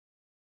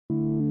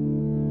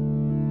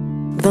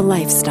The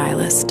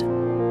Lifestylist,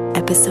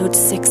 Episode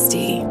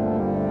 60,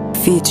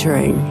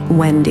 featuring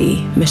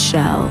Wendi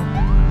Michelle.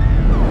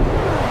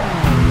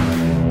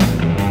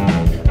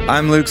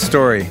 I'm Luke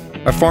Story,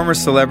 a former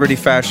celebrity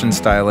fashion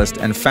stylist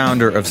and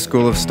founder of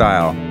School of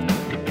Style.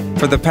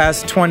 For the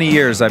past 20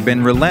 years, I've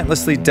been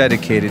relentlessly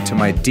dedicated to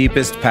my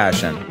deepest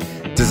passion,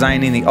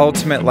 designing the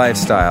ultimate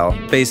lifestyle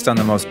based on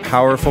the most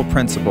powerful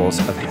principles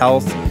of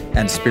health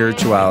and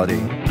spirituality.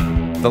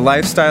 The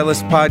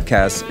Lifestylist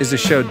Podcast is a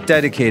show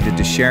dedicated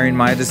to sharing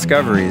my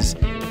discoveries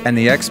and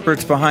the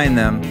experts behind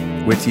them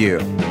with you.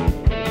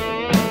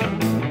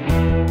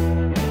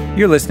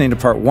 You're listening to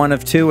part 1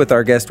 of 2 with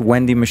our guest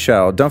Wendi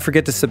Michelle. Don't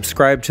forget to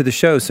subscribe to the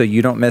show so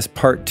you don't miss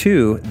part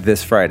 2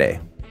 this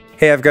Friday.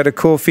 Hey, I've got a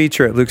cool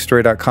feature at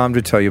lukestory.com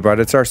to tell you about.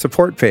 It's our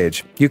support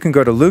page. You can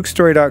go to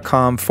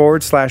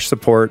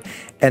lukestory.com/support,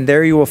 and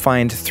there you will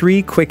find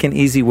 3 quick and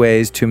easy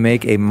ways to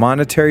make a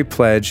monetary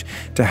pledge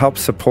to help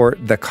support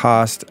the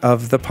cost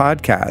of the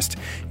podcast.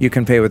 You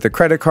can pay with a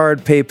credit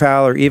card,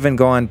 PayPal, or even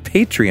go on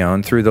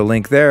Patreon through the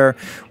link there,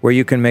 where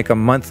you can make a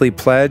monthly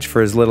pledge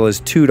for as little as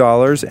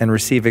 $2 and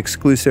receive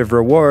exclusive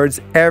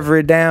rewards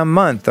every damn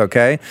month,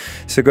 okay?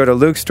 So go to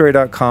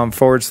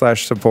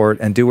lukestory.com/support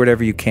and do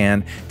whatever you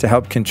can to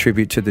help contribute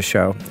to the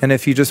show. And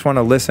if you just want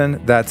to listen,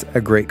 that's a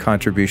great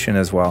contribution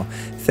as well.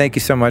 Thank you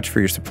so much for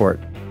your support.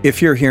 If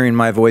you're hearing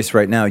my voice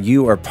right now,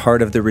 you are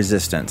part of the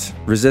resistance.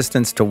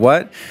 Resistance to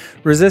what?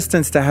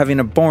 Resistance to having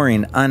a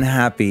boring,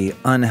 unhappy,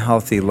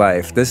 unhealthy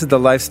life. This is the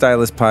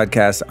Lifestylist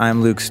Podcast.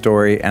 I'm Luke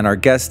Story, and our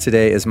guest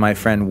today is my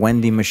friend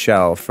Wendi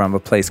Michelle from a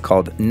place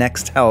called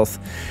Next Health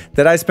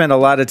that I spend a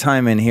lot of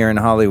time in here in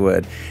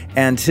Hollywood.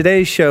 And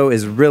today's show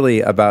is really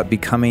about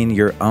becoming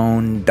your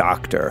own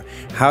doctor,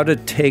 how to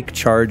take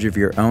charge of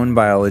your own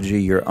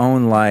biology, your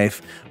own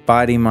life,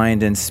 body,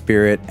 mind, and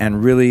spirit,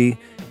 and really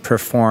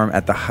perform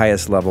at the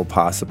highest level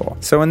possible.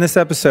 So in this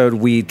episode,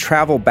 we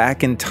travel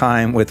back in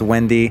time with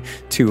Wendi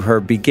to her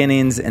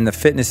beginnings in the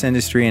fitness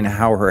industry and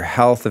how her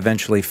health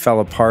eventually fell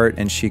apart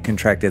and she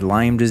contracted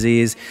Lyme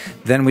disease.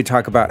 Then we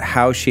talk about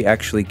how she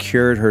actually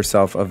cured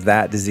herself of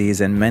that disease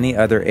and many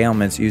other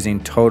ailments using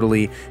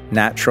totally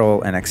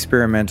natural and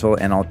experimental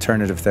and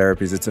alternative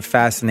therapies. It's a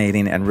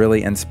fascinating and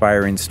really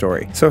inspiring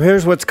story. So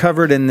here's what's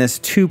covered in this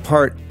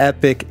 2-part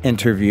epic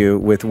interview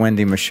with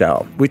Wendi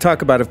Michelle. We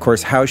talk about, of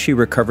course, how she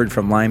recovered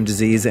from Lyme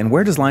disease and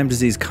where does Lyme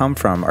disease come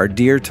from? Are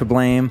deer to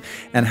blame?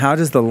 And how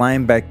does the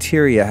Lyme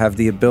bacteria have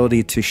the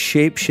ability to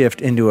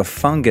shapeshift into a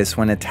fungus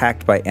when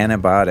attacked by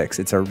antibiotics?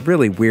 It's a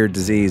really weird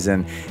disease,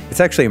 and it's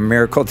actually a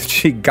miracle that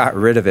she got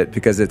rid of it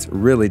because it's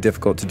really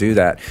difficult to do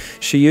that.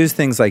 She used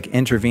things like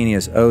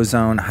intravenous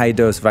ozone,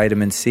 high-dose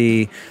vitamin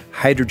C,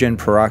 hydrogen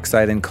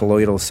peroxide, and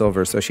colloidal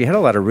silver. So she had a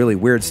lot of really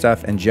weird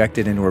stuff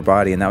injected into her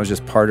body, and that was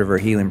just part of her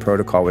healing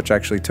protocol, which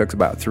actually took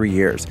about 3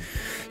 years.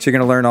 So you're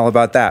going to learn all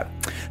about that.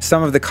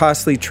 Some of the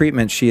costly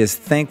treatments she is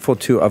thankful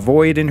to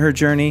avoid in her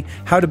journey,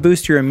 how to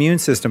boost your immune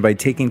system by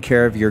taking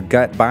care of your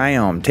gut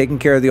biome, taking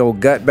care of the old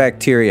gut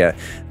bacteria,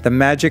 the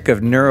magic of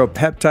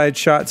neuropeptide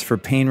shots for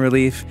pain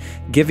relief,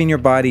 giving your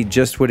body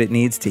just what it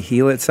needs to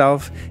heal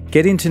itself,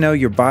 getting to know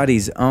your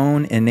body's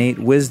own innate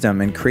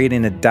wisdom and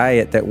creating a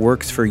diet that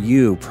works for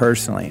you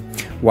personally,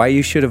 why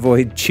you should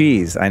avoid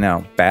cheese. I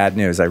know, bad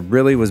news. I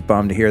really was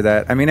bummed to hear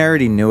that. I mean, I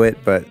already knew it,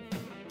 but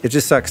it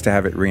just sucks to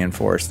have it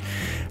reinforced.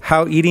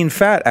 How eating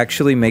fat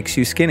actually makes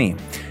you skinny.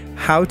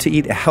 How to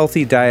eat a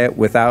healthy diet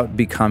without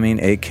becoming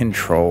a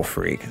control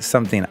freak.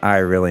 Something I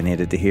really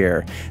needed to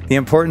hear. The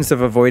importance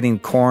of avoiding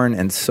corn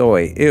and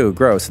soy. Ew,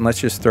 gross. And let's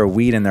just throw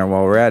wheat in there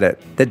while we're at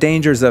it. The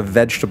dangers of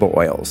vegetable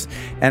oils.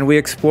 And we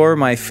explore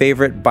my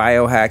favorite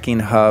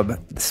biohacking hub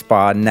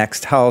spa,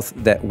 Next Health,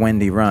 that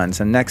Wendi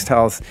runs. And Next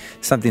Health,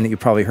 something that you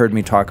probably heard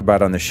me talk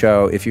about on the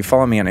show. If you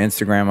follow me on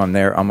Instagram, I'm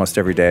there almost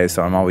every day,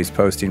 so I'm always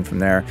posting from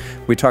there.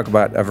 We talk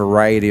about a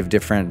variety of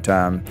different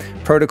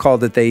protocol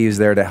that they use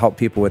there to help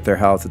people with their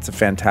health. It's a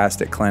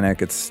fantastic clinic.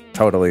 It's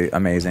totally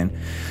amazing.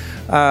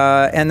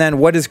 And then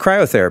what is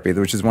cryotherapy,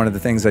 which is one of the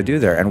things I do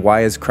there, and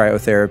why is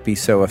cryotherapy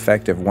so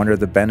effective? What are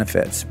the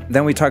benefits?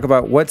 Then we talk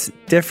about what's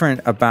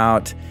different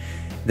about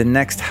the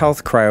Next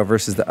Health cryo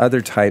versus the other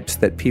types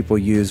that people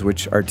use,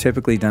 which are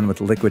typically done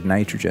with liquid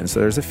nitrogen. So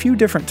there's a few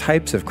different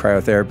types of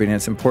cryotherapy, and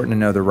it's important to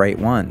know the right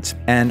ones.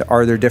 And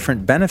are there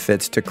different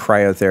benefits to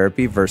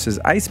cryotherapy versus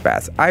ice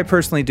baths? I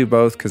personally do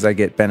both because I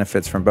get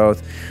benefits from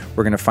both.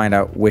 We're going to find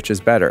out which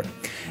is better.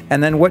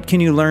 And then what can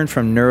you learn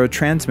from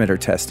neurotransmitter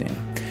testing?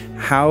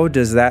 How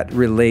does that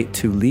relate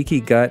to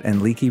leaky gut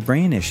and leaky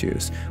brain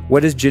issues?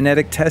 What is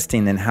genetic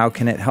testing and how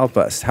can it help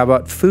us? How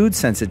about food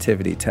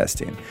sensitivity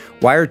testing?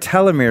 Why are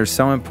telomeres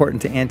so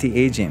important to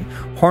anti-aging?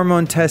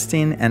 Hormone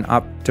testing and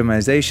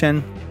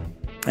optimization.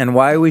 and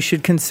why we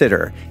should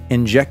consider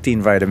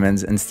injecting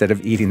vitamins instead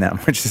of eating them,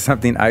 which is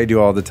something I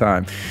do all the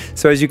time.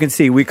 So as you can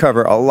see, we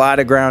cover a lot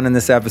of ground in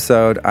this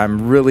episode.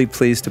 I'm really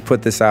pleased to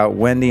put this out.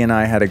 Wendi and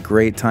I had a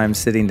great time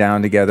sitting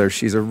down together.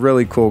 She's a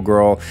really cool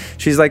girl.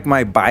 She's like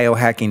my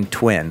biohacking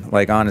twin.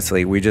 Like,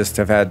 honestly,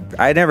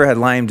 I never had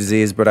Lyme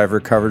disease, but I've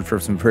recovered from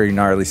some pretty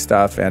gnarly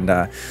stuff.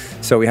 And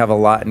so we have a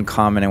lot in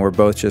common, and we're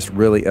both just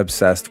really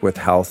obsessed with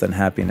health and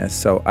happiness.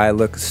 So I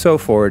look so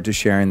forward to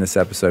sharing this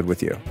episode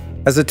with you.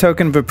 As a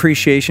token of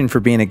appreciation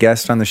for being a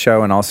guest on the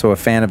show and also a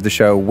fan of the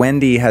show,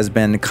 Wendi has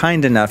been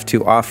kind enough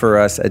to offer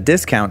us a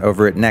discount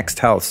over at Next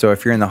Health. So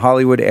if you're in the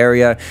Hollywood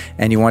area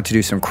and you want to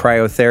do some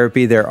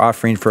cryotherapy, they're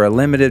offering for a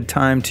limited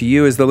time to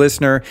you as the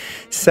listener,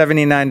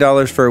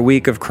 $79 for a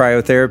week of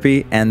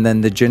cryotherapy, and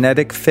then the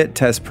genetic fit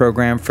test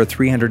program for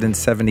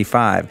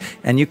 $375.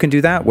 And you can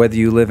do that whether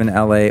you live in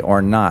LA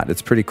or not.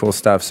 It's pretty cool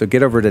stuff. So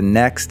get over to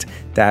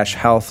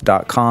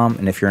next-health.com.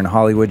 And if you're in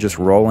Hollywood, just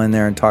roll in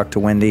there and talk to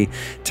Wendi.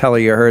 Tell her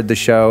you heard the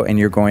show and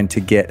you're going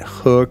to get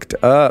hooked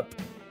up.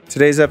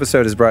 Today's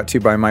episode is brought to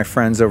you by my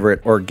friends over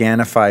at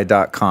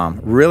Organifi.com.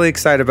 Really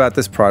excited about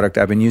this product.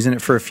 I've been using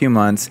it for a few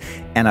months,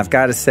 and I've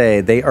got to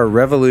say, they are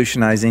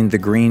revolutionizing the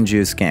green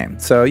juice game.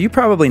 So you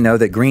probably know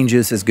that green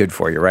juice is good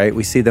for you, right?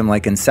 We see them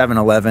like in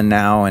 7-Eleven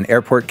now and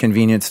airport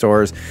convenience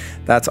stores.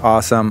 That's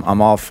awesome.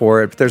 I'm all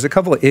for it. But there's a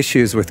couple of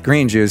issues with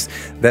green juice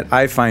that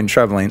I find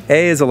troubling.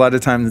 A is a lot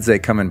of times they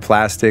come in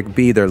plastic.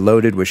 B, they're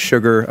loaded with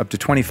sugar, up to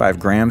 25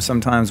 grams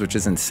sometimes, which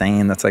is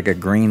insane. That's like a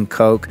green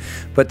Coke.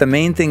 But the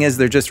main thing is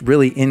they're just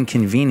really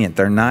inconvenient.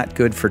 They're not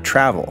good for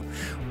travel.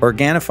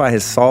 Organifi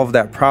has solved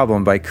that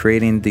problem by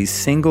creating these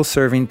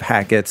single-serving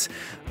packets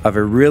of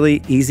a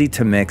really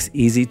easy-to-mix,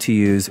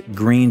 easy-to-use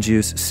green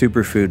juice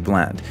superfood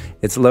blend.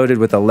 It's loaded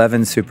with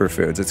 11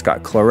 superfoods. It's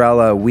got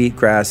chlorella,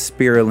 wheatgrass,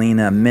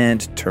 spirulina,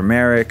 mint,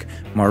 turmeric,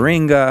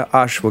 moringa,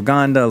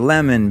 ashwagandha,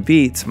 lemon,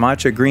 beets,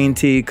 matcha green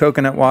tea,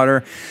 coconut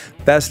water.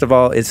 Best of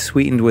all, it's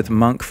sweetened with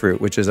monk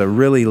fruit, which is a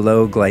really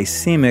low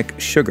glycemic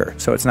sugar.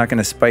 So it's not going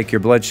to spike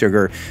your blood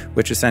sugar,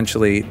 which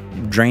essentially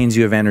drains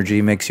you of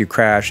energy, makes you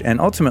crash,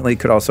 and ultimately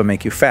could also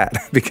make you fat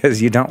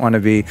because you don't want to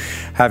be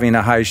having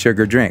a high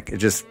sugar drink. It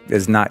just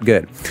is not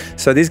good.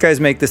 So these guys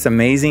make this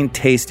amazing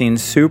tasting,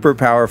 super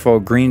powerful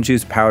green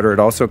juice powder. It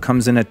also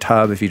comes in a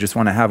tub if you just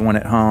want to have one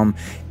at home.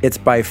 It's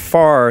by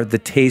far the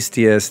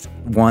tastiest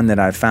one that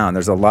I've found.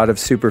 There's a lot of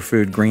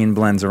superfood green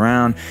blends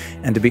around,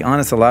 and to be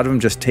honest, a lot of them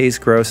just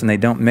taste gross and they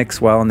don't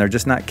mix well, and they're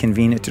just not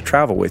convenient to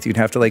travel with. You'd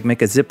have to like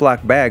make a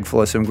Ziploc bag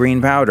full of some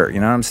green powder.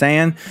 You know what I'm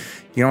saying?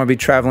 You don't want to be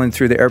traveling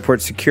through the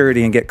airport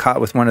security and get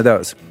caught with one of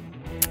those.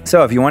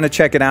 So if you want to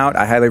check it out,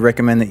 I highly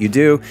recommend that you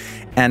do.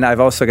 And I've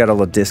also got a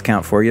little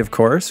discount for you, of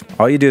course.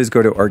 All you do is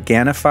go to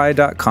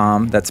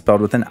Organifi.com, that's spelled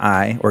with an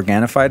I,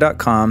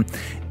 Organifi.com,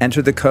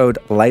 enter the code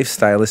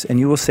LifeStylist, and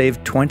you will save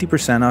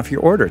 20% off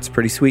your order. It's a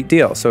pretty sweet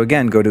deal. So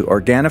again, go to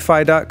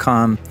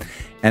Organifi.com,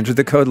 enter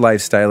the code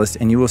LifeStylist,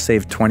 and you will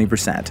save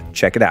 20%.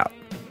 Check it out.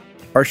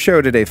 Our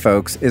show today,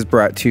 folks, is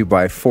brought to you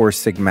by Four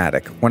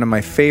Sigmatic, one of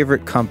my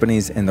favorite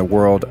companies in the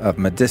world of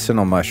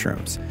medicinal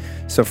mushrooms.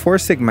 So Four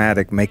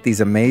Sigmatic make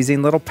these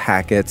amazing little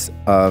packets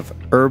of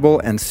herbal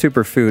and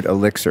superfood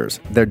elixirs.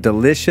 They're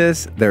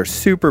delicious, they're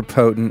super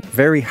potent,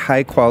 very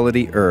high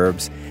quality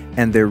herbs,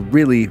 and they're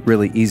really,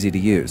 really easy to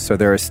use. So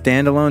they're a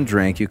standalone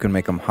drink. You can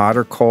make them hot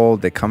or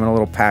cold. They come in a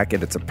little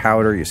packet. It's a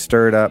powder. You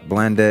stir it up,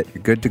 blend it,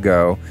 you're good to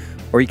go.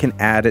 Or you can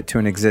add it to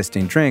an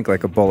existing drink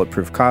like a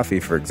bulletproof coffee,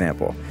 for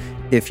example.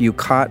 If you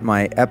caught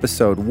my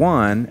episode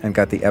 1 and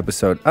got the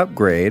episode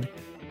upgrade,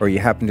 or you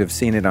happen to have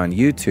seen it on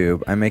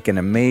YouTube, I make an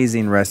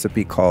amazing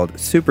recipe called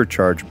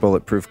Supercharged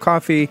Bulletproof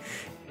Coffee,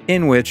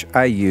 in which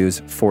I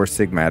use Four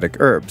Sigmatic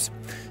herbs.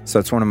 So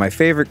it's one of my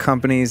favorite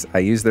companies. I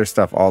use their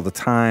stuff all the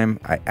time.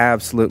 I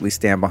absolutely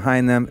stand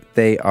behind them.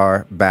 They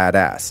are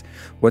badass.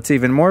 What's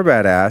even more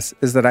badass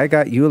is that I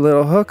got you a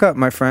little hookup,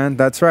 my friend.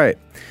 That's right.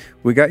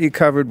 We got you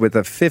covered with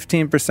a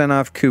 15%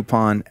 off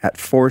coupon at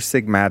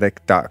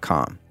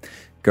foursigmatic.com.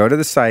 Go to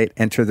the site,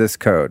 enter this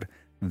code,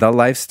 The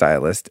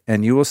Lifestylist,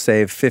 and you will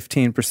save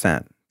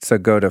 15%. So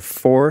go to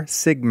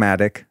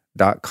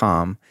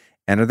foursigmatic.com,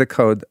 enter the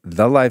code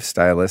The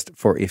Lifestylist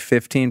for a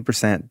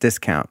 15%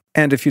 discount.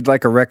 And if you'd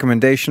like a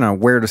recommendation on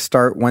where to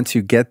start once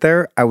you get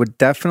there, I would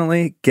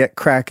definitely get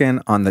cracking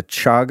on the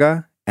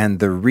chaga and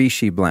the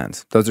reishi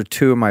blends. Those are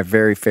two of my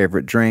very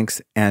favorite drinks,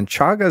 and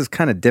chaga is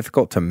kind of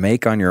difficult to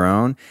make on your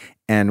own.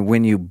 And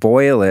when you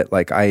boil it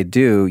like I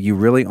do, you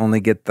really only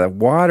get the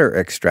water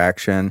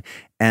extraction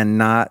and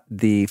not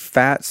the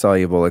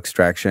fat-soluble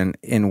extraction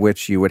in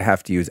which you would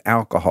have to use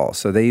alcohol.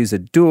 So they use a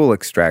dual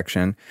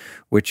extraction,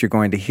 which you're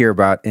going to hear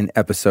about in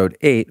episode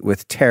 8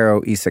 with Taro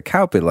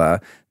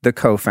Isakaupila, the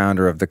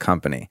co-founder of the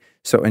company.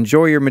 So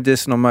enjoy your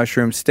medicinal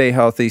mushrooms, stay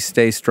healthy,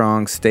 stay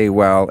strong, stay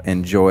well,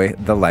 enjoy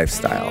the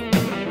lifestyle.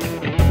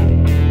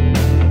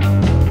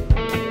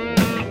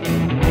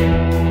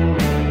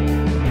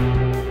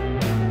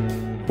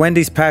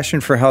 Wendi's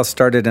passion for health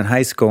started in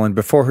high school, and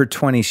before her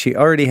 20s, she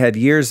already had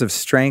years of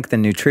strength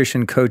and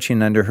nutrition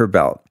coaching under her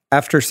belt.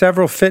 After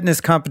several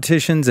fitness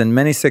competitions and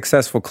many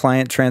successful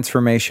client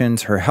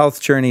transformations, her health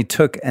journey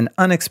took an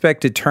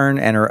unexpected turn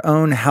and her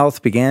own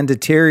health began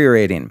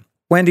deteriorating.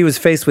 Wendi was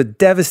faced with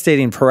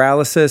devastating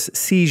paralysis,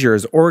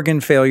 seizures,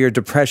 organ failure,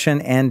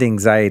 depression, and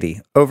anxiety.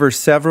 Over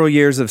several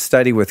years of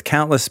study with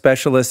countless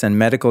specialists and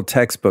medical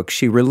textbooks,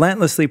 she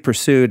relentlessly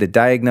pursued a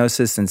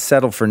diagnosis and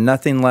settled for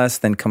nothing less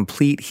than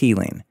complete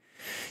healing.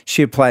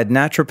 She applied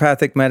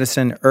naturopathic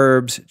medicine,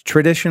 herbs,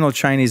 traditional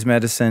Chinese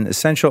medicine,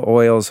 essential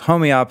oils,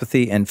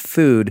 homeopathy, and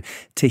food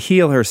to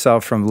heal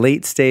herself from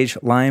late-stage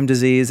Lyme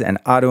disease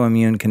and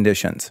autoimmune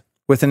conditions.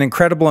 With an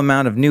incredible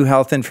amount of new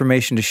health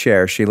information to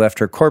share, she left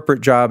her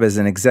corporate job as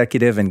an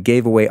executive and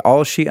gave away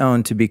all she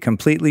owned to be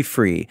completely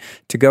free,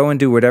 to go and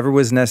do whatever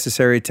was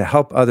necessary to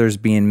help others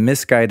being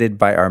misguided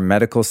by our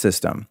medical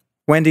system.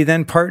 Wendi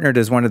then partnered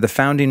as one of the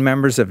founding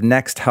members of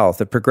Next Health,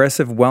 a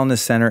progressive wellness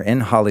center in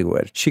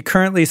Hollywood. She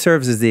currently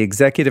serves as the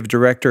executive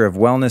director of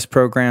wellness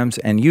programs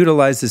and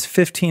utilizes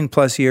 15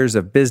 plus years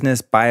of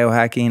business,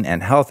 biohacking,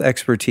 and health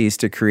expertise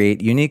to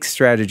create unique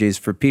strategies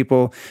for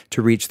people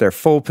to reach their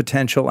full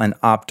potential and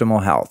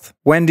optimal health.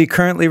 Wendi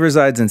currently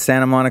resides in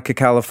Santa Monica,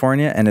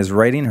 California, and is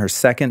writing her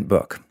second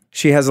book.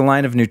 She has a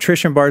line of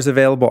nutrition bars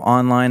available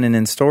online and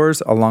in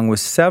stores, along with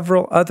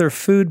several other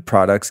food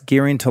products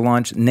gearing to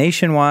launch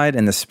nationwide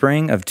in the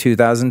spring of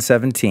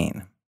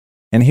 2017.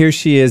 And here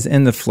she is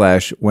in the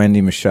flesh,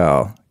 Wendi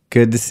Michelle.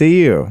 Good to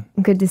see you.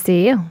 Good to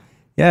see you.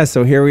 Yeah,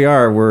 so here we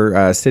are.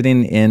 We're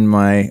sitting in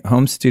my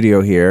home studio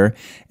here,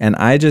 and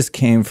I just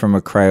came from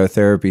a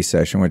cryotherapy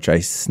session, which I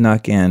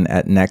snuck in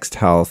at Next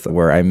Health,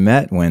 where I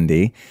met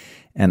Wendi,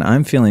 and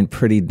I'm feeling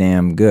pretty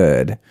damn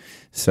good.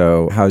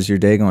 So how's your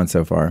day going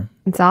so far?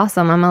 It's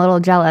awesome. I'm a little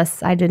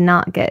jealous. I did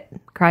not get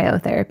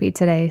cryotherapy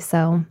today,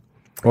 so.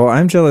 Well,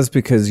 I'm jealous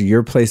because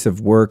your place of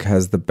work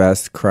has the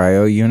best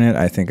cryo unit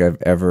I think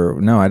I've ever,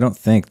 no, I don't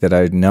think that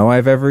I know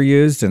I've ever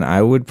used, and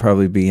I would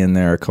probably be in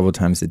there a couple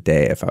times a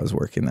day if I was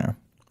working there.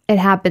 It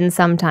happens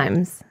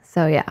sometimes,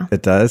 so yeah.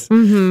 It does?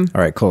 Mm-hmm.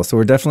 All right, cool. So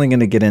we're definitely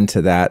going to get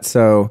into that.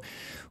 So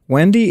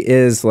Wendi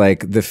is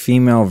like the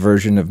female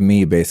version of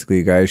me, basically,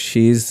 you guys.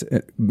 She's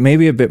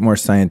maybe a bit more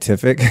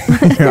scientific.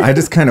 I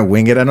just kind of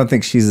wing it. I don't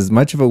think she's as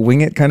much of a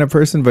wing it kind of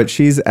person, but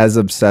she's as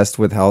obsessed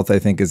with health, I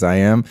think, as I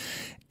am.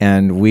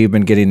 And we've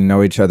been getting to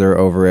know each other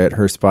over at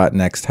her spot,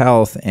 Next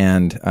Health,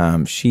 and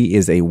she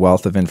is a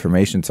wealth of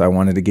information. So I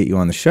wanted to get you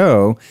on the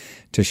show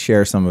to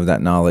share some of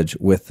that knowledge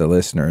with the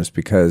listeners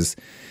because,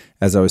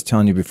 as I was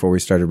telling you before we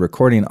started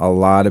recording, a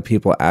lot of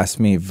people ask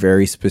me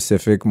very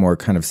specific, more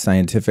kind of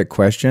scientific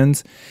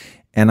questions.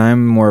 And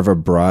I'm more of a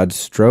broad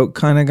stroke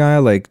kind of guy,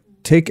 like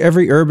take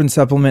every herb and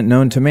supplement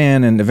known to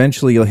man and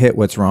eventually you'll hit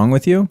what's wrong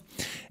with you.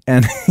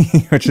 And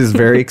which is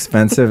very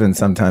expensive and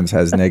sometimes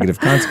has negative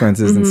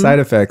consequences and side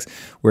effects,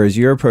 whereas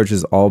your approach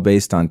is all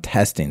based on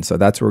testing. So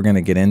that's what we're going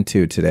to get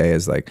into today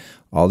is like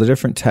all the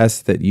different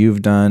tests that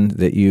you've done,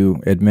 that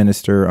you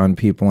administer on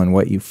people and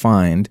what you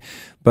find.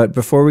 But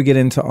before we get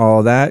into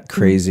all that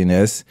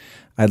craziness,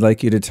 I'd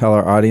like you to tell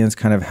our audience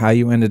kind of how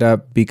you ended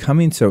up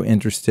becoming so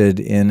interested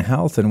in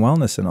health and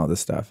wellness and all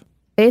this stuff.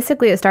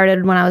 Basically, it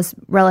started when I was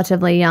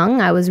relatively young.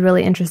 I was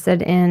really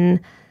interested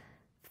in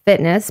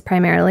fitness,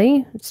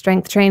 primarily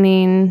strength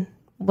training,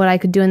 what I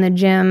could do in the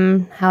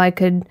gym, how I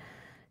could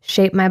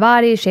shape my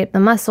body, shape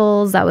the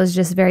muscles. That was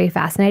just very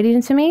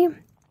fascinating to me.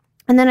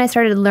 And then I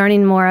started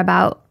learning more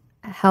about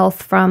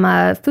health from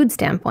a food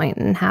standpoint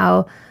and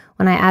how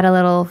when I add a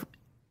little,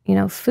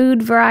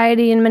 food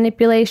variety and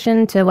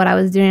manipulation to what I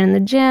was doing in the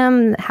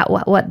gym,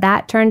 what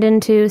that turned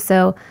into.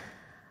 So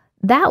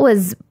that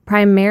was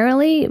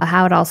primarily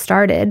how it all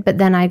started. But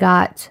then I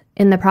got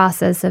in the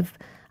process of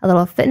a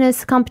little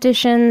fitness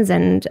competitions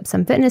and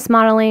some fitness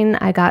modeling.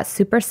 I got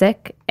super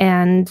sick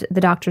and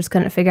the doctors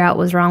couldn't figure out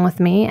what was wrong with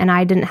me and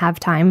I didn't have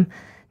time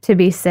to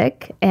be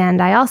sick.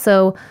 And I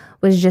also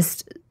was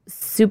just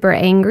super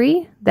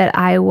angry that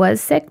I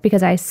was sick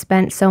because I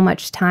spent so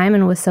much time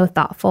and was so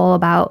thoughtful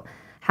about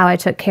how I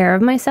took care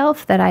of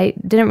myself that I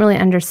didn't really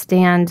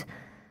understand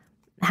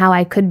how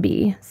I could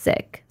be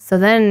sick. So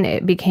then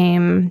it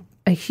became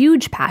a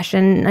huge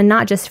passion, and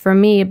not just for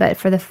me, but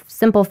for the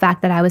simple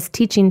fact that I was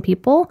teaching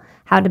people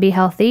how to be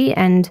healthy.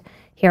 And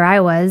here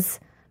I was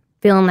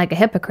feeling like a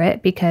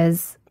hypocrite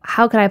because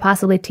how could I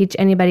possibly teach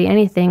anybody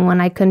anything when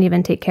I couldn't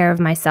even take care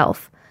of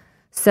myself?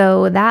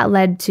 So that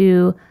led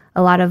to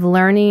a lot of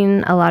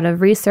learning, a lot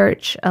of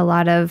research, a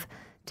lot of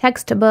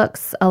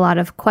textbooks, a lot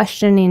of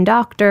questioning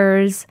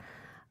doctors,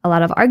 a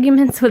lot of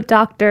arguments with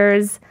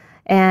doctors,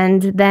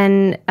 and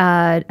then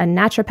a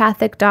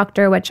naturopathic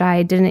doctor, which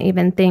I didn't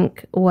even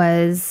think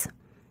was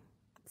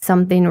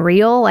something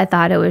real. I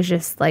thought it was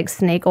just like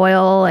snake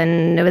oil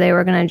and they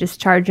were going to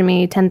just charge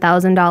me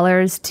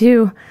 $10,000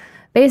 to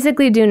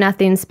basically do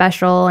nothing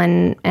special.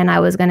 And I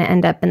was going to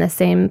end up in the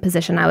same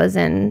position I was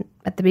in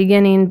at the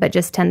beginning, but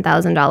just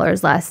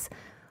 $10,000 less,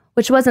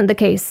 which wasn't the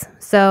case.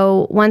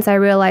 So once I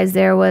realized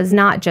there was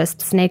not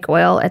just snake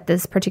oil at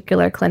this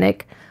particular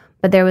clinic,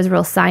 but there was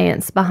real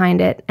science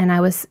behind it. And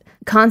I was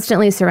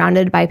constantly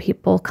surrounded by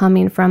people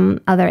coming from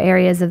other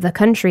areas of the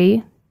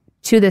country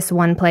to this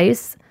one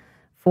place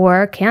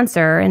for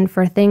cancer and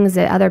for things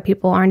that other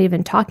people aren't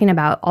even talking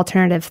about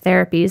alternative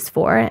therapies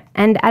for.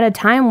 And at a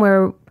time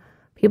where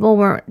people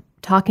weren't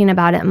talking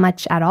about it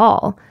much at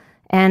all.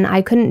 And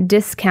I couldn't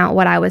discount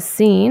what I was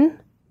seeing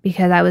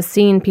because I was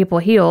seeing people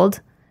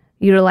healed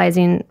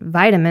utilizing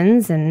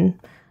vitamins and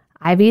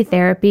IV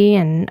therapy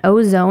and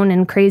ozone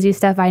and crazy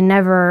stuff I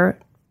never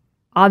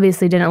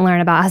obviously didn't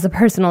learn about as a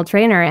personal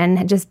trainer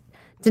and just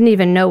didn't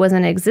even know was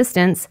in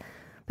existence.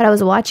 But I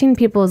was watching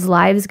people's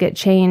lives get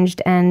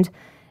changed, and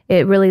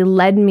it really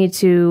led me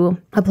to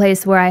a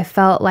place where I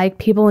felt like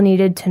people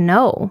needed to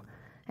know.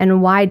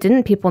 And why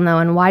didn't people know?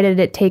 And why did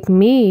it take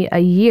me a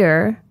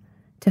year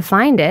to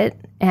find it?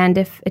 And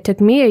if it took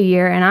me a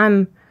year and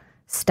I'm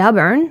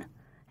stubborn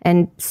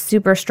and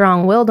super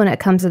strong-willed when it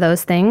comes to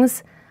those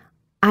things,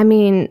 I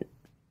mean,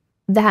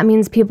 that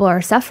means people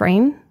are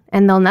suffering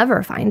and they'll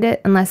never find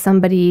it unless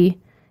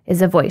somebody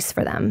is a voice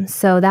for them.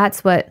 So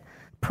that's what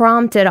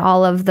prompted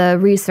all of the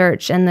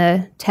research and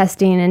the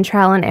testing and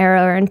trial and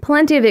error and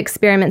plenty of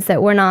experiments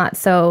that were not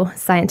so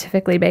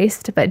scientifically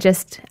based, but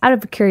just out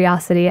of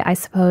curiosity, I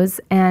suppose,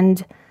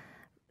 and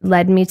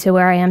led me to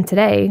where I am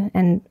today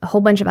and a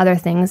whole bunch of other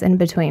things in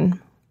between.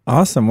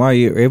 Awesome. Wow,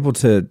 you're able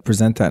to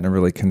present that in a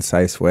really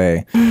concise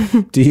way.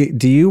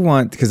 Do you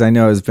want, because I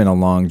know it's been a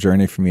long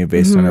journey for you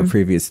based on our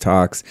previous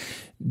talks,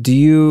 do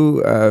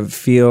you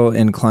feel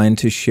inclined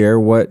to share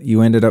what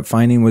you ended up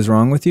finding was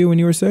wrong with you when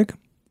you were sick?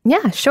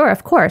 Yeah, sure,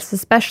 of course,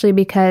 especially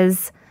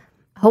because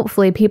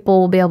hopefully people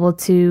will be able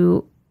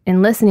to,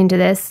 in listening to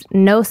this,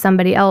 know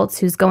somebody else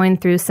who's going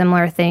through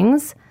similar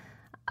things.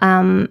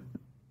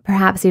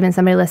 Perhaps even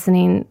somebody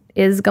listening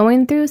is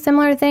going through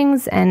similar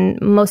things, and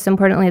most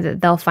importantly,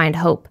 that they'll find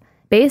hope.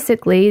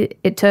 Basically,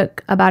 it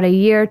took about a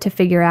year to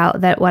figure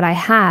out that what I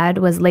had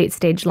was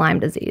late-stage Lyme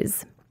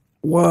disease.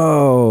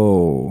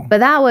 Whoa. But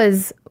that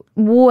was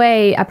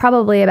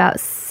probably about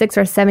 6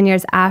 or 7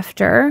 years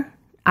after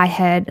I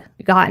had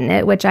gotten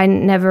it, which I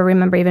never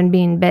remember even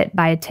being bit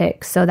by a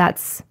tick. So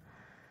that's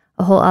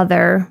a whole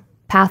other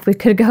path we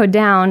could go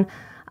down.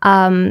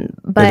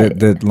 But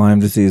that Lyme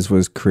disease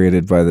was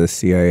created by the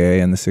CIA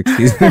in the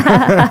 60s.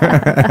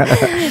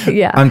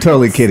 Yeah. I'm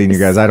totally kidding, you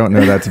guys. I don't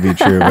know that to be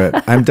true,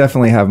 but I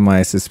definitely have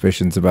my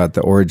suspicions about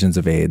the origins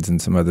of AIDS and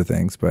some other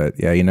things. But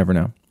yeah, you never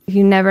know.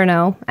 You never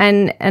know.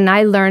 And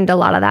I learned a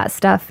lot of that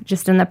stuff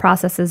just in the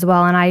process as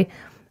well. And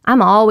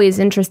I'm always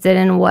interested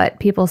in what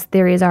people's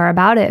theories are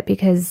about it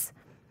because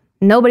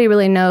nobody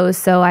really knows.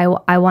 So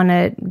I want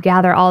to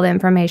gather all the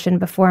information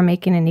before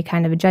making any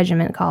kind of a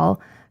judgment call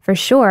for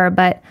sure.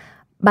 But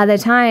by the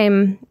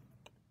time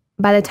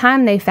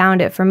they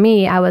found it for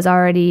me, I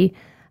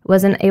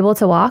wasn't able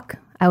to walk.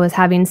 I was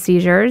having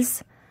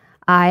seizures.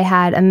 I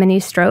had a mini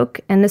stroke,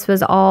 and this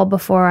was all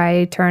before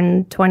I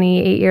turned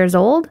 28 years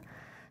old.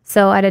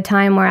 So at a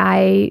time where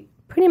I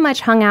pretty much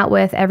hung out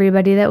with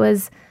everybody that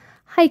was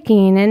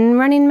hiking and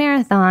running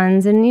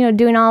marathons and,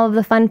 doing all of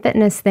the fun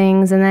fitness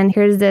things. And then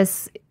here's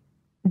this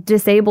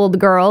disabled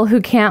girl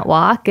who can't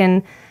walk.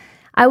 And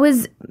I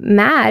was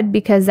mad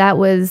because that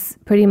was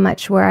pretty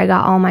much where I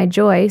got all my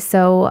joy.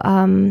 So,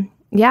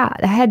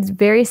 I had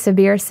very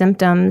severe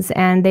symptoms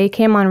and they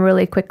came on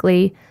really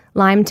quickly.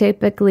 Lyme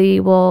typically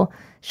will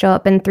show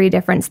up in 3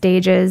 different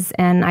stages,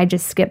 and I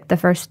just skipped the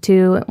first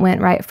 2. It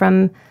went right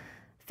from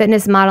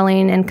fitness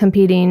modeling and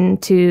competing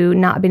to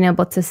not being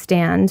able to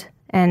stand,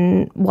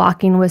 and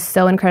walking was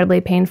so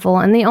incredibly painful.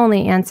 And the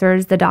only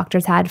answers the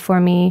doctors had for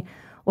me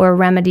or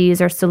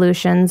remedies or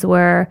solutions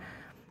were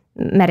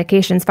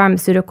medications,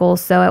 pharmaceuticals.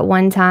 So at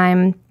one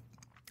time,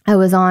 I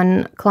was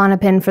on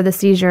Klonopin for the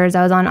seizures.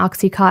 I was on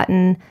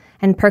Oxycontin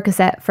and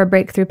Percocet for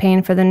breakthrough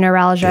pain for the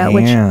neuralgia,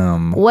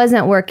 Damn. which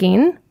wasn't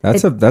working.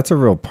 That's a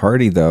real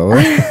party, though.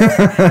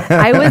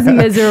 I was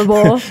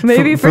miserable.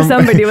 Maybe for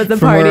somebody it was a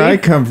from party. Where I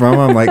come from,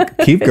 I'm like,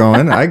 keep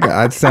going.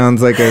 That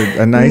sounds like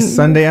a nice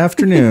Sunday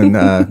afternoon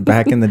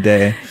back in the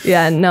day.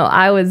 Yeah, no,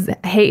 I was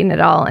hating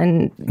it all.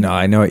 And no,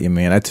 I know what you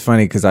mean. It's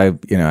funny because I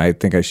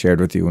think I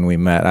shared with you when we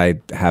met, I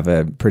have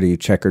a pretty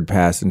checkered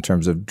past in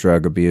terms of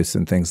drug abuse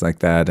and things like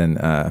that.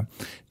 And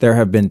there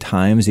have been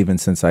times, even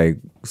since I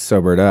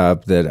sobered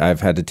up, that I've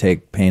had to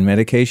take pain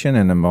medication,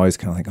 and I'm always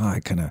kind of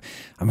like,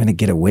 I'm going to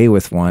get away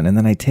with one. And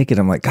then I take it.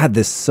 I'm like, God,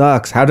 this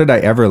sucks. How did I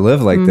ever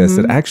live like this?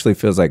 It actually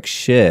feels like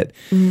shit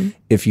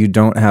if you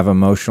don't have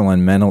emotional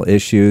and mental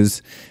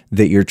issues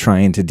that you're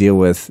trying to deal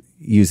with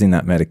using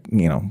that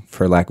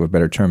for lack of a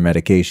better term,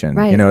 medication.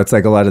 Right. It's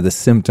like a lot of the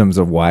symptoms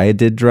of why I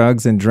did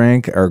drugs and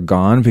drank are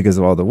gone because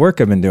of all the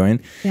work I've been doing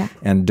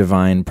and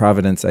divine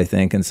providence, I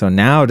think. And so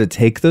now to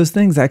take those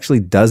things actually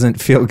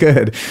doesn't feel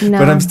good. No.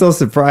 But I'm still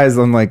surprised.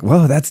 I'm like,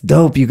 whoa, that's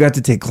dope. You got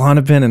to take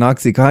Klonopin and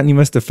Oxycontin. You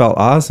must have felt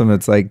awesome.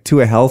 It's like,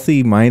 to a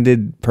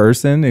healthy-minded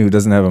person who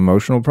doesn't have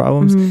emotional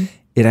problems,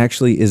 it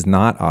actually is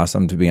not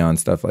awesome to be on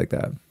stuff like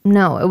that.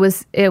 No, it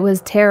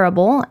was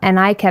terrible.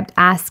 And I kept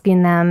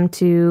asking them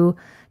to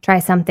try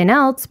something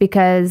else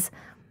because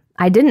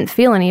I didn't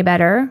feel any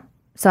better.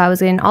 So I was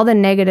getting all the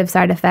negative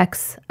side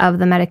effects of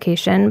the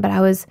medication, but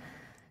I was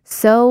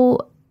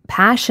so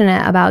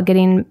passionate about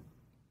getting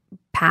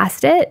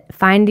past it,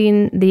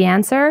 finding the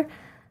answer.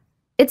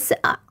 it's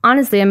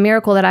honestly a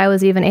miracle that I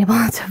was even able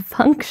to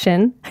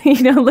function.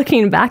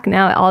 Looking back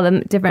now at all the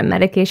different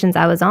medications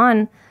I was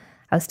on,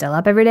 I was still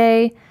up every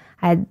day.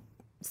 I had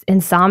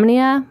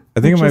insomnia. I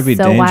think it might be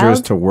so dangerous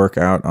wild. to work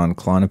out on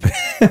Klonopin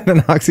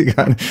and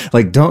Oxycontin.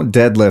 Like, don't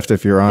deadlift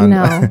if you're on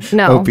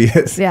no.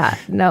 opiates. Yeah,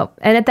 no.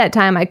 And at that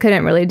time, I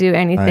couldn't really do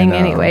anything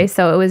anyway.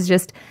 So it was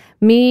just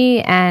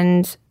me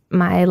and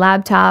my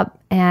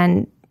laptop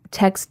and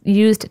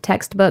used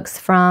textbooks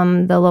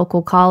from the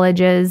local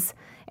colleges,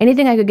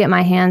 anything I could get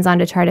my hands on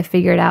to try to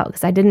figure it out,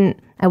 because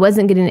I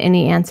wasn't getting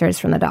any answers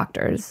from the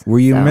doctors. Were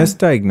you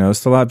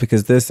misdiagnosed a lot?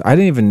 Because I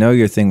didn't even know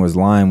your thing was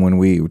Lyme when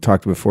we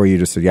talked before. You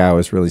just said, yeah, I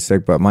was really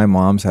sick. But my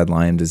mom's had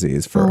Lyme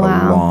disease for a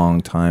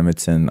long time.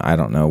 It's in, I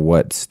don't know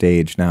what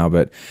stage now,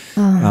 but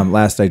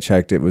last I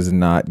checked, it was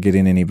not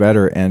getting any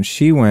better. And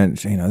she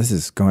went, this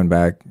is going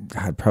back,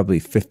 God, probably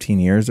 15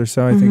 years or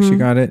so, I think she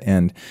got it.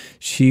 And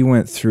she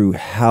went through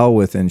hell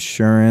with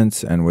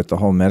insurance and with the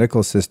whole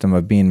medical system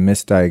of being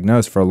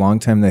misdiagnosed. For a long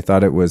time, they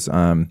thought it was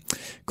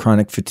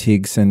chronic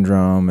fatigue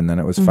syndrome. And then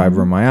it was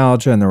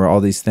fibromyalgia, and there were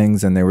all these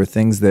things, and there were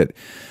things that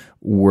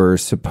were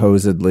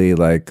supposedly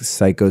like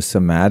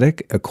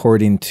psychosomatic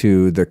according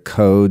to the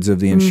codes of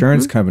the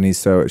insurance companies.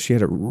 So she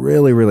had a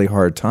really, really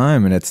hard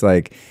time. And it's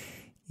like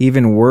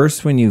even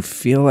worse when you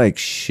feel like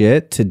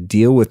shit to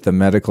deal with the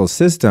medical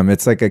system.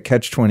 It's like a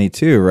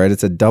catch-22, right?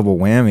 It's a double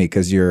whammy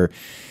because you're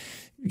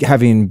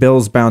having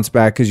bills bounce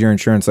back because your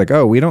insurance like,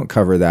 oh, we don't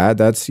cover that.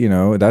 That's,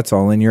 that's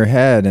all in your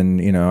head. And,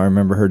 I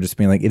remember her just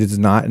being like, it is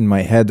not in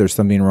my head. There's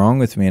something wrong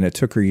with me. And it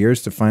took her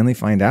years to finally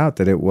find out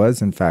that it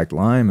was in fact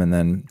Lyme. And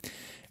then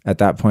at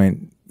that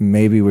point,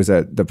 maybe was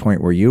at the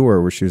point where you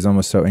were, where she was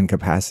almost so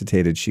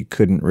incapacitated, she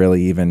couldn't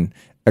really even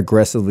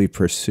aggressively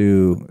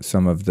pursue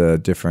some of the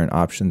different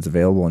options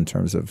available in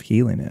terms of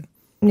healing it.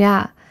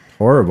 Yeah.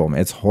 Horrible.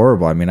 It's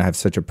horrible. I mean, I have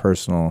such a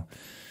personal,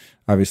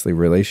 obviously,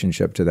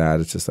 relationship to that.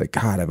 It's just like,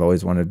 God, I've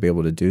always wanted to be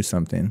able to do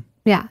something.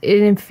 Yeah, it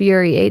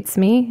infuriates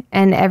me.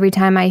 And every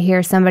time I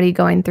hear somebody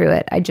going through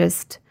it, I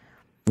just...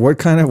 What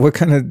kind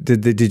of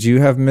did you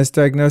have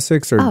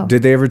misdiagnosis, or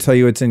did they ever tell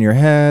you it's in your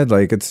head,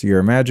 like you're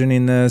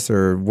imagining this,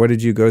 or what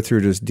did you go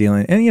through just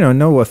dealing? And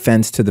no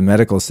offense to the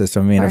medical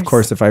system. I mean, of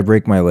course, if I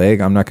break my leg,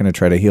 I'm not going to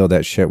try to heal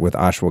that shit with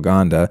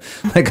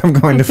ashwagandha. Like I'm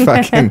going to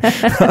fucking,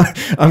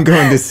 I'm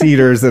going to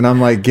Cedars and I'm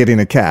like getting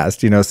a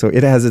cast, So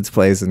it has its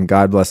place, and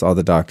God bless all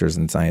the doctors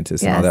and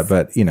scientists and all that.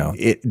 But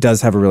it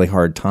does have a really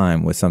hard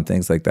time with some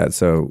things like that.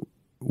 So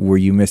were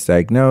you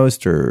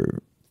misdiagnosed,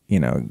 or?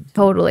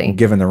 Totally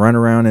given the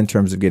runaround in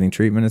terms of getting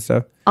treatment and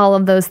stuff? All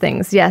of those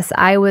things. Yes.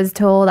 I was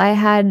told I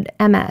had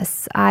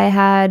MS. I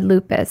had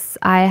lupus.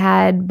 I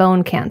had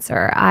bone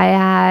cancer. I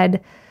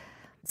had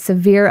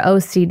severe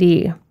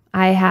OCD.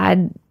 I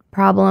had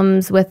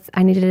problems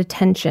I needed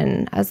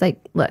attention. I was like,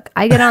 look,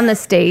 I get on the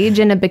stage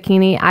in a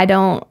bikini.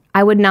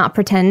 I would not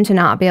pretend to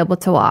not be able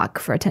to walk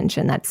for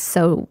attention. That's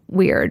so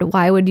weird.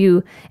 Why would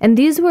you? And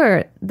these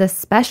were the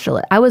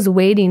specialists. I was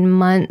waiting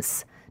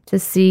months to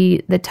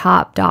see the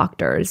top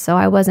doctors. So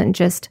I wasn't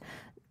just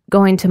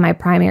going to my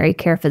primary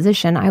care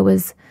physician. I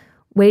was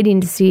waiting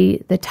to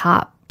see the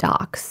top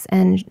docs.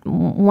 And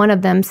one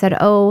of them said,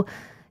 oh,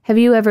 have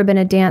you ever been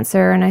a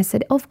dancer? And I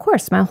said, oh, of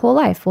course, my whole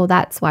life. Well,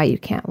 that's why you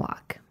can't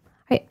walk.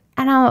 Right?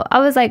 And I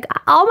was like,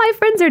 all my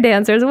friends are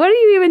dancers. What are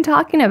you even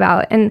talking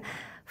about? And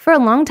for a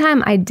long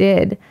time, I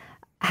did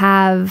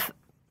have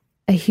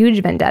a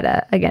huge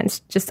vendetta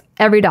against just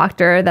every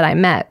doctor that I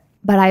met.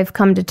 But I've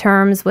come to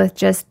terms with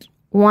just,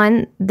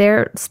 one,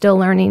 they're still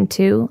learning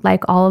too,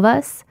 like all of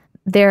us.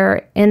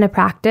 They're in a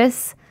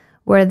practice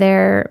where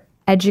they're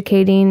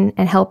educating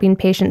and helping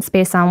patients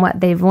based on what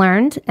they've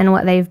learned and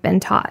what they've been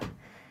taught.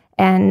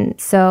 And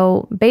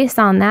so based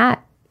on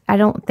that, I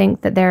don't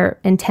think that their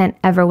intent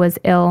ever was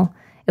ill.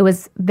 It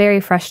was very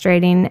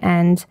frustrating.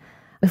 And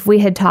if we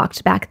had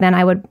talked back then,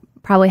 I would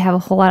probably have a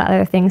whole lot of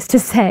other things to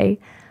say.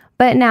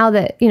 But now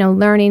that,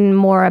 learning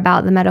more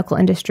about the medical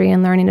industry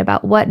and learning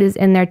about what is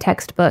in their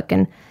textbook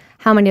and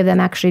how many of them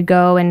actually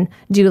go and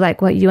do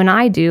like what you and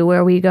I do,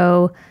 where we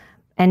go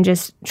and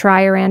just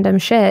try a random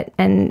shit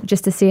and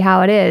just to see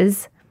how it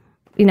is,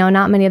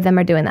 not many of them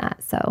are doing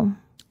that. So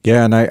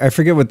yeah, and I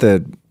forget what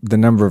the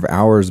number of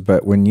hours,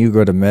 but when you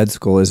go to med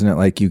school, isn't it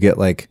like you get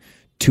like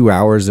 2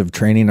 hours of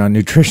training on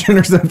nutrition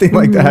or something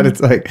like that? It's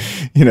like,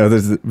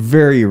 there's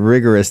very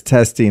rigorous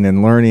testing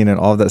and learning and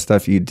all that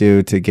stuff you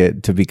do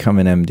to become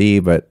an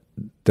MD, but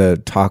the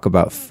talk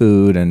about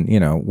food and,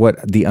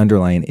 what the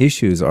underlying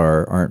issues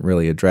aren't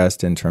really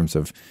addressed in terms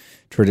of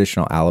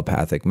traditional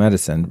allopathic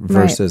medicine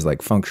versus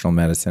like functional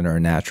medicine or a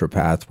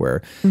naturopath,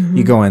 where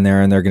you go in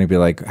there and they're going to be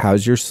like,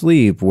 how's your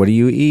sleep? What are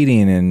you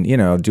eating? And,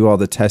 do all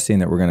the testing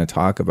that we're going to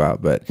talk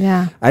about. But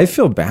I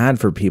feel bad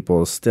for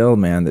people still,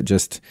 man, that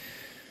just,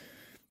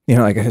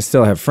 like I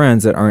still have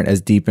friends that aren't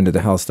as deep into the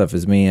health stuff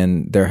as me,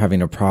 and they're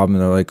having a problem.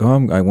 And they're like,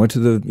 oh, I went to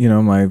the,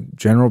 my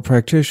general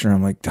practitioner.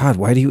 I'm like, God,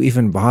 why do you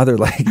even bother?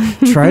 Like,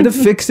 try to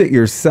fix it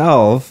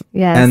yourself.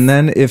 Yes. And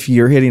then if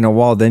you're hitting a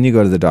wall, then you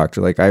go to the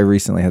doctor. Like I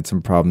recently had some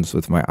problems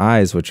with my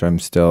eyes, which I'm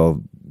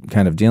still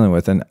kind of dealing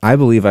with. And I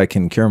believe I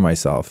can cure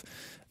myself.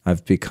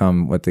 I've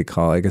become what they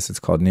call, I guess it's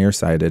called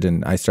nearsighted.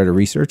 And I started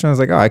researching. I was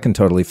like, oh, I can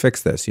totally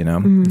fix this.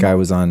 Guy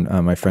was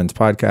on my friend's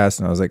podcast,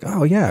 and I was like,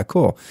 oh yeah,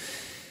 cool.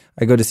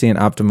 I go to see an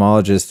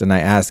ophthalmologist and I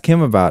ask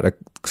him about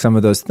some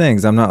of those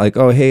things. I'm not like,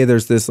 oh, hey,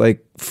 there's this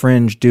like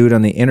fringe dude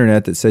on the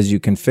internet that says you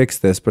can fix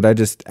this. But I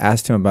just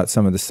asked him about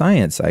some of the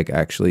science. Like,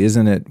 actually,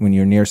 isn't it when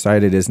you're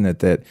nearsighted, isn't it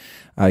that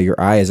your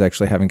eye is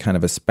actually having kind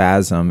of a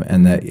spasm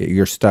and that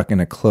you're stuck in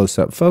a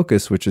close-up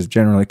focus, which is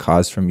generally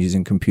caused from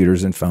using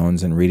computers and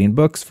phones and reading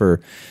books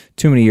for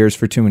too many years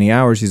for too many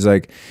hours? He's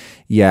like,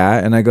 yeah.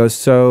 And I go,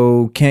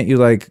 so can't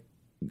you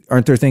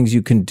aren't there things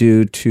you can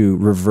do to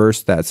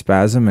reverse that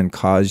spasm and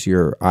cause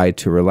your eye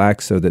to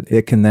relax so that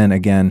it can then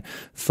again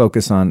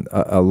focus on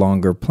a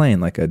longer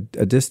plane, like a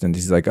distance?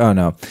 He's like, oh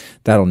no,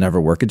 that'll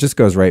never work. It just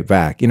goes right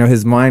back.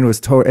 His mind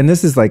was and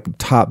this is like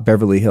top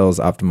Beverly Hills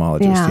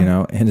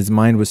ophthalmologist, and his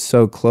mind was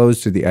so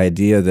closed to the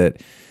idea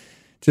that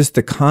just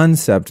the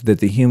concept that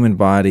the human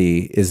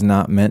body is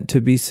not meant to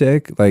be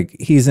sick. Like,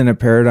 he's in a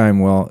paradigm,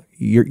 where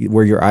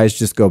your eyes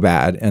just go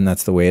bad and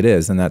that's the way it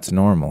is and that's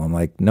normal. I'm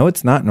like, no,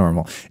 it's not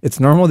normal. It's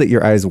normal that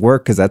your eyes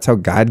work because that's how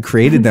God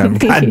created them.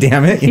 God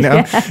damn it.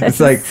 Yes. It's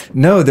like,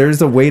 no,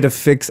 there's a way to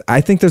fix.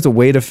 I think there's a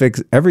way to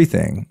fix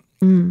everything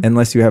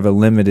unless you have a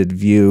limited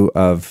view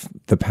of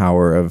the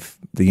power of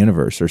the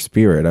universe or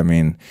spirit. I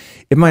mean,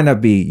 it might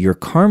not be your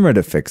karma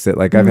to fix it.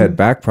 Like, I've had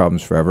back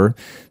problems forever.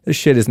 This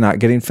shit is not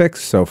getting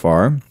fixed so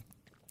far.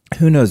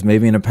 Who knows?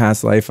 Maybe in a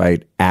past life I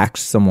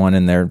axed someone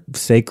in their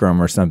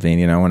sacrum or something,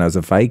 when I was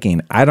a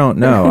Viking. I don't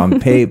know. I'm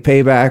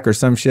payback or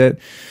some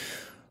shit.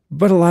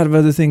 But a lot of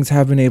other things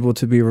have been able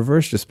to be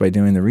reversed just by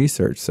doing the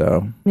research.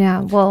 So yeah,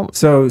 well,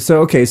 so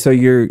okay, so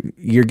you're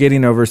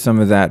getting over some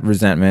of that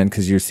resentment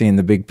because you're seeing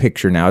the big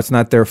picture now. It's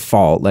not their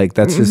fault. Like,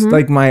 that's just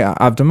like my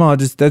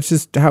ophthalmologist. That's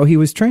just how he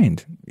was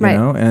trained, you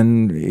know.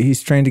 And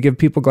he's trained to give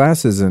people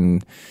glasses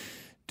and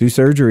do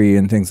surgery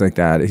and things like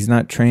that. He's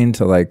not trained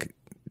to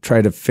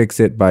try to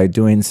fix it by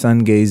doing sun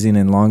gazing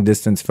and long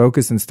distance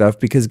focus and stuff,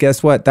 because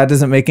guess what? That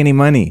doesn't make any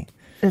money.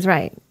 That's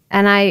right.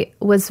 And I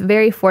was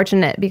very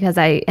fortunate because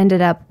I ended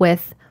up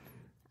with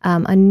a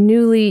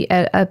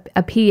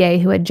PA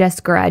who had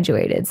just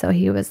graduated. So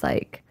he was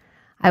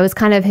I was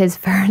kind of his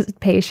first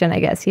patient, I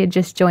guess. He had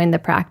just joined the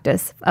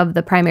practice of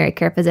the primary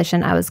care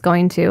physician I was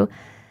going to.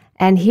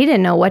 And he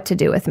didn't know what to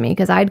do with me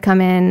because I'd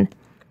come in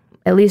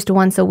at least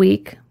once a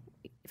week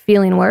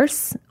feeling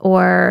worse,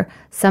 or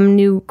some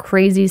new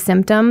crazy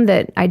symptom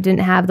that I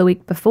didn't have the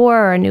week before,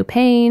 or a new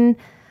pain.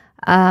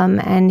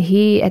 And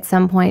he, at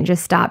some point,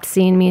 just stopped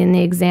seeing me in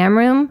the exam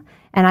room,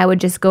 and I would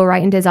just go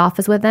right into his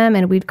office with him,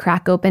 and we'd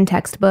crack open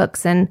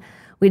textbooks, and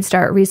we'd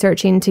start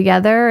researching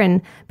together.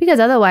 And because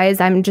otherwise,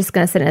 I'm just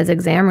going to sit in his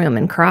exam room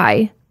and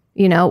cry,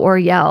 or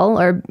yell,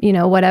 or,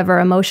 whatever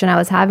emotion I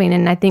was having.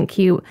 And I think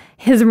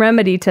his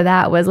remedy to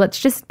that was, let's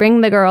just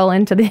bring the girl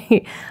into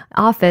the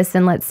office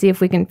and let's see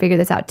if we can figure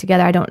this out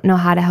together. I don't know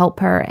how to help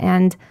her.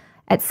 And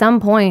at some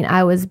point,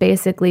 I was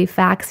basically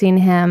faxing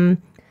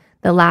him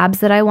the labs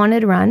that I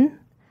wanted run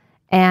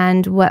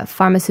and what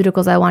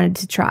pharmaceuticals I wanted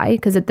to try.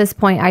 Because at this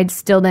point, I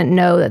still didn't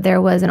know that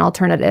there was an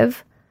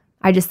alternative.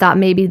 I just thought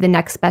maybe the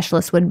next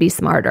specialist would be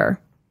smarter.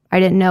 I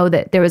didn't know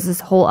that there was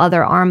this whole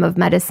other arm of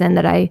medicine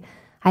that I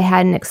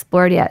hadn't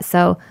explored yet.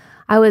 So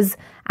I was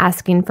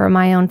asking for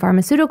my own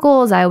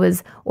pharmaceuticals. I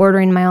was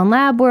ordering my own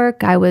lab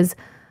work. I was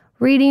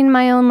reading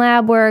my own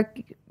lab work,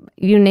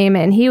 you name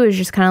it. And he was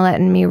just kind of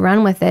letting me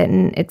run with it.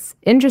 And it's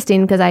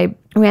interesting because I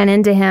ran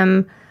into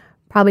him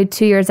probably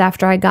 2 years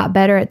after I got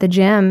better at the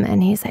gym.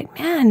 And he's like,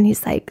 man,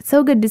 it's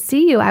so good to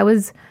see you. I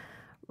was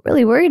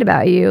really worried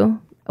about you.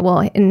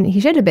 Well, and he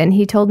should have been.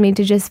 He told me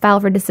to just file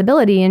for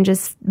disability and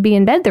just be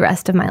in bed the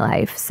rest of my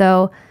life.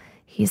 So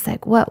he's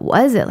like, what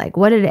was it?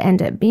 What did it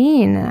end up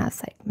being? And I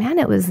was like, man,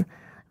 it was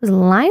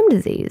Lyme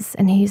disease.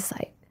 And he's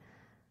like,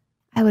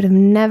 I would have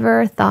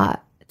never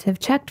thought to have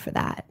checked for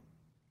that.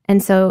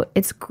 And so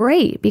it's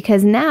great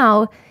because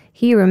now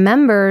he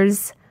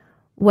remembers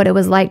what it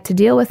was like to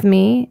deal with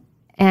me.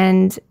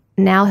 And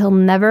now he'll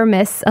never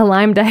miss a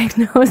Lyme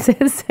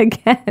diagnosis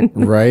again.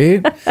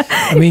 Right?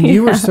 I mean,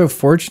 you were so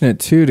fortunate,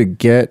 too, to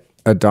get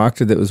a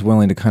doctor that was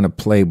willing to kind of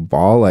play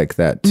ball like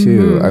that,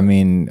 too. I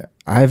mean,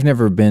 I've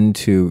never been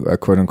to a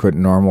quote-unquote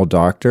normal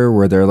doctor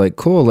where they're like,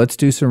 cool, let's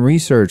do some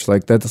research.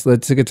 Let's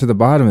get to the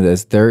bottom of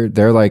this.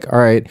 They're like, all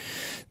right.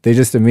 They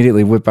just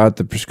immediately whip out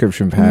the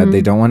prescription pad.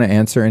 They don't want to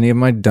answer any of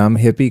my dumb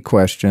hippie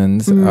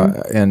questions,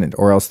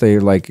 or else they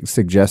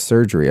suggest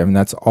surgery. I mean,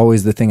 that's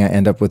always the thing I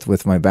end up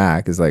with my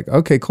back is like,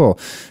 okay, cool,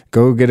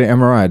 go get an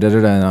MRI.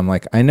 And I'm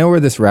like, I know where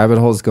this rabbit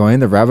hole is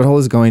going. The rabbit hole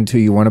is going to,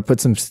 you want to put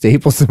some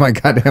staples in my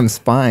goddamn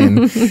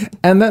spine,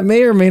 and that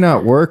may or may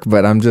not work.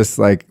 But I'm just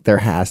like, there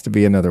has to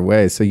be another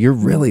way. So you're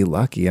really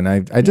lucky, and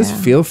I just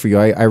feel for you.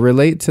 I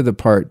relate to the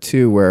part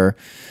too where,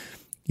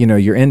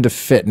 you're into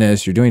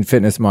fitness, you're doing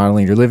fitness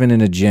modeling, you're living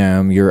in a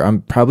gym,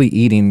 I'm probably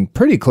eating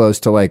pretty close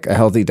to a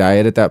healthy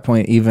diet at that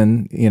point,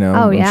 even,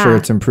 I'm sure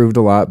it's improved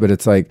a lot, but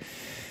it's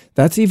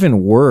that's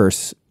even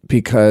worse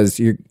because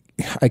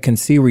I can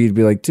see where you'd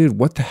be like, dude,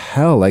 what the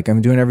hell? Like,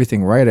 I'm doing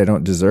everything right. I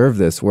don't deserve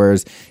this.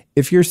 Whereas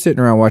if you're sitting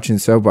around watching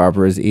soap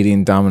operas,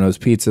 eating Domino's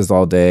pizzas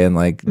all day and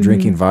like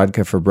drinking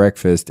vodka for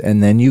breakfast,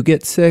 and then you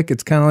get sick,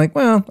 it's kind of like,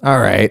 well, all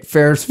right,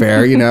 fair's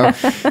fair, you know?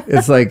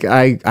 It's like,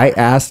 I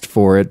asked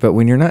for it, but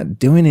when you're not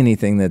doing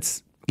anything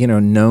that's, you know,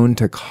 known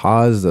to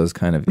cause those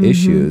kind of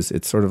issues,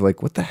 it's sort of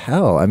like, what the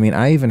hell? I mean,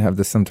 I even have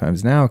this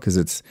sometimes now because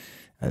it's,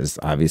 as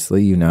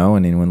obviously you know,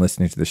 and anyone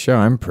listening to the show,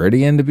 I'm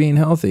pretty into being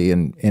healthy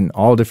in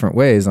all different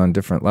ways on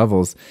different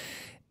levels.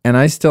 And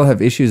I still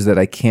have issues that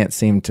I can't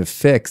seem to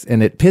fix.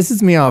 And it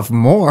pisses me off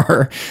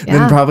more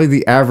than probably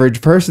the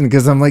average person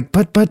because I'm like,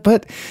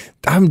 but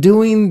I'm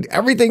doing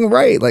everything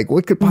right. Like,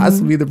 what could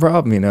possibly be the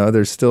problem? You know,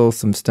 there's still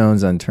some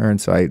stones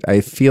unturned. So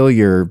I feel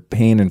your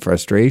pain and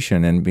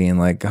frustration and being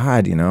like,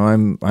 God, you know,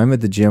 I'm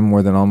at the gym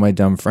more than all my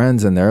dumb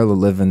friends and they're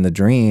living the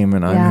dream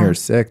and I'm here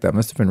sick. That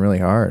must have been really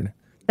hard.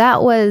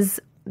 That was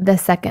the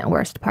second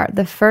worst part.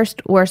 The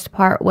first worst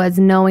part was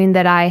knowing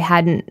that I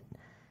hadn't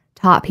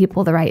taught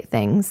people the right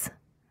things.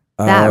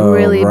 That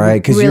really, right.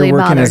 Because really you're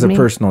working as a me.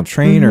 personal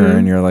trainer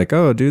and you're like,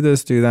 oh, do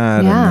this, do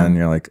that. Yeah. And then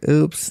you're like,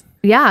 oops.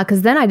 Yeah,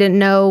 because then I didn't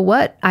know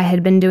what I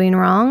had been doing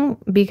wrong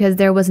because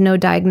there was no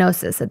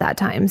diagnosis at that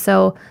time.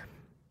 So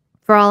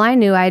for all I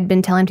knew, I had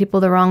been telling people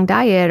the wrong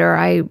diet or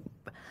in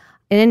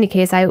any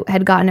case, I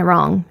had gotten it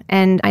wrong.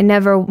 And I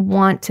never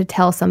want to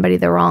tell somebody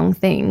the wrong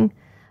thing,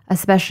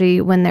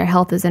 especially when their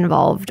health is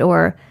involved.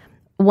 Or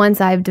once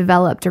I've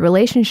developed a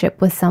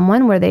relationship with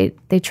someone where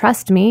they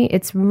trust me,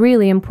 it's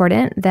really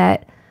important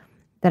that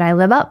I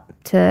live up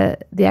to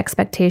the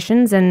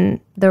expectations and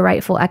the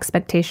rightful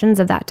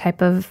expectations of that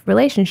type of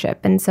relationship.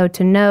 And so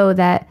to know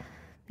that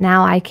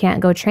now I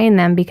can't go train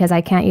them because I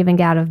can't even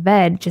get out of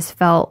bed just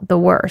felt the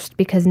worst,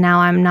 because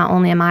now not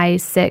only am I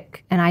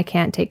sick and I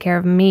can't take care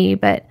of me,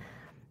 but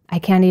I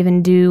can't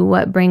even do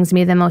what brings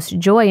me the most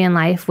joy in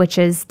life, which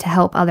is to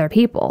help other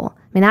people.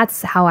 I mean,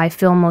 that's how I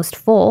feel most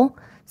full.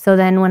 So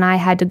then when I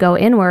had to go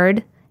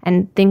inward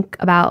and think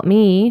about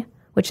me,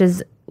 which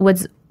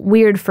was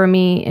weird for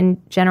me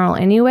in general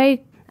anyway.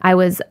 I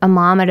was a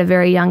mom at a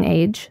very young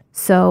age,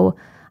 so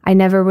I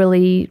never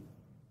really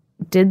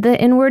did the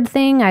inward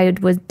thing. I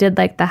did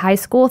like the high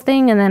school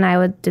thing, and then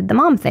I did the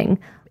mom thing.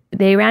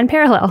 They ran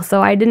parallel,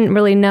 so I didn't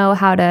really know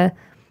how to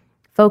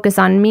focus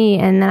on me,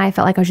 and then I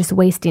felt like I was just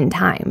wasting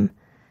time.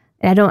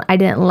 And I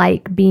didn't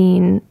like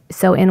being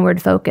so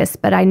inward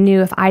focused, but I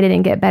knew if I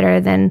didn't get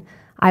better, then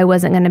I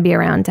wasn't going to be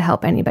around to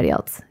help anybody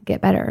else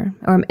get better,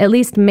 or at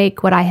least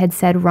make what I had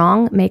said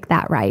wrong, make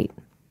that right.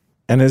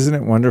 And isn't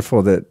it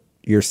wonderful that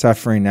your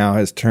suffering now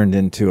has turned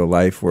into a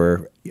life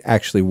where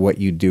actually what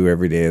you do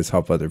every day is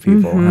help other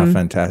people? How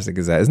fantastic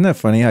is that? Isn't that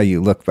funny how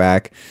you look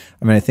back?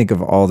 I mean, I think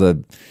of all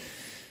the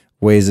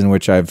ways in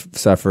which I've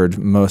suffered,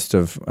 most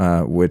of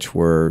which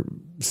were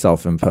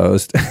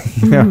self-imposed,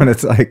 you know, and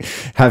it's like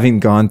having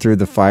gone through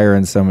the fire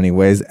in so many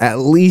ways, at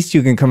least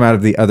you can come out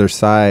of the other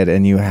side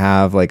and you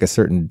have like a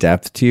certain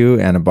depth to you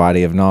and a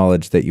body of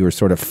knowledge that you were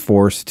sort of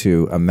forced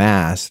to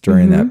amass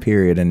during that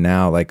period. And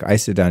now like I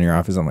sit down in your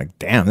office, I'm like,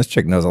 damn, this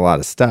chick knows a lot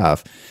of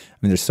stuff. I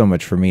mean, there's so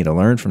much for me to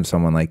learn from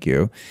someone like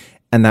you.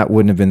 And that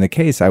wouldn't have been the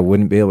case. I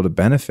wouldn't be able to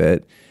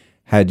benefit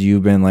had you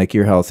been like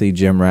your healthy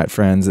gym rat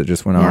friends that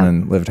just went on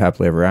and lived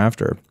happily ever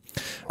after.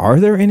 Are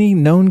there any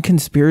known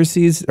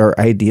conspiracies or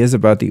ideas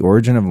about the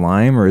origin of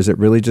Lyme, or is it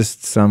really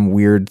just some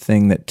weird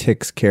thing that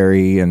ticks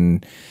carry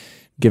and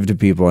give to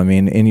people? I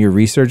mean, in your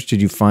research,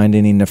 did you find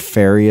any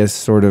nefarious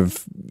sort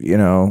of, you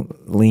know,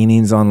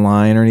 leanings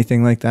online or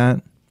anything like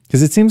that?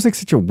 Because it seems like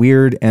such a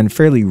weird and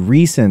fairly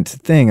recent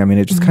thing. I mean,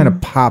 it just kind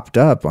of popped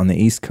up on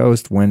the East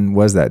Coast. When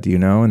was that? Do you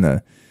know? I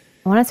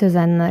want to say it was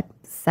in the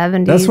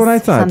 70s. That's what I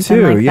thought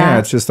too. Like yeah, that.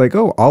 It's just like,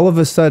 oh, all of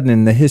a sudden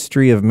in the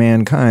history of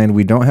mankind,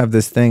 we don't have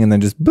this thing, and then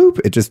just boop,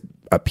 it just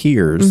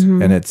appears,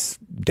 and it's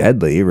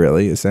deadly,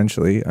 really,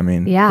 essentially. I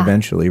mean,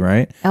 eventually,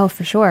 right? Oh,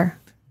 for sure.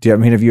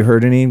 Have you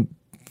heard any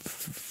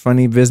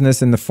funny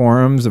business in the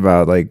forums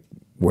about like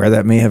where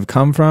that may have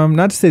come from?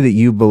 Not to say that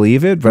you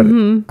believe it, but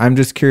I'm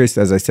just curious,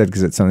 as I said,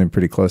 because it's something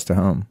pretty close to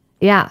home.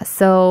 Yeah.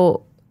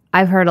 So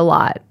I've heard a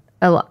lot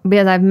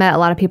because I've met a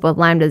lot of people with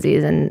Lyme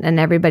disease, and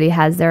everybody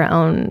has their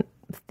own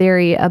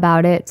theory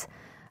about it.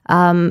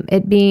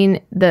 It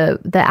being the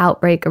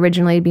outbreak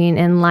originally being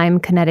in Lyme,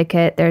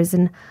 Connecticut. There's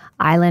an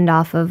island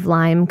off of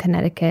Lyme,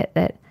 Connecticut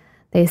that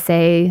they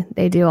say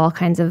they do all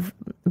kinds of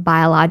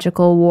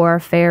biological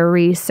warfare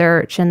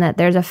research, and that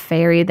there's a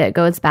ferry that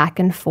goes back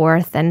and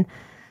forth, and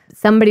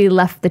somebody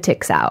left the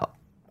ticks out.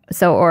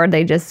 So, or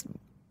they just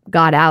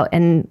got out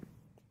and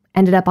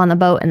ended up on the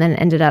boat and then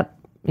ended up,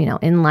 you know,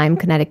 in Lyme,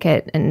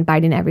 Connecticut and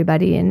biting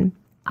everybody. And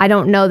I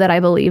don't know that I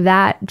believe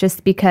that,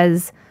 just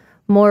because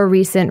more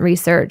recent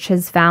research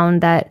has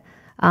found that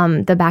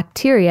the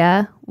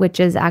bacteria, which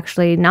is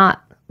actually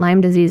not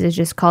Lyme disease, is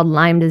just called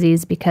Lyme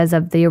disease because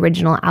of the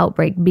original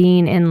outbreak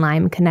being in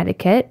Lyme,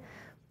 Connecticut.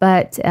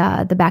 But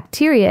the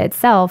bacteria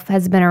itself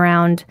has been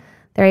around.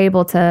 They're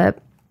able to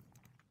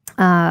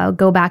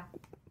go back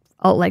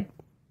like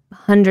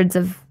hundreds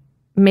of,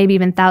 maybe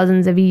even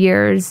thousands of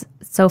years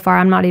so far.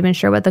 I'm not even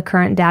sure what the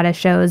current data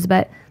shows,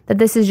 but that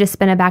this has just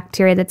been a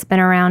bacteria that's been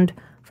around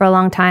for a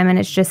long time, and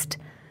it's just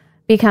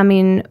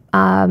becoming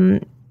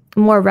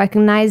more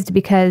recognized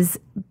because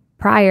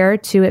prior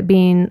to it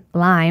being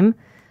Lyme,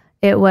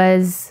 it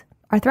was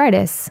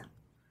arthritis.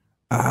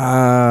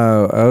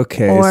 Oh,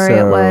 okay. Or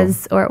it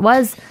was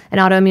an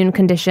autoimmune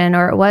condition,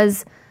 or it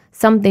was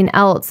something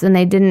else, and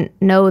they didn't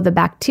know the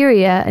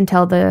bacteria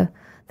until the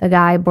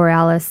guy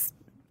Borealis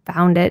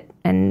found it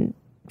and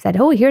said,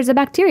 "Oh, here's a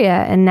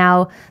bacteria." And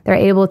now they're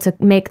able to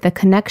make the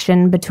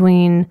connection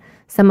between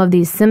some of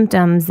these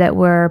symptoms that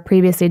were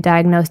previously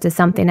diagnosed as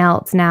something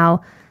else.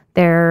 Now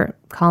they're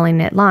calling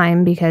it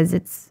Lyme because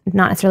it's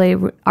not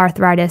necessarily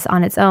arthritis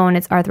on its own.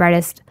 It's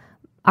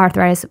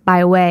arthritis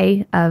by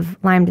way of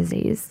Lyme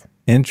disease.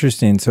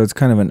 Interesting. So it's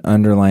kind of an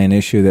underlying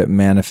issue that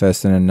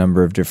manifests in a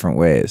number of different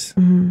ways,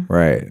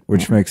 right?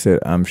 Which makes it,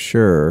 I'm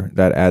sure,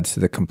 that adds to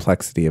the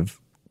complexity of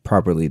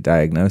properly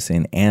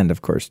diagnosing and,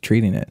 of course,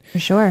 treating it. For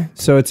sure.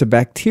 So it's a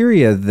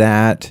bacteria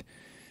that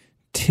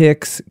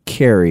ticks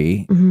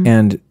carry,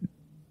 and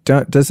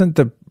doesn't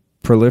the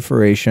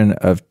proliferation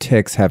of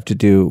ticks have to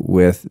do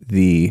with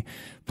the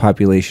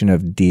population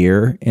of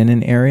deer in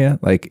an area?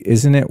 Like,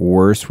 isn't it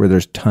worse where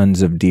there's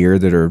tons of deer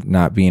that are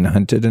not being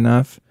hunted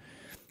enough?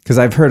 Because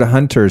I've heard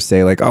hunters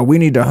say, like, "Oh, we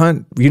need to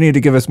hunt. You need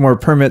to give us more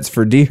permits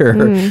for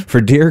deer,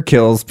 for deer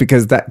kills,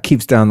 because that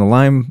keeps down the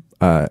Lyme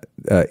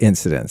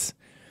incidence."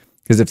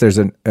 Because if there's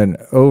an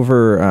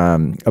over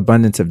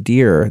abundance of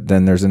deer,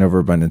 then there's an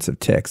overabundance of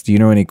ticks. Do you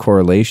know any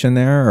correlation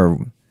there? Or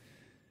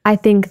I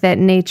think that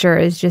nature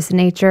is just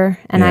nature,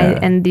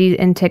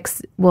 and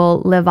ticks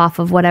will live off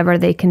of whatever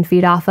they can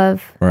feed off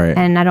of. Right.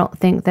 And I don't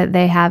think that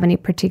they have any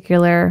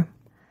particular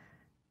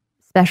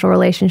special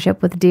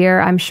relationship with deer.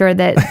 I'm sure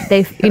that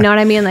they, you know what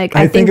I mean? Like,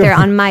 I think they're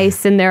on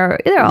mice, and they're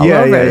all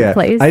over the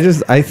place.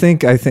 I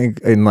think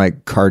in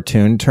like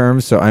cartoon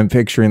terms. So I'm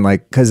picturing,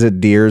 like, because a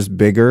deer's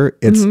bigger,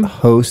 it's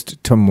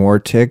host to more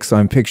ticks. So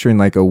I'm picturing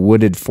like a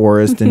wooded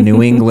forest in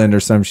New England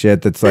or some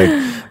shit that's like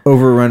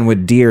overrun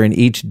with deer, and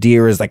each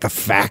deer is like a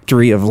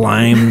factory of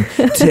Lyme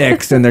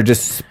ticks, and they're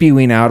just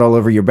spewing out all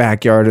over your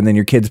backyard, and then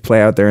your kids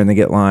play out there and they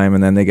get Lyme,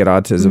 and then they get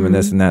autism and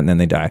this and that, and then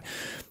they die.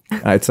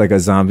 It's like a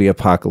zombie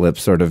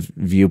apocalypse sort of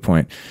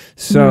viewpoint.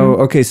 So,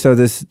 okay, so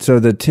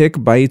the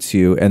tick bites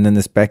you, and then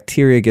this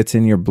bacteria gets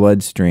in your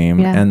bloodstream,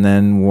 and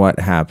then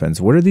what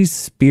happens? What are these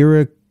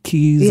spirochetes?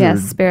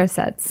 Yes,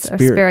 spirochetes or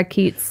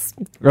spirochetes.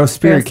 Oh,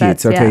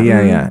 spirochetes. Okay,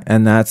 yeah.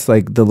 And that's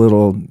like the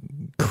little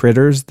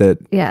critters that...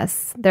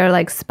 Yes, they're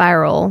like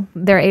spiral.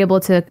 They're able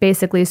to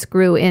basically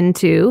screw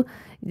into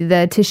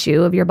the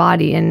tissue of your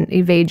body and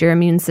evade your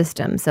immune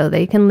system. So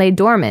they can lay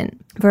dormant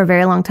for a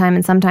very long time,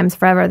 and sometimes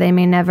forever. They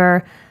may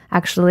never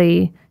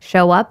actually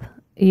show up.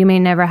 You may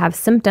never have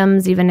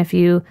symptoms, even if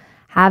you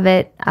have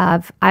it.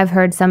 I've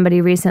heard somebody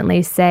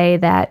recently say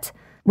that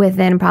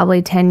within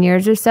probably 10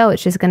 years or so,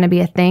 it's just going to be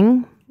a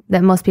thing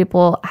that most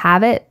people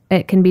have it.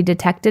 It can be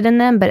detected in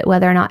them, but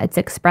whether or not it's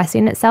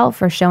expressing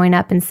itself or showing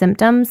up in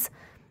symptoms,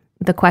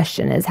 the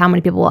question is how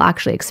many people will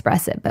actually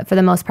express it. But for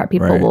the most part,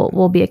 people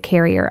will be a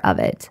carrier of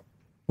it.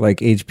 Like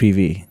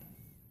HPV.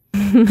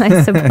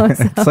 I suppose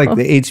so. It's like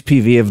the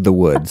HPV of the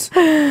woods.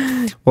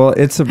 Well,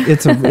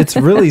 it's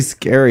really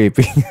scary.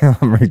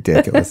 I'm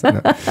ridiculous.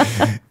 No.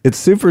 It's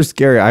super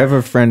scary. I have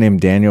a friend named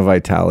Daniel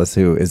Vitalis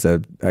who is a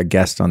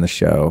guest on the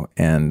show,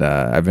 and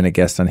I've been a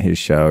guest on his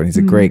show, and he's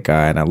a great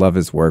guy, and I love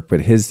his work.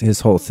 But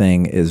his whole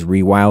thing is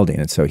rewilding,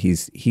 and so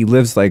he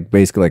lives like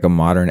basically like a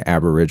modern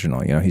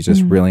Aboriginal. You know, he's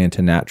just really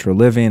into natural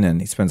living,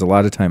 and he spends a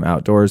lot of time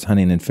outdoors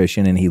hunting and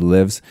fishing, and he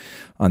lives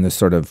on this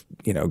sort of,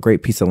 you know,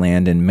 great piece of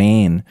land in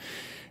Maine.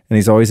 And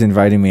he's always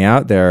inviting me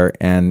out there,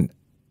 and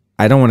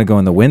I don't want to go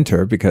in the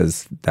winter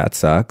because that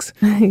sucks.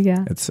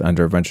 Yeah. It's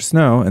under a bunch of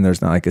snow, and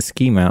there's not like a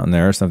ski mountain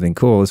there or something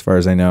cool as far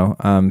as I know.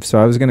 So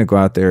I was going to go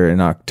out there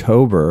in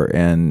October,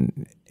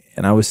 and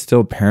I was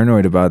still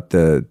paranoid about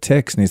the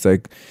ticks. And he's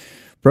like,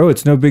 "Bro,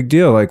 it's no big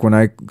deal. Like when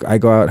I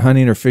go out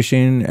hunting or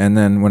fishing, and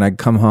then when I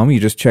come home, you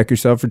just check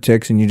yourself for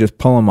ticks and you just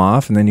pull them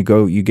off, and then you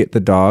get the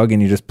dog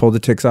and you just pull the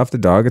ticks off the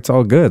dog. It's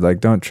all good. Like,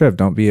 don't trip.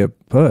 Don't be a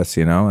puss,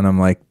 you know?" And I'm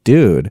like,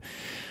 dude,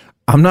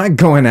 I'm not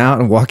going out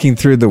and walking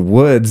through the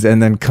woods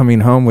and then coming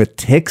home with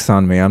ticks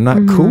on me. I'm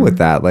not cool with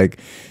that. Like,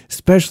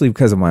 especially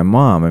because of my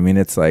mom. I mean,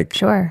 it's like,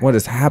 what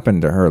has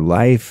happened to her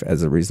life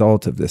as a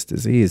result of this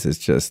disease is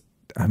just,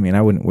 I mean,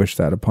 I wouldn't wish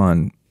that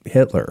upon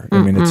Hitler.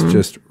 I mean, it's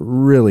just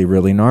really,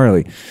 really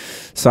gnarly.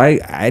 So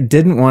I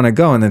didn't want to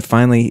go. And then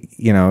finally,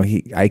 you know,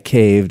 I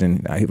caved,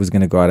 and I was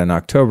going to go out in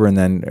October, and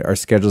then our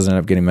schedules ended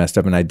up getting messed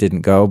up and I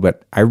didn't go.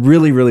 But I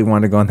really, really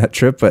wanted to go on that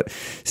trip. But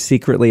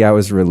secretly I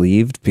was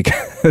relieved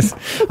because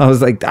I was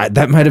like,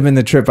 that might have been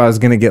the trip I was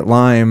going to get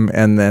Lyme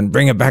and then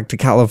bring it back to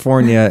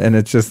California. And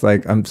it's just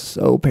like, I'm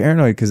so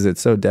paranoid because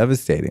it's so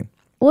devastating.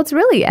 Well, it's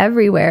really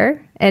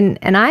everywhere. And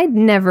I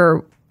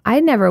never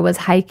was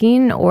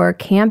hiking or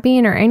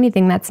camping or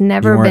anything. That's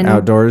never been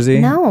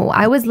outdoorsy. No,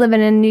 I was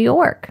living in New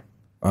York.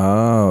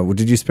 Oh, well,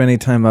 did you spend any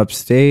time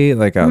upstate,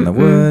 like out in the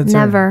woods?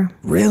 Never.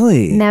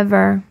 Really?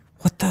 Never.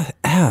 What the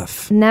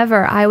F?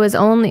 Never. I was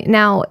only,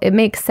 now it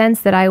makes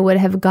sense that I would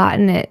have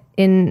gotten it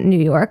in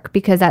New York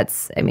because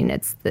it's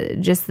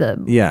just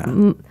the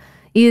Yeah.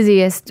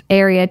 easiest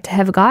area to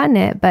have gotten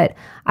it. But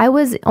I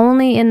was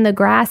only in the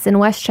grass in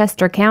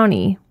Westchester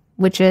County,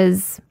 which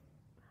is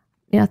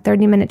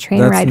 30-minute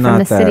train ride from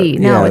the city.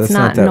 No, it's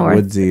not that north.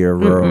 woodsy or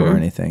rural or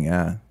anything.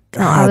 Yeah.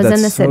 No, I was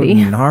in the so city.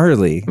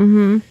 Gnarly.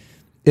 Mm-hmm.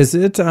 Is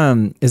it?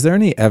 Is there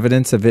any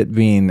evidence of it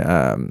being,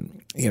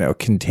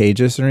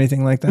 contagious or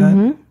anything like that?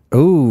 Mm-hmm.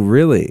 Oh,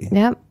 really?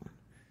 Yep.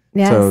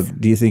 Yes. So,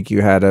 do you think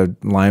you had a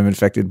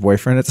Lyme-infected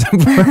boyfriend at some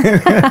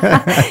point?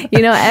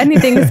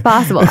 Anything is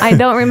possible. I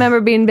don't remember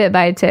being bit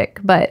by a tick,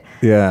 but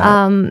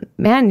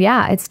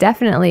it's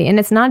definitely, and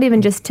it's not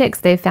even just ticks.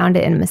 They found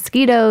it in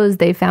mosquitoes.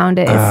 They found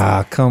it.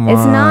 Come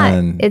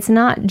on. It's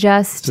not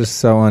just. It's just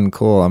so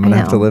uncool. I'm gonna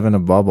have to live in a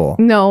bubble.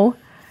 No.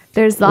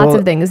 There's lots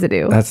of things to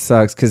do. That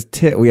sucks because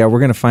we're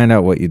going to find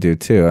out what you do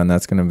too, and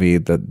that's going to be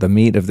the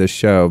meat of this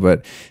show.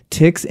 But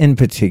ticks in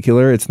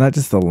particular, it's not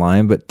just the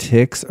Lyme, but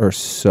ticks are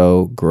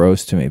so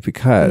gross to me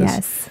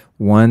because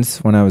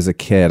once when I was a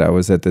kid, I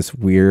was at this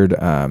weird,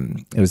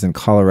 it was in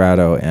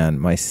Colorado, and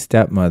my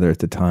stepmother at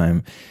the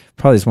time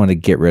probably just wanted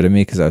to get rid of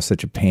me because I was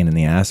such a pain in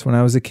the ass when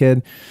I was a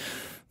kid.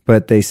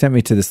 But they sent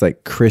me to this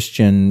like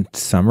Christian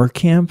summer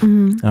camp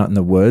out in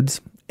the woods,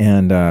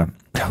 and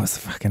that was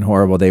fucking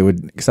horrible.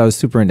 Because I was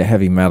super into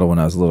heavy metal when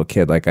I was a little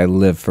kid. Like I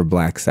lived for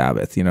Black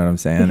Sabbath, you know what I'm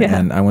saying? Yeah.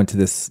 And I went to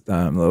this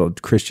little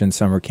Christian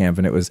summer camp,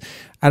 and it was,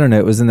 I don't know,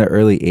 it was in the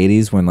early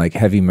 80s when like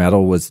heavy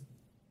metal was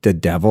the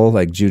devil,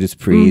 like Judas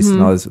Priest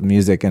and all this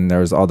music, and there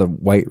was all the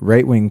white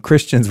right-wing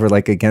Christians were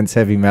like against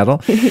heavy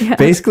metal. Yeah.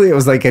 Basically, it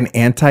was like an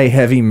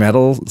anti-heavy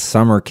metal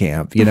summer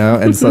camp,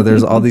 and so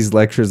there's all these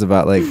lectures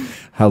about like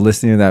how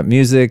listening to that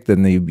music,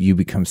 then you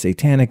become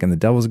satanic and the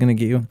devil's going to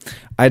get you.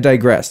 I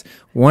digress.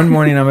 One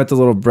morning, I'm at the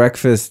little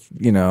breakfast,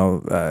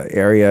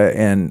 area,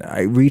 and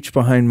I reach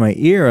behind my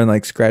ear and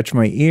like scratch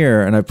my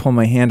ear, and I pull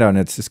my hand out, and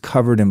it's just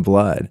covered in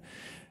blood.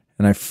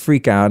 And I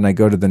freak out, and I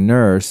go to the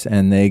nurse,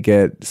 and they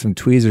get some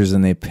tweezers,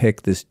 and they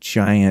pick this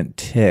giant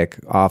tick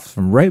off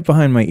from right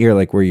behind my ear,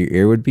 like where your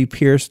ear would be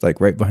pierced, like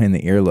right behind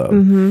the earlobe.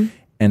 Mm-hmm.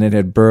 And it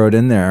had burrowed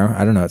in there,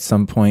 I don't know, at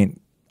some point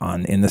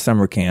in the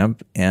summer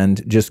camp,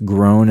 and just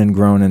grown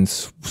and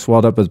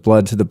swelled up with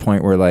blood to the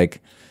point where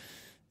like,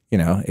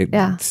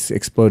 it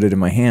exploded in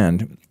my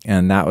hand.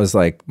 And that was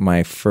like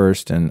my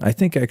first, and I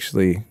think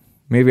actually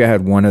maybe I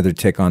had one other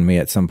tick on me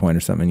at some point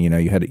or something.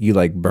 You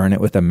like burn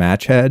it with a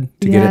match head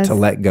to get it to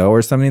let go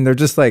or something. They're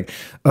just like,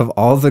 of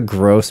all the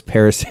gross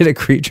parasitic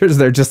creatures,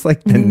 they're just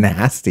like the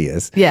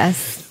nastiest.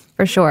 Yes,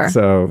 for sure.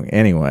 So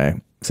anyway,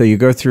 you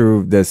go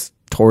through this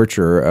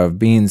torture of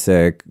being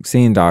sick,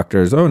 seeing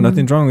doctors. Oh,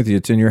 nothing's wrong with you.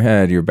 It's in your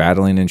head. You're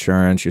battling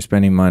insurance. You're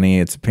spending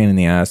money. It's a pain in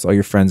the ass. All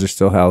your friends are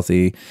still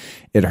healthy.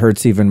 It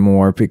hurts even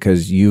more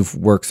because you've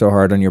worked so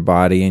hard on your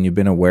body and you've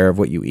been aware of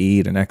what you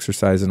eat and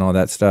exercise and all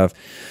that stuff.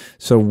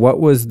 So what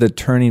was the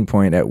turning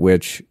point at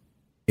which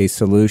a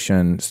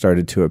solution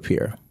started to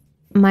appear?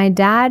 My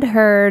dad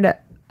heard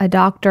a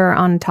doctor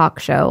on a talk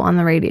show on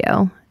the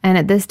radio. And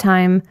at this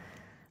time,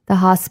 the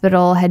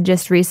hospital had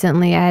just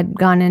recently, I had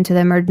gone into the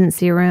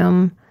emergency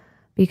room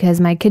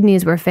because my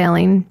kidneys were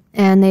failing.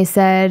 And they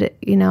said,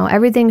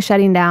 everything's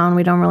shutting down.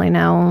 We don't really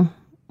know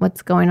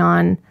what's going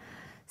on.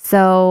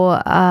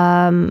 So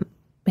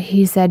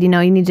he said, you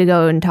need to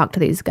go and talk to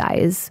these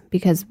guys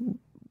because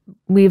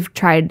we've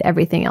tried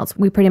everything else.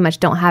 We pretty much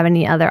don't have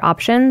any other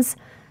options.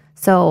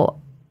 So,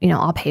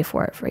 I'll pay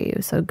for it for you.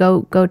 So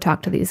go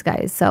talk to these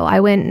guys. So I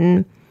went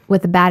in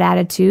with a bad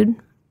attitude,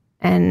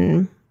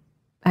 and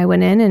I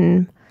went in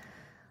and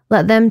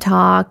let them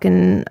talk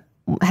and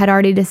had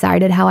already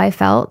decided how I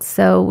felt.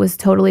 So was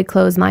totally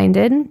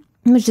closed-minded.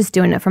 I was just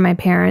doing it for my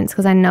parents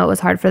because I know it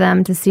was hard for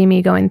them to see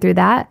me going through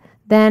that.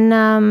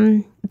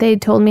 Then they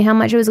told me how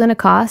much it was going to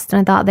cost,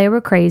 and I thought they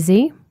were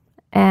crazy.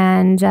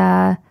 And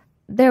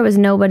there was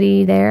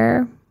nobody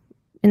there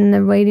in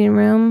the waiting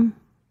room.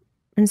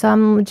 And so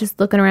I'm just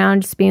looking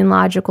around, just being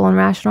logical and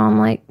rational. I'm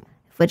like,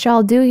 if what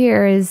y'all do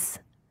here is,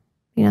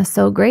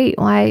 so great,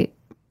 why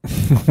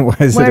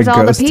where's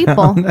all the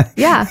people?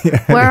 Yeah.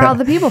 Where are all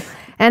the people?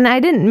 And I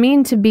didn't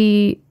mean to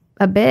be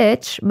a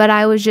bitch, but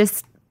I was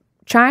just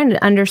trying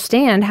to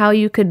understand how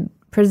you could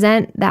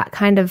present that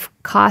kind of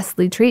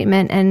costly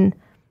treatment and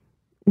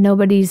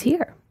nobody's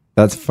here.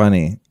 That's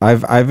funny.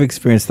 I've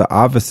experienced the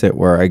opposite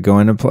where I go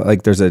into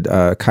like there's a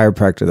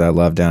chiropractor that I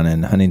love down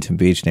in Huntington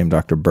Beach named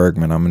Dr.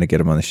 Bergman. I'm going to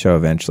get him on the show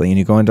eventually. And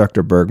you go in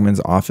Dr.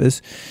 Bergman's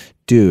office,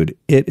 dude,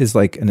 it is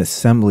like an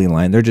assembly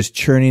line. They're just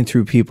churning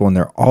through people, and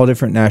they're all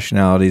different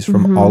nationalities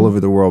from all over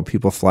the world.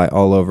 People fly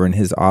all over, and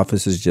his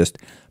office is just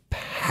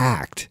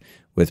packed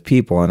with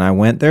people. And I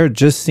went there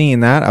just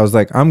seeing that. I was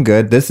like, I'm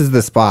good. This is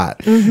the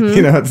spot.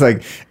 It's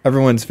like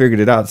everyone's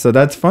figured it out. So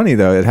that's funny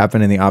though. It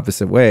happened in the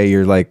opposite way.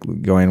 You're like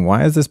going,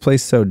 why is this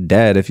place so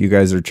dead if you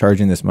guys are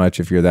charging this much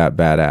if you're that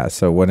badass?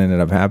 So what ended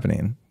up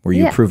happening? Were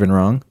you proven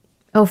wrong?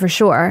 Oh, for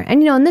sure.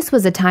 And and this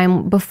was a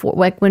time before,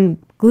 like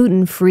when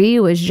gluten-free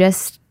was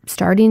just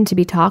starting to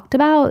be talked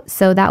about.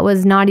 So that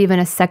was not even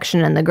a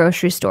section in the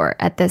grocery store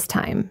at this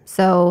time.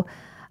 So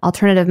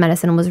alternative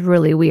medicine was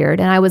really weird.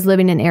 And I was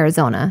living in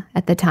Arizona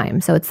at the time.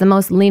 So it's the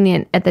most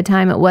lenient, at the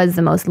time it was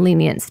the most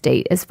lenient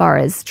state as far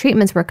as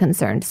treatments were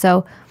concerned.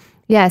 So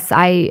yes,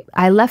 I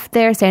left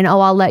there saying, oh,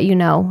 I'll let you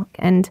know.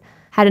 And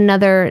had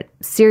another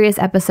serious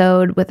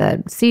episode with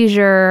a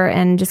seizure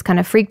and just kind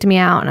of freaked me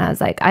out. And I was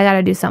like, I got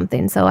to do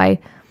something. So I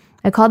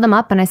called them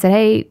up and I said,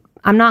 hey,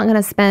 I'm not going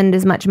to spend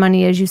as much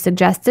money as you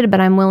suggested, but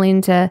I'm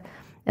willing to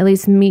at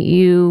least meet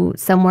you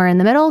somewhere in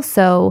the middle.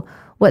 So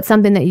what's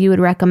something that you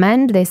would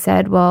recommend? They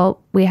said, well,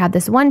 we have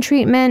this one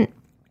treatment.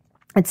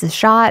 It's a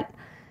shot.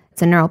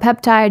 It's a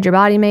neuropeptide. Your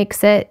body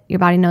makes it. Your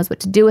body knows what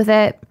to do with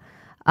it.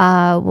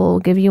 We'll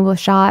give you a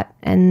shot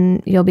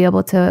and you'll be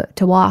able to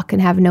walk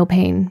and have no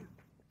pain.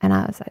 And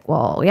I was like,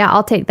 well, yeah,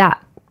 I'll take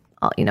that.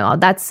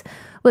 That's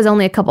was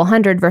only a couple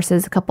hundred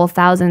versus a couple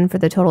thousand for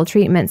the total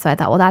treatment. So I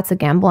thought, well, that's a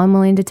gamble I'm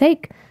willing to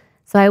take.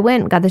 So I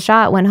went, got the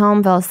shot, went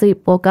home, fell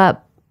asleep, woke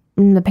up,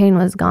 and the pain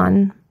was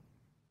gone.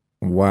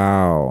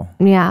 Wow.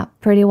 Yeah,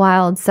 pretty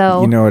wild.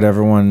 So you know what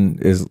everyone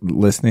is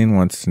listening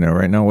wants to know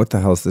right now? What the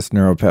hell is this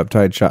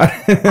neuropeptide shot?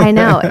 I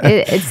know.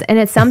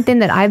 It's something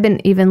that I've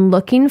been even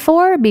looking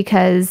for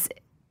because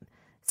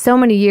so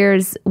many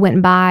years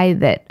went by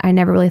that I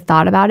never really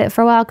thought about it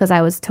for a while because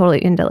I was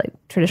totally into like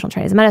traditional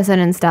Chinese medicine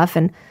and stuff.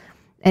 And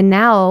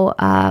now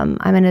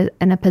I'm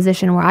in a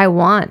position where I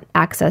want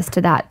access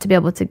to that, to be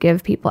able to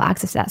give people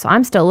access to that. So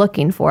I'm still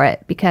looking for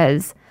it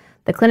because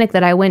the clinic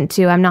that I went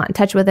to, I'm not in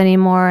touch with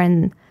anymore.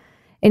 And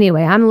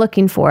anyway, I'm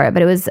looking for it.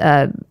 But it was,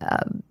 I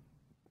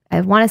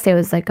want to say it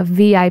was like a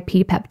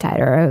VIP peptide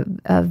or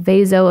a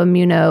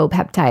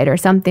vasoimmunopeptide or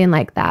something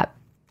like that.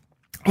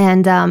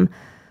 And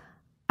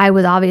I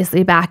was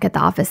obviously back at the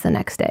office the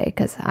next day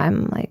because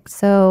I'm like,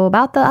 so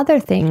about the other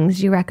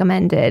things you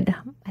recommended,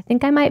 I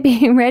think I might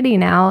be ready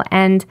now.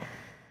 And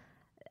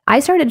I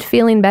started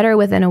feeling better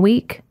within a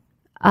week.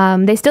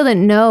 They still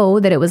didn't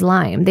know that it was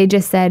Lyme. They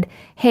just said,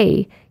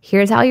 hey,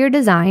 here's how you're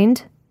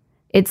designed.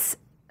 It's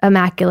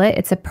immaculate.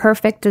 It's a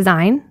perfect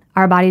design.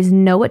 Our bodies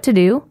know what to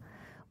do.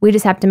 We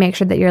just have to make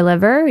sure that your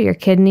liver, your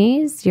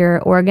kidneys, your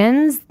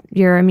organs,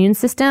 your immune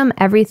system,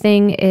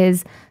 everything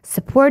is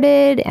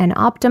supported and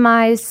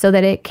optimized so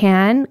that it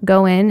can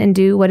go in and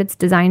do what it's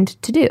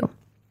designed to do.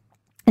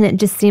 And it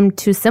just seemed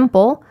too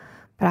simple,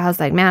 but I was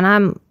like, man,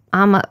 I'm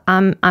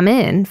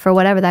in for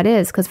whatever that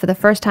is, because for the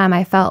first time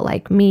I felt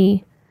like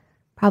me.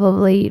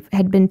 Probably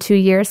had been 2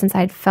 years since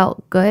I'd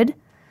felt good.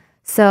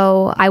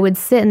 So I would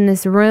sit in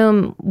this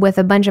room with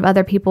a bunch of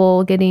other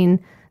people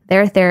getting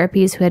their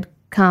therapies who had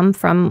come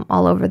from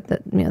all over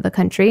the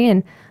country,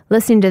 and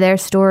listening to their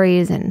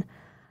stories and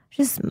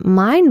just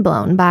mind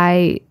blown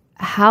by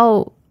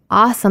how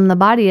awesome the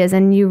body is.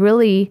 And you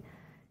really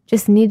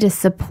just need to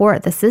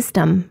support the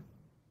system,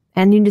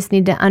 and you just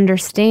need to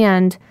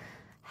understand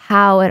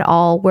how it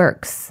all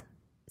works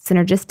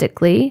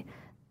synergistically,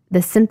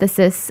 the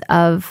synthesis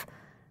of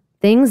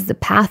things, the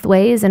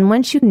pathways. And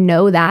once you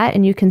know that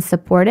and you can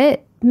support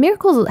it,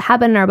 miracles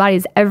happen in our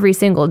bodies every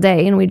single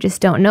day, and we just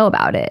don't know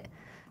about it.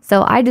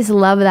 So I just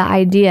love the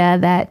idea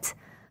that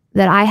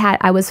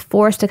I was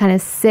forced to kind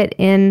of sit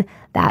in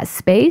that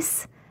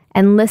space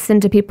and listen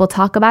to people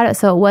talk about it.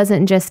 So it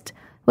wasn't just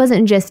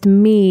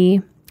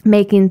me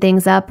making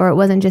things up, or it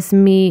wasn't just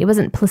me. It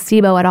wasn't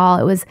placebo at all.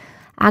 It was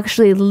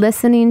actually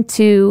listening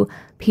to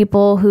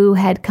people who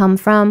had come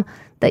from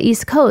the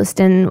East Coast.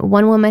 And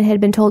one woman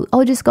had been told,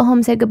 oh, just go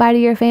home, say goodbye to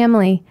your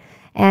family.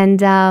 And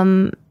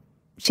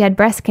she had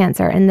breast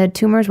cancer and the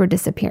tumors were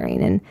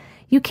disappearing. And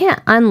you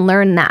can't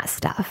unlearn that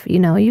stuff.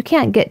 You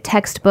can't get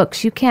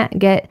textbooks. You can't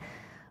get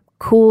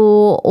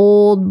cool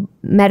old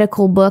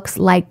medical books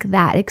like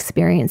that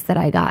experience that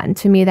I got. And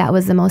to me, that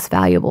was the most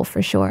valuable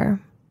for sure.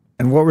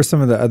 And what were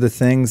some of the other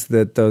things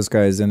that those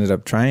guys ended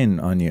up trying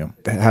on you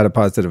that had a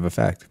positive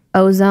effect?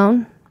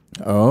 Ozone.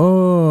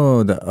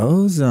 Oh, the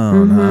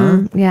ozone,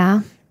 huh?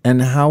 Yeah.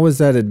 And how was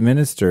that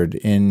administered?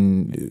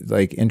 In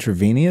like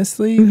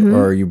intravenously,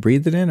 or you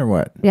breathed it in, or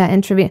what? Yeah,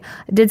 I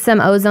did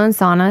some ozone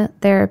sauna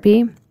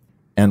therapy.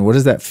 And what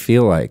does that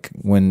feel like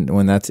when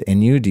that's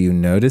in you? Do you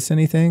notice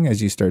anything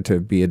as you start to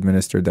be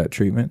administered that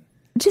treatment?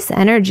 Just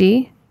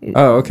energy.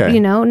 Oh, okay.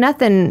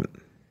 Nothing.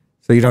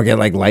 So you don't get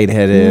like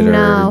lightheaded or...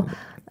 No.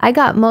 I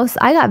got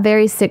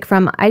very sick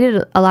I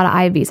did a lot of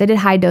IVs. I did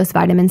high dose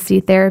vitamin C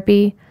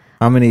therapy.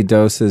 How many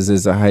doses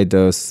is a high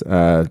dose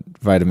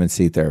vitamin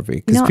C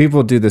therapy? Because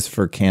people do this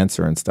for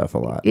cancer and stuff a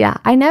lot. Yeah,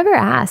 I never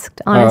asked,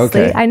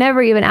 honestly. Oh, okay. I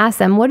never even asked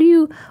them, what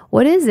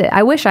is it?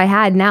 I wish I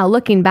had now.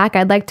 Looking back,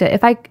 I'd like to,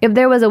 if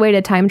there was a way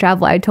to time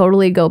travel, I'd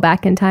totally go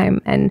back in time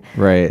and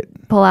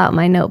pull out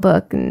my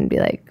notebook and be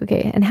like,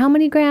 okay, and how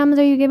many grams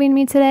are you giving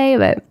me today?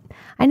 But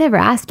I never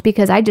asked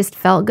because I just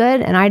felt good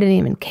and I didn't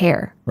even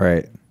care.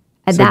 Right.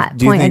 At that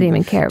point, I didn't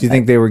even care. Do you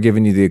think they were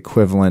giving you the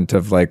equivalent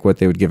of like what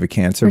they would give a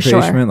cancer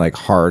patient, like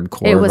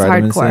hardcore? It was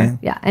vitamin hardcore, C?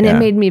 yeah, and it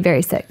made me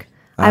very sick.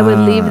 I would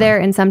leave there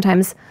and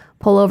sometimes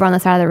pull over on the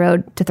side of the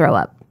road to throw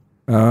up.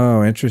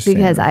 Oh, interesting.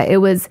 Because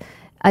it was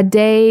a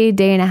day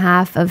and a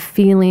half of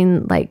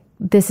feeling like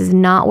this is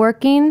not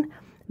working,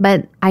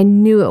 but I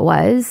knew it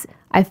was.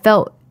 I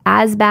felt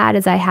as bad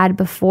as I had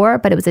before,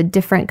 but it was a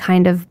different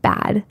kind of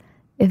bad,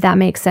 if that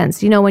makes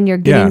sense. You know, when you're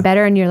getting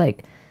better and you're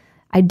like,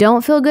 I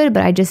don't feel good,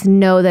 but I just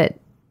know that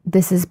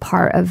this is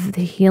part of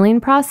the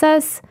healing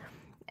process.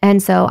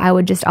 And so I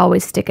would just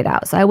always stick it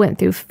out. So I went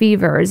through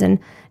fevers and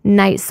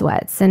night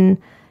sweats and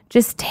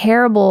just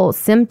terrible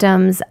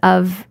symptoms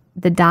of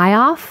the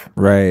die-off.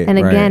 Right. And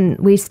again,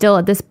 we still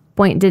at this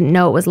point didn't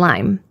know it was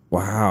Lyme.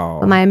 Wow.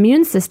 But my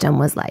immune system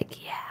was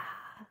like, yeah.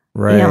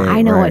 Right. You know,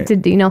 I know what to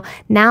do. You know,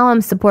 now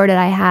I'm supported.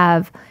 I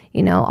have,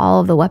 you know,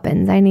 all of the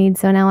weapons I need.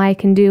 So now I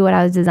can do what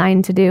I was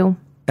designed to do.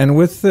 And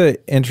with the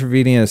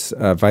intravenous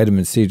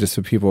vitamin C, just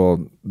so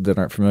people that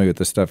aren't familiar with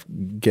this stuff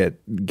get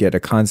a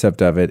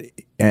concept of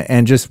it,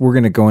 and just we're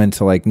going to go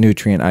into like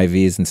nutrient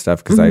IVs and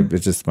stuff because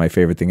it's just my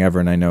favorite thing ever,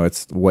 and I know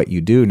it's what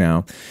you do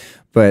now.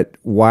 But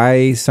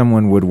why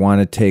someone would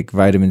want to take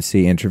vitamin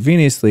C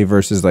intravenously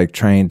versus like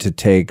trying to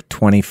take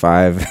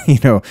 25,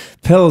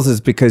 pills is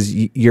because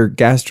your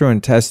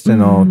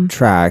gastrointestinal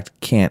tract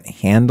can't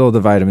handle the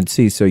vitamin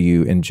C, so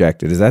you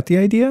inject it. Is that the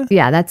idea?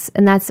 Yeah, that's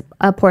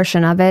a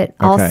portion of it.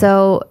 Okay.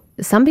 Also,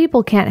 some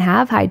people can't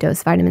have high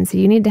dose vitamin C.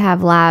 You need to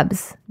have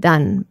labs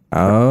done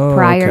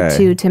prior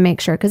to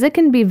make sure, because it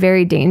can be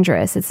very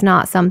dangerous. It's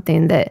not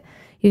something that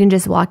you can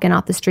just walk in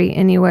off the street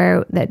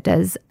anywhere that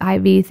does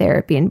IV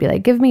therapy and be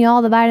like, give me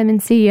all the vitamin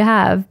C you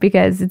have,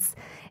 because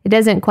it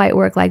doesn't quite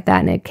work like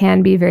that, and it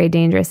can be very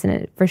dangerous, and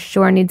it for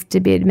sure needs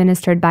to be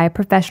administered by a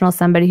professional,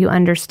 somebody who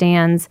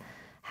understands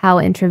how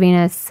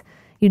intravenous.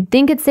 You'd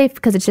think it's safe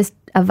because it's just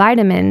a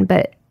vitamin,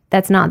 but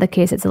that's not the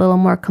case. It's a little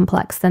more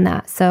complex than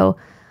that. So,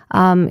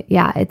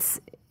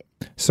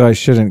 So I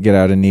shouldn't get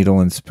out a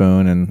needle and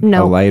spoon and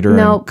a lighter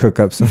and cook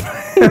up some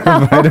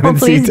vitamin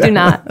C. Please do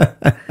not.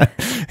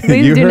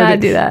 Please do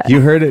not do that.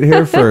 You heard it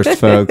here first,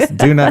 folks.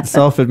 Do not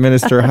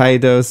self-administer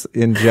high-dose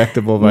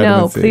injectable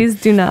vitamin C. No, please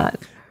do not.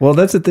 Well,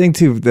 that's the thing,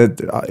 too,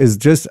 that is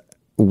just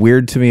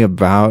weird to me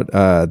about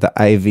the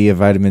IV of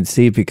vitamin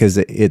C, because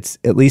it's,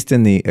 at least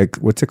in the,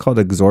 what's it called,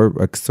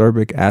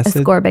 ascorbic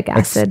acid? Ascorbic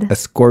acid.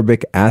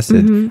 Ascorbic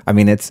acid. Mm-hmm. I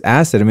mean, it's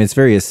acid. I mean, it's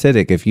very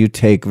acidic. If you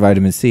take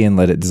vitamin C and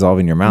let it dissolve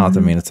in your mouth, I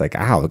mean, it's like,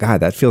 ow,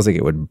 God, that feels like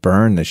it would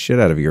burn the shit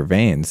out of your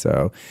veins.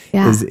 So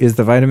is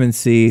the vitamin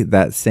C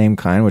that same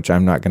kind, which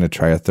I'm not going to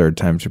try a third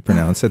time to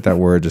pronounce it, that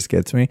word just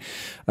gets me.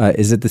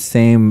 Is it the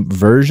same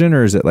version,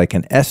 or is it like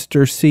an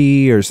ester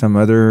C or some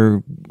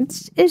other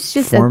it's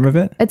just form of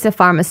it? It's a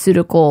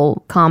pharmaceutical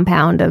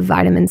compound of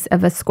vitamins,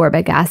 of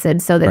ascorbic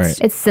acid, so that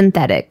it's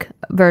synthetic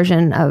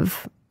version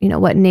of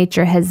what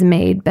nature has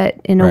made, but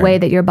in a way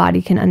that your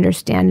body can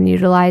understand and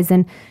utilize.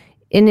 And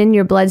in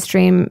your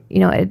bloodstream,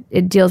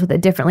 it deals with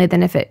it differently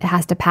than if it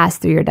has to pass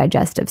through your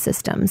digestive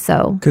system.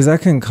 So, because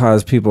that can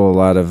cause people a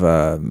lot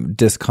of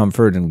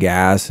discomfort and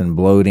gas and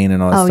bloating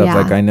and all that stuff.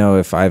 Yeah. Like, I know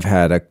if I've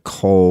had a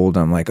cold,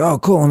 I'm like, oh,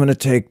 cool, I'm going to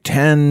take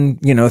 10,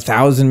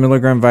 1,000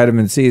 milligram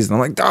vitamin C's. And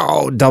I'm like,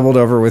 oh, doubled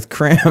over with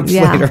cramps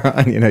later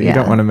on. You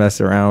don't want to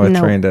mess around with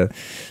trying to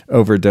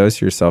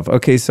overdose yourself.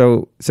 Okay,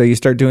 so you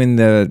start doing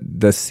the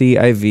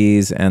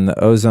CIVs and the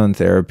ozone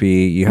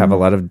therapy. You have a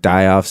lot of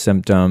die-off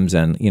symptoms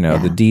and,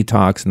 the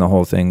detox and the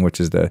whole thing, which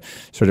is the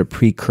sort of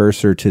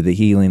precursor to the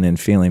healing and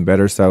feeling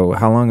better. So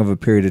how long of a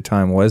period of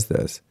time was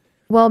this?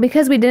 Well,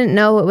 because we didn't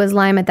know it was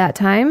Lyme at that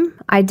time,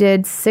 I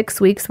did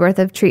 6 weeks worth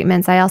of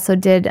treatments. I also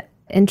did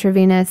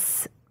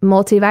intravenous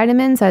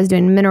multivitamins. I was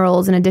doing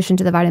minerals in addition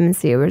to the vitamin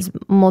C. It was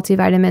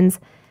multivitamins.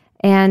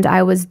 And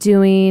I was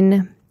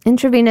doing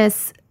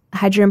intravenous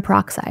hydrogen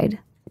peroxide.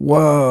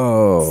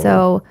 Whoa.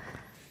 So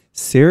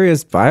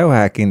serious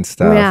biohacking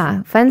stuff.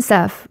 Yeah, fun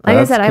stuff. Like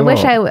I said,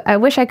 cool. I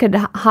wish I could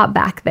hop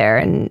back there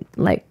and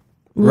like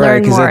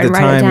learn more and write it down. Right, because at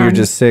the time you're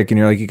just sick and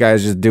you're like, you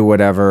guys just do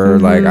whatever.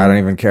 Mm-hmm. Like, I don't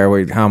even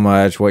care how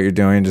much, what you're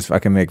doing, just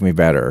fucking make me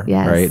better.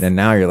 Yes. Right? And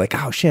now you're like,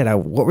 oh shit,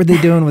 what were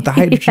they doing with the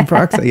hydrogen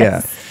peroxide?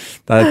 Yeah,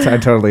 I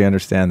totally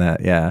understand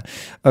that. Yeah.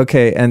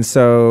 Okay, and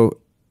so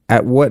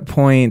at what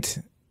point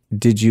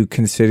did you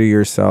consider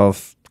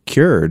yourself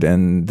cured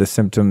and the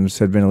symptoms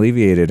had been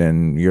alleviated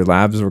and your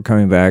labs were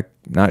coming back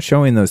not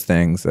showing those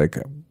things? Like,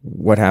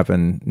 what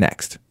happened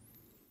next?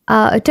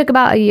 It took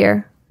about a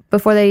year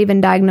before they even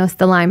diagnosed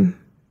the Lyme.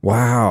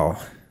 Wow.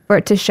 For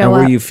it to show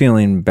up. Were you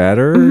feeling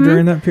better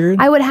during that period?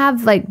 I would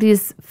have like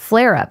these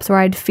flare-ups where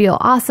I'd feel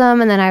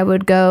awesome, and then I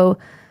would go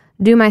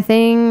do my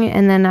thing,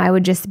 and then I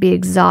would just be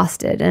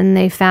exhausted. And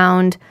they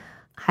found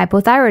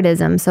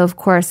hypothyroidism. So of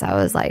course I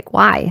was like,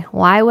 why?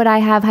 Why would I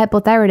have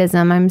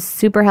hypothyroidism? I'm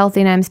super healthy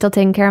and I'm still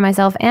taking care of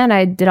myself, and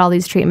I did all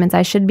these treatments.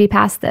 I should be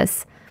past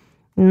this.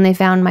 And they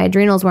found my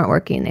adrenals weren't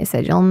working. They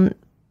said, your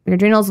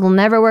adrenals will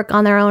never work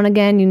on their own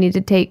again. You need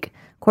to take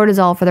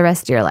cortisol for the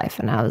rest of your life.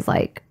 And I was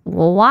like,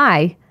 well,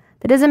 why?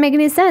 That doesn't make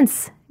any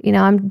sense.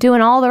 I'm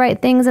doing all the right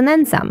things and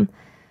then some.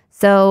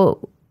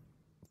 So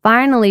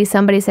finally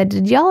somebody said,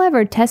 did y'all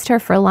ever test her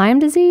for Lyme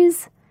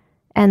disease?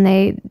 And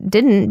they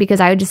didn't, because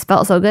I just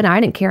felt so good and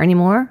I didn't care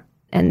anymore.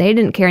 And they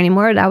didn't care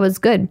anymore. I was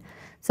good.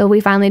 So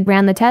we finally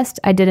ran the test.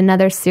 I did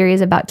another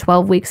series, about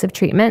 12 weeks of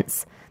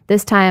treatments.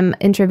 This time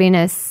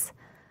intravenous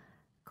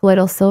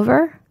colloidal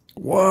silver.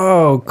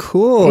 Whoa,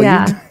 cool.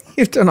 Yeah.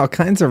 You've done all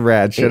kinds of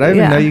rad shit. I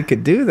didn't know you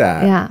could do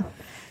that. Yeah.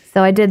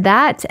 So I did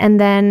that, and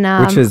then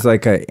which is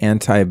like an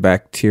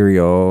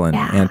antibacterial and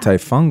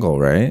antifungal,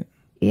 right?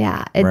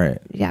 Yeah. Right.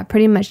 Yeah,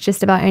 pretty much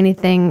just about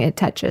anything it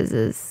touches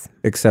is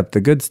except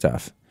the good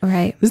stuff.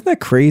 Right. Isn't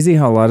that crazy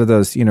how a lot of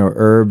those,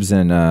 herbs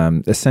and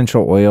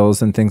essential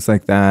oils and things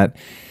like that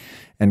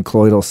and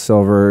colloidal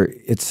silver,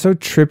 it's so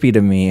trippy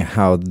to me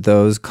how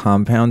those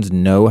compounds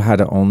know how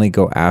to only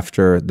go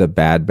after the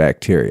bad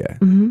bacteria.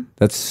 Mm-hmm.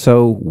 That's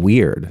so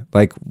weird.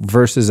 Like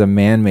versus a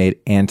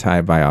man-made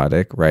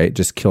antibiotic, right?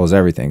 Just kills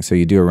everything. So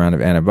you do a round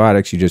of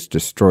antibiotics, you just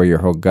destroy your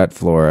whole gut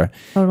flora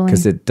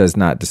because it does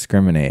not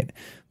discriminate.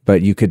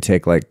 But you could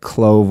take like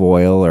clove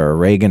oil or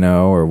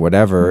oregano or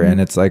whatever, and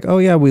it's like, oh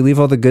yeah, we leave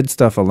all the good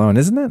stuff alone.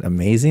 Isn't that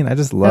amazing? I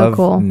just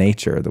love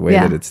nature, the way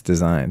that it's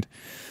designed.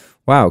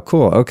 Wow,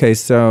 cool. Okay,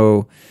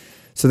 so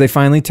they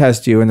finally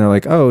test you, and they're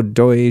like, oh,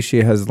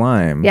 Doishi has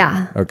Lyme.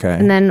 Yeah. Okay.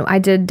 And then I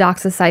did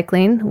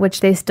doxycycline, which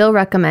they still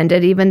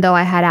recommended, even though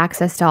I had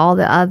access to all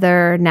the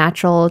other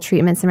natural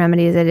treatments and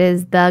remedies. It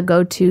is the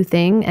go-to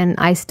thing, and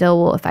I still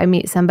will, if I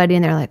meet somebody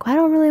and they're like, well, I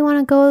don't really want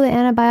to go the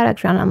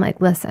antibiotics round, I'm like,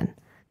 listen,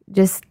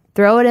 just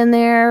throw it in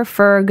there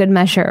for good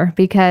measure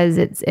because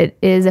it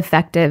is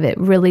effective. It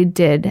really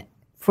did,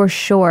 for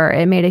sure.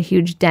 It made a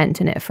huge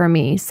dent in it for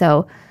me.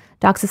 So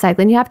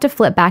doxycycline, you have to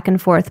flip back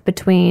and forth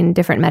between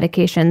different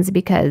medications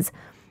because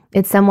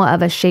it's somewhat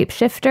of a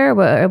shapeshifter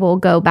where it will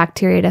go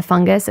bacteria to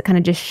fungus. It kind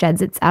of just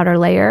sheds its outer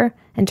layer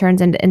and turns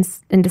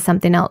into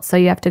something else. So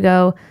you have to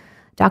go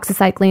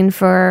doxycycline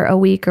for a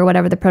week or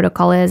whatever the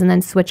protocol is, and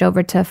then switch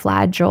over to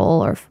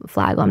Flagyl or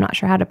Flagyl. I'm not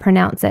sure how to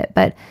pronounce it,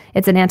 but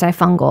it's an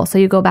antifungal. So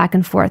you go back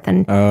and forth.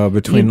 And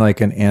between like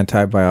an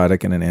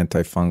antibiotic and an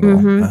antifungal.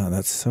 Mm-hmm. Oh,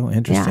 that's so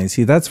interesting. Yeah.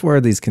 See, that's where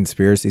these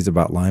conspiracies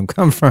about Lyme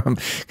come from,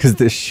 because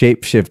this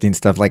shape-shifting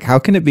stuff, like how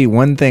can it be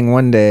one thing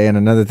one day and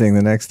another thing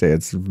the next day?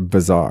 It's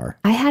bizarre.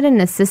 I had an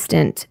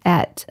assistant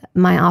at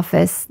my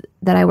office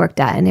that I worked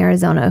at in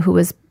Arizona who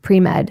was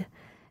pre-med,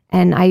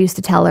 and I used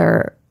to tell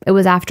her, it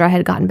was after I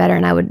had gotten better,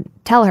 and I would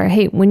tell her,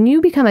 hey, when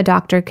you become a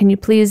doctor, can you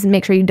please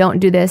make sure you don't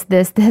do this,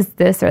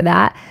 or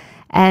that?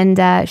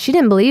 And she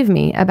didn't believe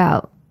me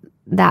about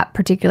that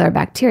particular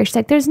bacteria. She's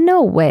like, there's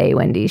no way,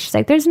 Wendi. She's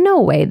like, there's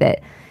no way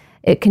that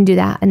it can do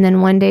that. And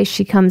then one day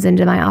she comes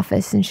into my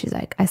office and she's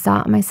like, I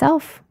saw it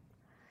myself.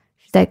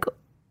 She's like,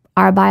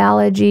 our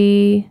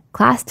biology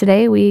class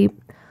today, we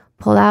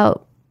pulled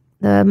out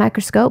the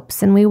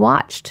microscopes and we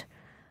watched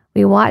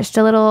a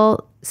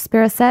little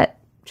spiroset.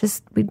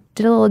 We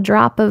did a little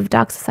drop of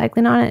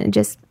doxycycline on it and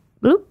just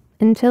bloop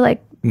into like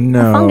a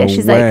fungus.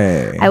 She's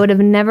way. Like, I would have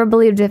never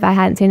believed it if I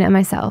hadn't seen it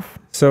myself.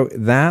 So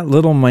that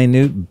little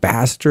minute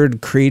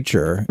bastard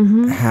creature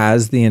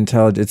has the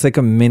intelligence. It's like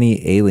a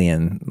mini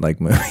alien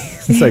like movie.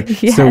 It's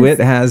like, yes. So it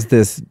has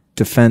this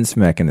defense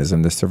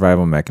mechanism, the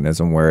survival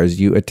mechanism, whereas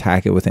you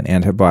attack it with an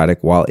antibiotic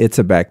while it's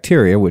a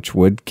bacteria, which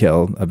would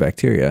kill a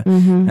bacteria.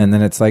 Mm-hmm. And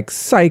then it's like,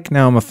 psych,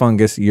 now I'm a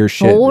fungus, your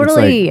shit.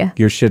 Totally. It's like,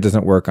 your shit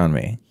doesn't work on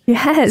me.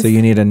 Yes. So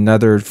you need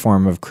another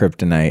form of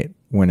kryptonite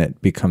when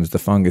it becomes the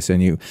fungus,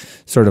 and you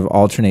sort of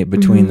alternate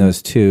between those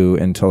two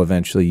until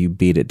eventually you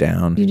beat it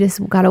down. You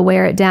just got to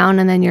wear it down,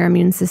 and then your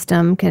immune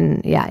system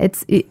can,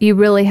 you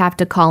really have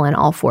to call in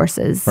all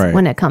forces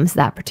when it comes to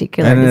that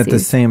particular disease. And at the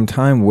same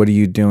time, what are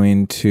you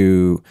doing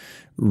to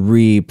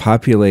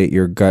repopulate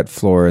your gut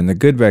flora and the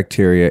good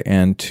bacteria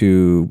and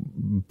to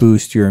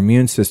boost your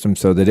immune system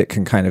so that it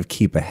can kind of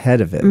keep ahead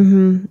of it?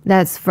 Mm-hmm.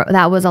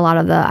 That was a lot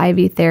of the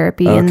IV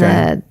therapy and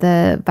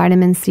the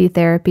vitamin C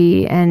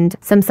therapy and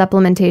some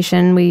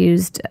supplementation. We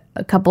used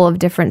a couple of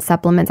different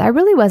supplements. I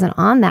really wasn't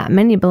on that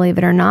many, believe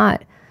it or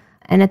not.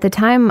 And at the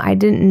time, I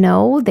didn't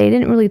know. They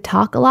didn't really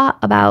talk a lot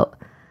about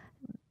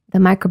the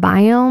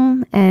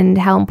microbiome and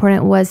how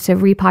important it was to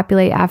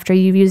repopulate after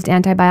you've used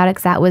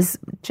antibiotics. That was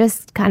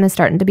just kind of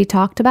starting to be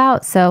talked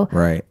about. So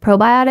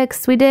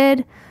probiotics we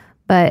did,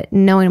 but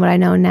knowing what I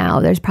know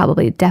now, there's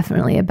probably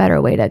definitely a better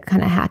way to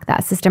kind of hack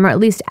that system, or at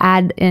least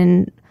add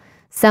in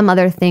some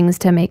other things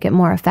to make it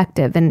more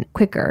effective and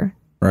quicker.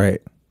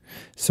 Right.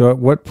 So at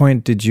what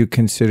point did you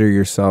consider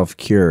yourself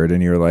cured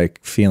and you're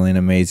like feeling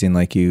amazing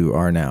like you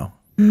are now?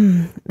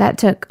 That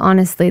took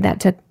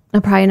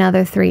probably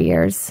another 3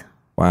 years.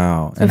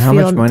 Wow. And how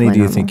much money do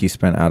you think you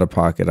spent out of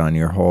pocket on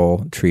your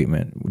whole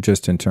treatment,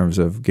 just in terms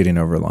of getting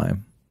over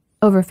Lyme?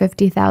 Over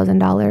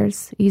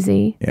 $50,000,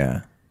 easy.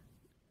 Yeah.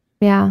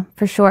 Yeah,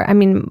 for sure. I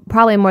mean,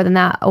 probably more than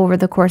that over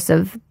the course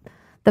of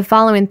the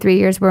following 3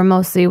 years were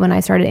mostly when I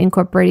started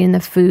incorporating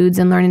the foods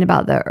and learning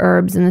about the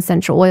herbs and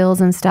essential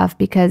oils and stuff,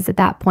 because at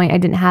that point I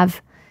didn't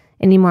have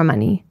any more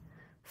money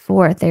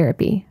for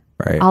therapy.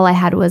 Right. All I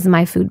had was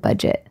my food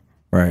budget.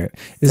 Right.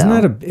 Isn't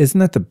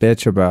that the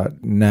bitch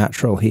about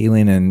natural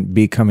healing and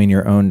becoming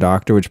your own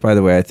doctor? Which, by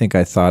the way, I think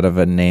I thought of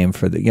a name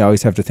for you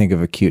always have to think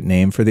of a cute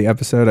name for the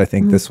episode. I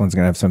think this one's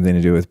going to have something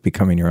to do with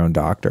becoming your own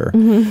doctor.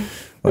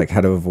 Like how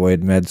to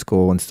avoid med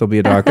school and still be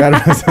a doctor. I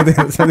don't know,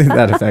 something to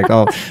that effect.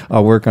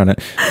 I'll work on it.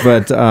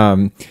 But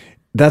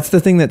that's the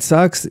thing that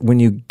sucks when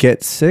you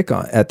get sick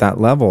at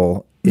that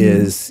level.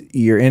 is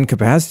you're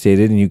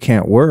incapacitated and you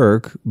can't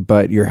work,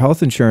 but your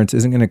health insurance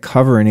isn't going to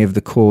cover any of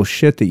the cool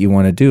shit that you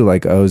want to do,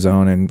 like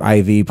ozone and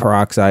IV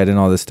peroxide and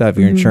all this stuff.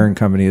 Your insurance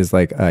company is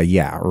like,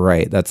 yeah,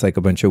 right. That's like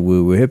a bunch of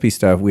woo-woo hippie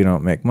stuff. We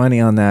don't make money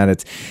on that.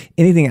 It's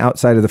anything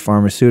outside of the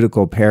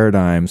pharmaceutical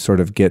paradigm sort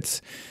of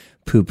gets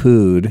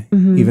poo-pooed,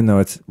 even though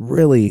it's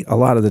really a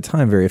lot of the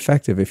time very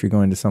effective if you're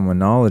going to someone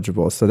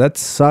knowledgeable. So that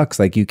sucks.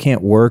 Like you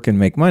can't work and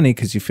make money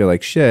because you feel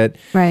like shit.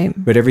 Right.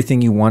 But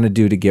everything you want to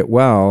do to get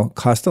well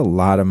costs a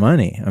lot of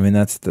money. I mean,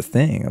 that's the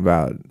thing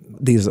about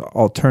these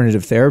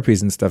alternative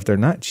therapies and stuff. They're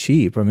not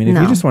cheap. I mean, if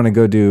you just want to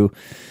go do,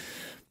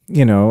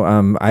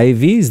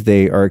 IVs,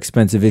 they are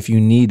expensive if you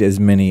need as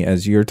many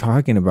as you're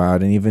talking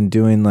about. And even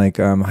doing like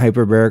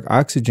hyperbaric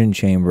oxygen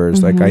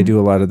chambers, like I do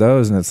a lot of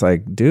those. And it's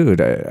like,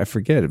 dude, I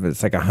forget, but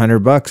it's like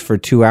 $100 for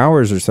 2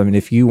 hours or something.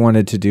 If you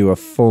wanted to do a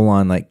full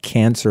on like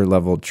cancer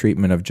level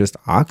treatment of just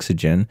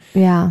oxygen,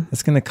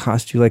 it's going to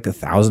cost you like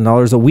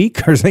 $1,000 a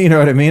week or something. You know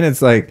what I mean?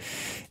 It's like,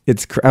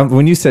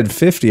 when you said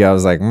 50, I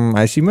was like,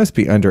 she must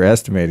be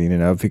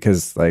underestimating,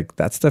 because like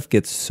that stuff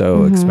gets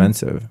so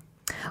expensive.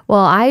 Well,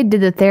 I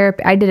did the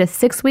therapy. I did a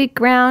 6-week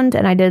round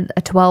and I did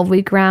a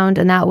 12-week round,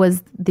 and that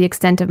was the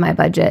extent of my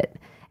budget.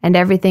 And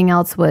everything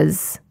else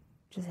was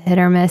just hit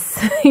or miss.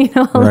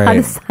 A lot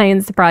of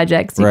science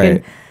projects.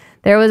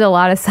 There was a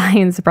lot of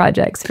science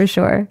projects for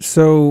sure.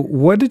 So,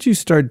 what did you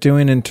start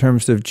doing in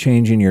terms of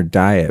changing your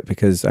diet?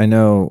 Because I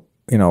know,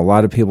 a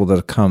lot of people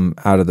that come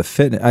out of the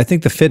fitness, I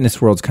think the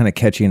fitness world's kind of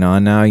catching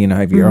on now.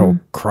 Have your whole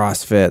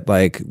CrossFit,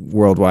 like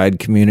worldwide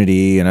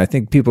community. And I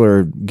think people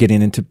are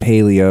getting into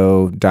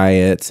paleo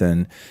diets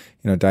and,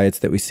 diets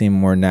that we seem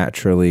more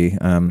naturally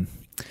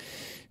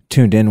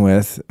tuned in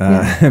with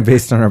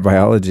based on our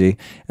biology.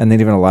 And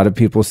then even a lot of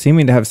people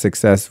seeming to have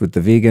success with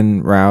the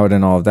vegan route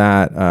and all of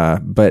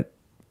that. But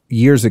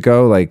years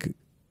ago, like,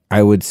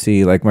 I would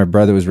see, like, my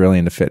brother was really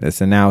into fitness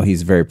and now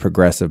he's very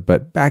progressive.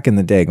 But back in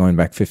the day, going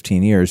back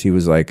 15 years, he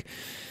was like,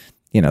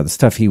 the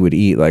stuff he would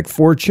eat, like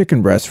 4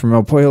 chicken breasts from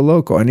El Pollo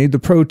Loco. I need the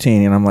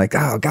protein. And I'm like,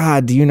 oh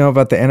God, do you know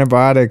about the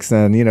antibiotics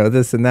and,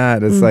 this and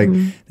that? It's like,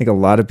 I think a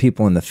lot of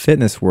people in the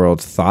fitness world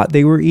thought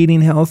they were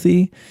eating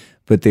healthy,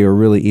 but they were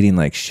really eating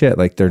like shit.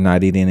 Like they're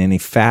not eating any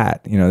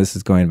fat. This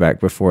is going back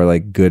before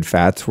like good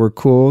fats were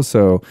cool.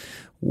 So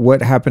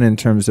what happened in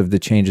terms of the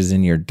changes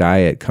in your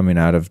diet coming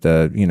out of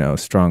the,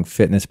 strong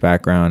fitness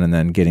background and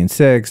then getting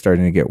sick,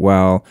 starting to get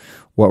well?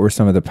 What were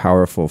some of the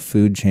powerful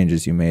food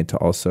changes you made to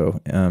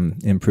also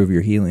improve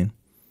your healing?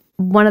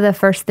 One of the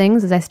first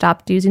things is I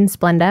stopped using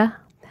Splenda.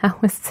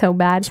 That was so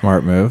bad.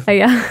 Smart move.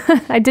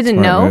 I didn't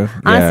Smart know. move.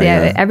 Honestly,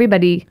 Yeah.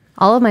 everybody,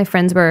 all of my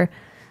friends were,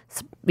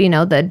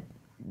 the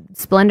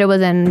Splenda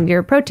was in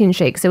your protein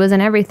shakes. It was in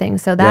everything.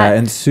 So that,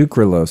 and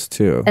sucralose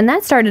too. And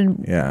that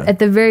started at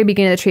the very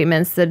beginning of the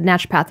treatments. The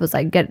naturopath was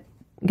like,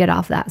 get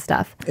off that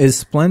stuff.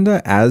 Is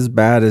Splenda as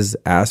bad as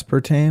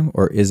aspartame,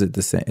 or is it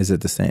the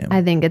same?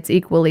 I think it's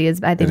equally as.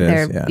 I think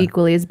they're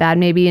equally as bad,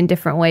 maybe in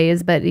different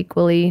ways, but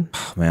equally.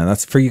 Oh, man,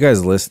 that's for you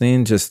guys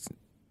listening. Just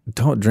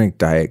don't drink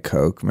Diet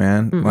Coke,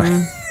 man. Like,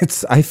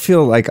 I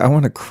feel like I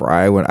want to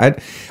cry when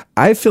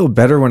I feel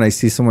better when I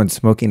see someone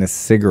smoking a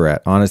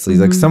cigarette. Honestly,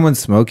 like someone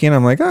smoking,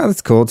 I'm like, oh,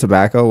 that's cool,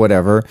 tobacco,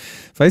 whatever.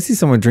 If I see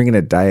someone drinking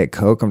a Diet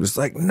Coke, I'm just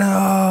like,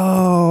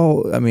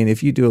 no. I mean,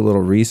 if you do a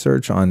little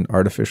research on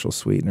artificial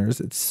sweeteners,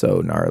 it's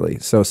so gnarly.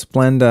 So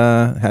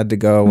Splenda had to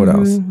go. What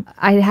else?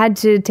 I had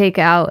to take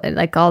out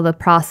like all the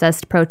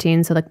processed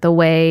protein, so like the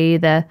whey,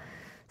 the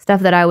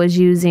stuff that I was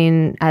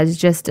using as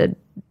just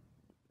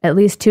at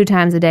least 2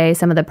 times a day,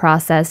 some of the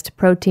processed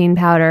protein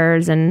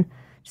powders and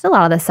just a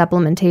lot of the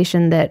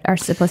supplementation that are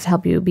supposed to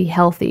help you be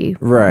healthy.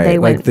 Right, they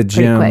like the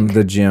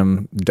quick.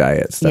 gym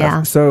diet stuff.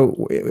 Yeah.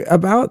 So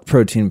about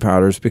protein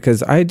powders,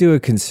 because I do a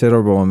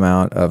considerable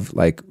amount of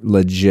like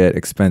legit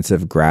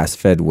expensive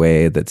grass-fed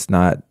whey that's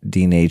not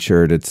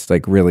denatured. It's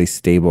like really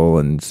stable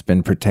and it's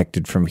been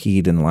protected from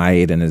heat and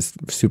light and is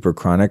super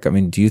chronic. I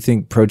mean, do you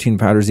think protein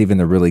powders, even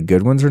the really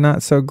good ones, are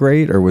not so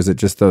great? Or was it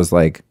just those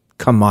like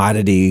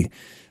commodity,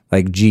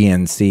 like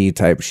GNC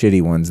type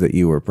shitty ones that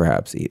you were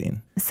perhaps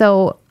eating?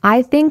 So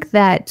I think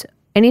that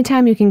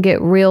anytime you can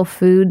get real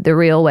food the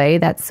real way,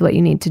 that's what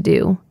you need to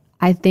do.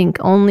 I think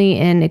only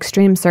in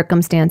extreme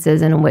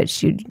circumstances in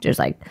which you just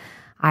like,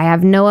 I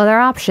have no other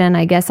option,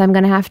 I guess I'm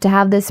going to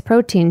have this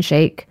protein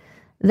shake,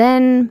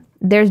 then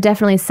there's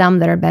definitely some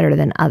that are better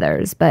than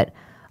others. But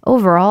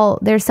overall,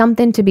 there's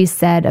something to be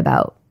said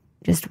about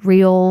just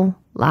real,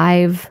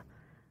 live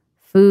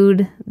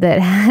food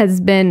that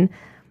has been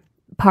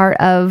part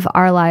of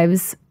our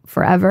lives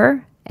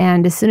forever.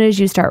 And as soon as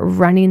you start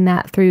running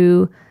that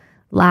through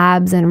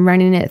labs and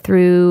running it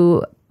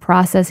through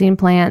processing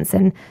plants,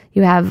 and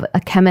you have a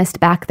chemist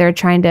back there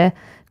trying to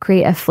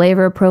create a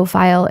flavor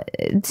profile,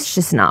 it's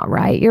just not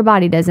right. Your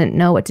body doesn't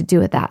know what to do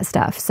with that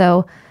stuff.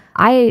 So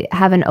I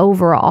have an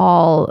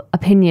overall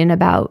opinion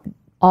about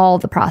all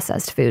the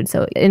processed food,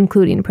 so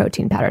including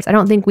protein powders. I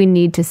don't think we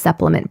need to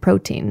supplement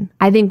protein.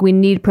 I think we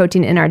need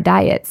protein in our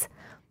diets,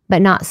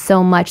 but not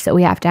so much that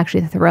we have to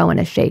actually throw in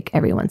a shake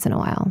every once in a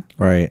while.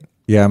 Right.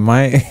 Yeah,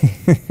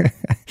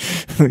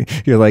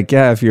 you're like,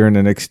 yeah, if you're in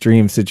an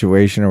extreme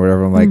situation or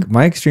whatever, I'm like,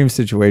 my extreme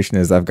situation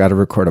is I've got to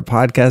record a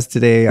podcast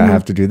today. I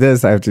have to do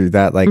this. I have to do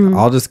that. Like,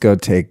 I'll just go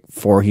take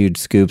 4 huge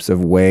scoops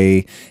of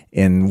whey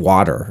in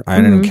water. I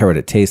don't even care what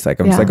it tastes like.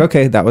 I'm just like,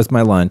 okay, that was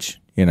my lunch.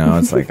 You know,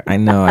 it's like, I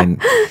know.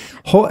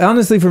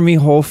 Honestly, for me,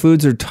 whole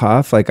foods are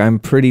tough. Like, I'm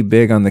pretty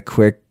big on the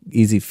quick,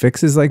 easy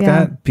fixes like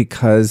that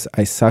because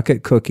I suck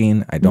at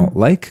cooking. I don't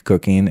like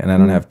cooking and I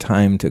don't have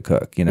time to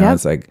cook. You know,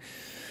 it's like,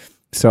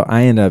 so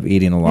I end up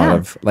eating a lot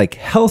of like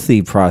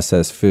healthy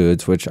processed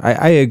foods, which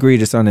I agree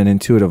just on an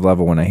intuitive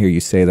level. When I hear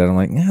you say that, I'm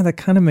like, yeah, that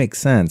kind of makes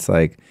sense.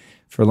 Like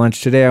for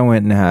lunch today, I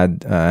went and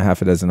had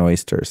half a dozen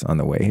oysters on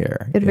the way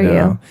here. Good for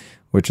you.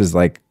 Which is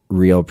like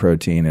real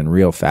protein and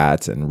real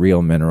fats and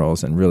real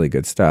minerals and really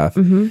good stuff.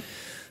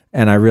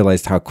 And I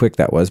realized how quick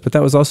that was. But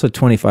that was also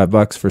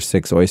 $25 for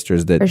 6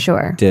 oysters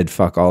that did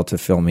fuck all to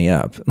fill me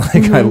up.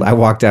 Like I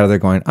walked out of there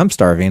going, I'm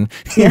starving.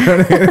 You know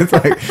what I mean? It's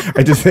like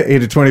I just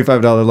ate a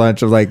 $25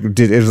 lunch of like,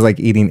 it was like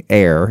eating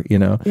air, you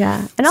know?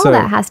 Yeah. And all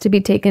that has to be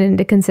taken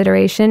into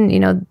consideration. You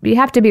know, you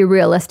have to be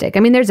realistic. I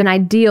mean, there's an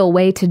ideal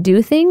way to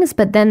do things,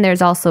 but then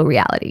there's also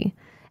reality.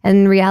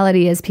 And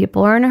reality is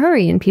people are in a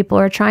hurry and people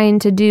are trying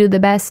to do the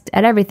best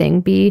at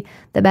everything, be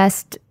the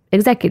best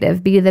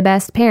executive, be the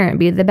best parent,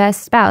 be the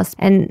best spouse.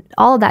 And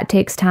all of that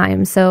takes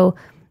time. So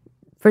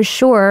for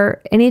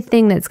sure,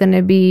 anything that's going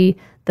to be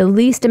the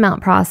least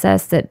amount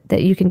processed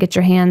that you can get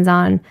your hands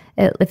on,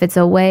 if it's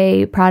a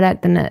whey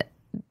product and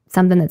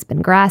something that's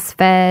been grass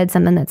fed,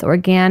 something that's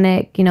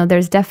organic, you know,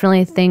 there's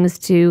definitely things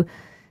to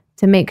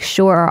make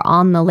sure are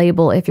on the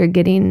label if you're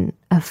getting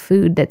a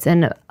food that's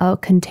in a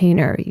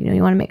container. You know,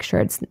 you want to make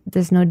sure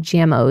there's no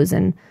GMOs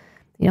and,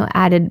 you know,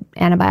 added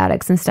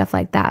antibiotics and stuff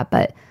like that.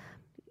 But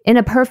in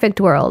a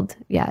perfect world,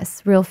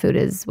 yes, real food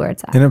is where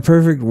it's at. In a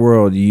perfect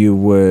world, you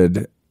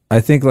would, I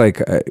think like,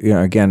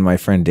 again, my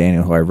friend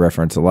Daniel, who I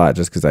reference a lot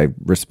just because I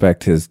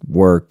respect his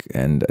work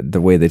and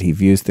the way that he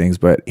views things,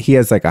 but he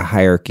has like a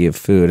hierarchy of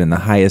food, and the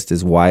highest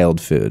is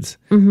wild foods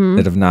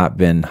that have not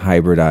been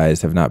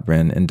hybridized, have not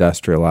been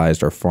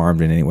industrialized or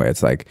farmed in any way.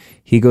 It's like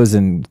he goes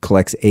and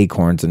collects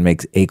acorns and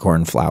makes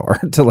acorn flour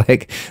to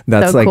like,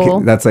 that's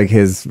cool. That's like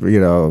his, you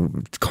know,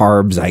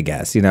 carbs, I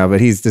guess, you know,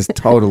 but he's just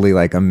totally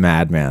like a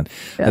madman.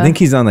 I think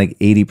he's on like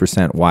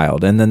 80%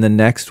 wild. And then the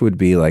next would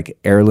be like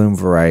heirloom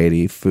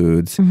variety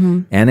foods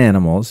and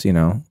animals, you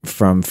know,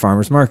 from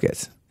farmers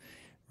markets.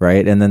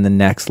 Right. And then the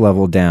next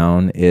level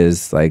down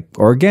is like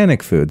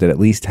organic food that at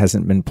least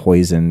hasn't been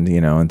poisoned,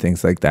 you know, and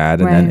things like that.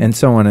 And then, and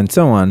so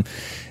on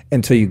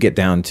until you get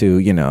down to,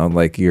 you know,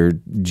 like your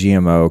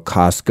GMO,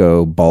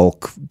 Costco,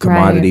 bulk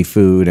commodity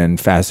food and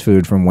fast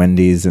food from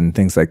Wendy's and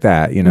things like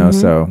that, you know?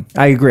 So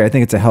I agree. I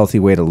think it's a healthy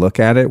way to look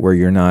at it where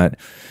you don't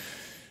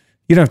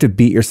have to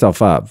beat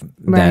yourself up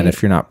then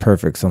if you're not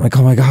perfect. So I'm like,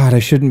 oh my God, I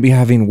shouldn't be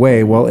having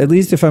whey. Well, at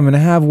least if I'm going to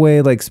have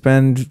whey, like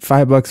spend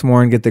 $5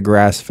 more and get the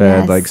grass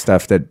fed, like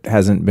stuff that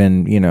hasn't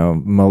been, you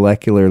know,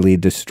 molecularly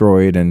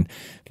destroyed and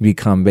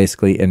become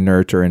basically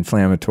inert or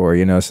inflammatory,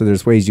 you know? So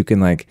there's ways you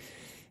can like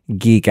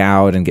geek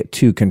out and get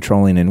too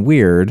controlling and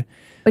weird.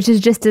 Which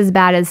is just as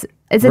bad as,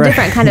 it's a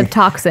different kind of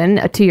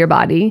toxin to your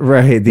body.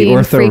 Right. The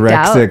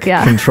orthorexic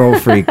control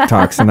freak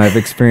toxin. I've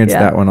experienced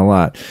that one a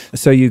lot.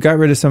 So you got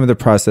rid of some of the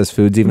processed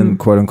foods, even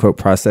quote unquote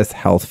processed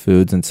health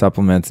foods and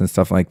supplements and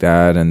stuff like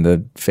that, and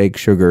the fake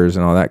sugars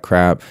and all that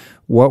crap.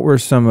 What were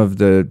some of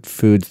the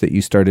foods that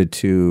you started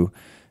to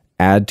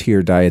add to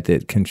your diet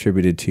that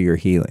contributed to your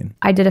healing?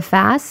 I did a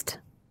fast,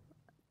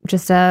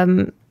 just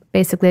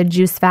basically a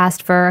juice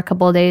fast for a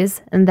couple of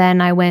days. And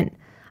then I went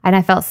and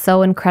I felt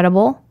so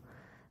incredible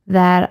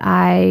that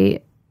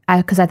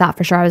because I thought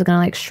for sure I was going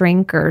to like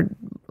shrink or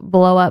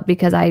blow up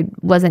because I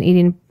wasn't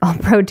eating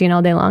protein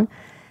all day long.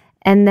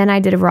 And then I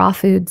did raw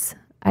foods.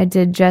 I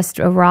did just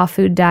a raw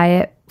food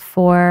diet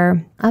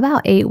for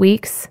about 8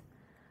 weeks,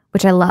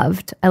 which I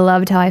loved. I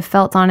loved how I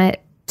felt on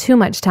it. Too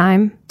much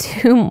time.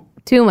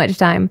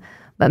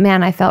 But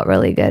man, I felt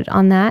really good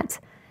on that.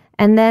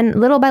 And then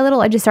little by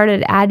little, I just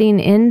started adding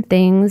in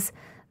things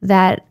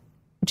that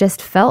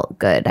just felt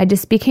good. I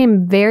just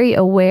became very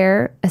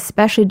aware,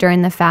 especially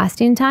during the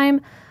fasting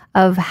time,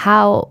 of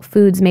how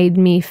foods made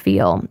me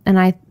feel. And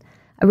I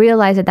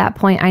realized at that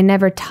point, I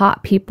never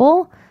taught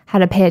people how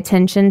to pay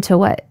attention to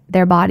what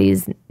their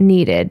bodies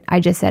needed.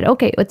 I just said,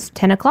 okay, it's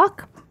 10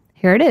 o'clock.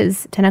 Here it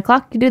is. 10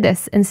 o'clock, you do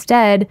this.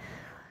 Instead,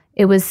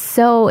 it was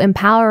so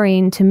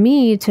empowering to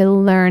me to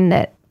learn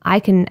that I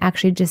can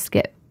actually just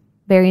get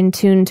very in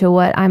tune to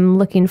what I'm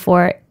looking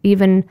for,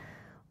 even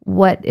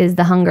what is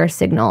the hunger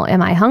signal.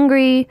 Am I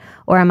hungry,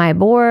 or am I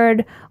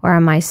bored, or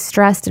am I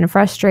stressed and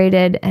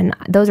frustrated? And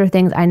those are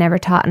things I never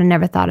taught and I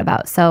never thought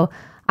about. So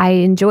I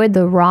enjoyed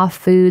the raw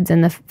foods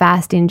and the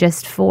fasting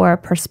just for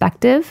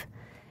perspective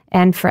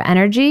and for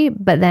energy.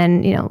 But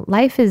then, you know,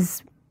 life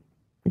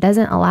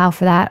doesn't allow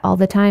for that all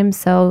the time.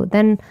 So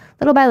then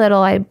little by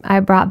little, I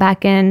brought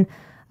back in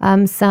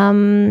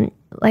some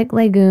like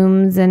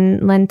legumes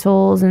and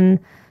lentils and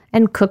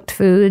cooked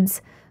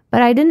foods.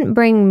 But I didn't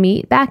bring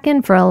meat back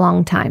in for a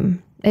long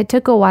time. It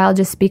took a while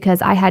just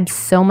because I had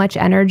so much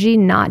energy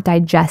not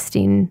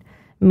digesting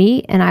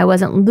meat, and I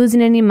wasn't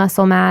losing any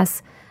muscle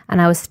mass,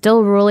 and I was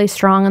still really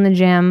strong in the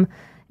gym.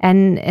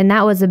 And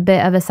that was a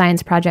bit of a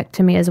science project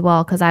to me as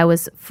well, because I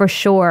was for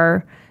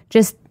sure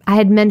I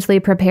had mentally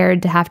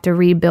prepared to have to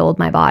rebuild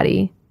my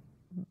body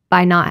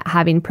by not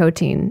having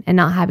protein and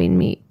not having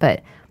meat,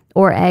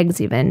 or eggs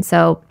even.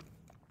 So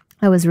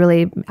I was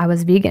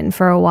vegan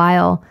for a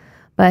while,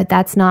 but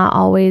that's not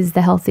always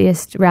the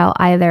healthiest route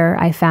either,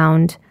 I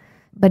found.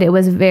 But it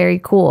was very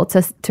cool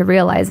to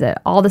realize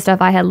that all the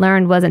stuff I had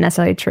learned wasn't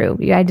necessarily true.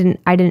 I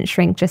didn't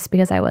shrink just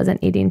because I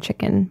wasn't eating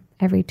chicken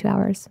every 2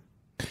 hours.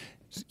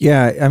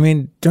 Yeah, I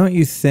mean, don't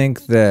you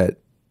think that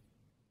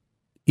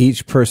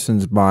each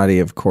person's body,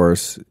 of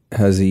course,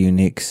 has a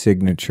unique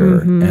signature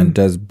and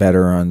does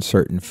better on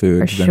certain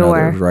foods than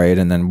others, right?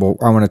 And then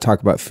I want to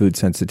talk about food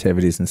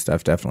sensitivities and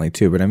stuff definitely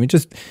too. But I mean,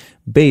 just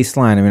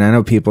baseline. I mean, I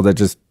know people that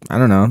just, I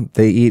don't know,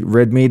 they eat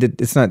red meat.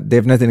 They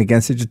have nothing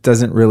against it. It just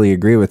doesn't really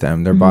agree with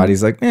them. Their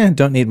body's like,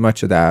 don't need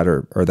much of that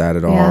or that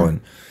at all.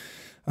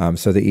 And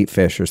so they eat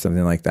fish or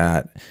something like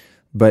that.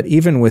 But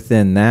even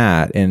within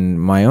that, in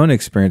my own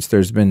experience,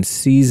 there's been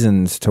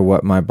seasons to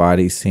what my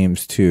body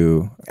seems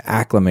to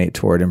acclimate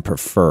toward and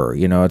prefer.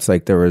 You know, it's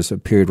like there was a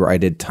period where I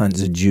did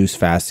tons of juice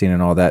fasting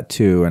and all that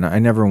too. And I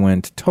never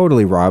went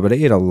totally raw, but I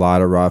ate a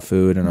lot of raw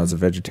food, and I was a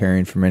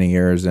vegetarian for many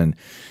years, and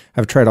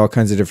I've tried all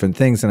kinds of different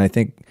things. And I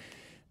think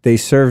they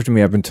served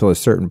me up until a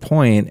certain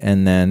point.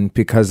 And then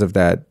because of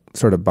that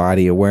sort of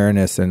body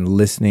awareness and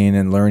listening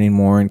and learning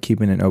more and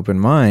keeping an open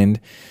mind,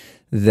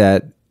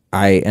 that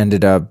I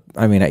ended up,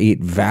 I eat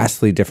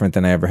vastly different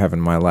than I ever have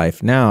in my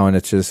life now. And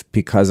it's just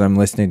because I'm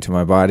listening to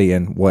my body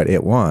and what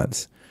it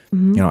wants.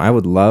 You know, I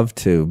would love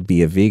to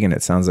be a vegan.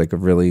 It sounds like a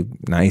really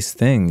nice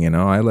thing. You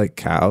know, I like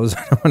cows.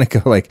 I don't want to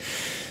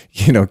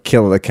go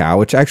kill a cow,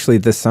 which actually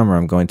this summer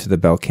I'm going to the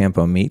Bel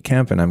Campo meat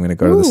camp, and I'm going to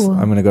go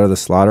to the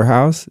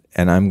slaughterhouse,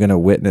 and I'm going to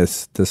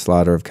witness the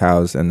slaughter of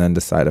cows and then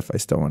decide if I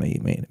still want to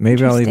eat meat.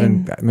 Maybe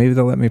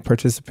they'll let me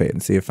participate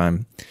and see if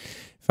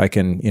I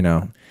can, you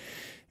know.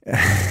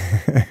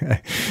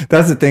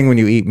 That's the thing when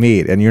you eat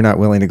meat and you're not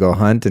willing to go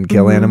hunt and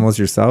kill animals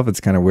yourself. It's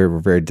kind of weird. We're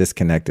very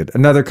disconnected.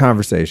 Another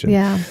conversation.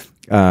 Yeah.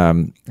 I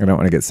don't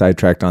want to get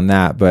sidetracked on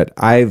that, but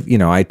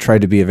I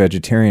tried to be a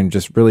vegetarian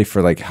just really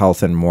for like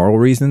health and moral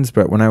reasons.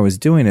 But when I was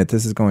doing it,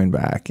 this is going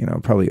back,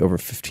 probably over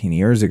 15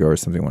 years ago or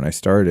something when I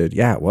started.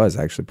 Yeah, it was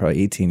actually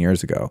probably 18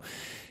 years ago.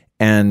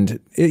 And,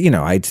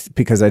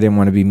 because I didn't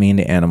want to be mean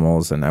to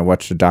animals, and I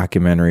watched a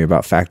documentary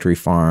about factory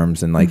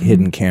farms and like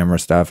hidden camera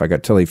stuff. I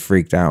got totally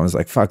freaked out. I was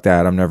like, fuck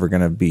that. I'm never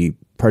going to be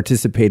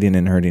participating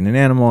in hurting an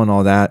animal and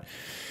all that.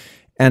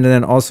 And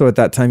then also at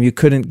that time, you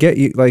couldn't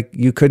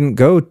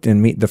go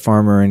and meet the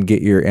farmer and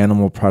get your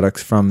animal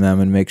products from them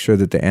and make sure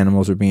that the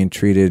animals are being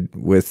treated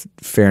with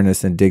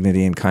fairness and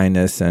dignity and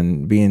kindness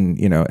and being,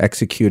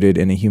 executed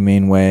in a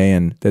humane way,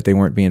 and that they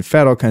weren't being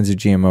fed all kinds of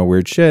GMO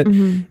weird shit.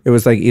 It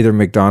was like either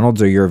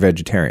McDonald's or you're a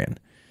vegetarian.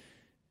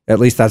 At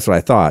least that's what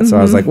I thought. So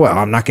I was like, well,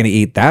 I'm not going to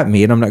eat that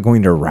meat. I'm not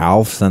going to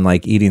Ralph's and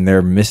like eating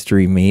their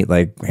mystery meat,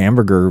 like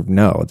hamburger.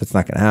 No, that's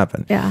not going to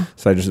happen. Yeah.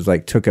 So I just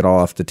took it all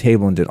off the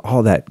table and did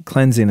all that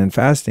cleansing and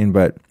fasting.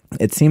 But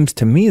it seems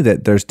to me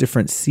that there's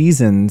different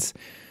seasons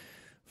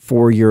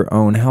for your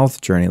own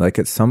health journey. Like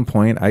at some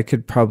point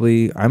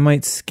I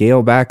might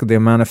scale back the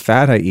amount of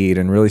fat I eat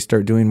and really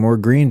start doing more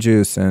green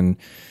juice and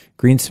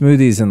green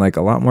smoothies and like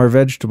a lot more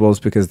vegetables,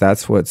 because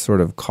that's what's sort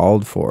of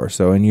called for.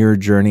 So in your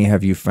journey,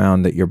 have you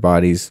found that your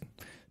body's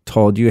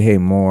told you, hey,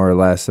 more or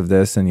less of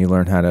this, and you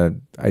learn how to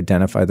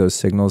identify those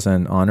signals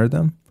and honor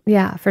them?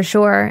 Yeah, for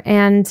sure.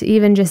 And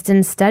even just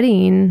in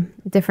studying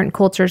different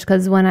cultures,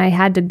 because when I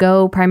had to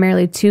go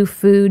primarily to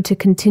food to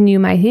continue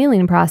my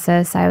healing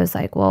process, I was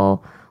like,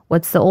 well,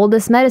 what's the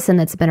oldest medicine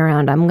that's been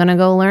around? I'm going to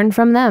go learn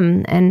from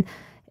them. And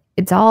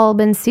it's all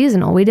been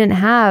seasonal. We didn't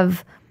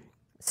have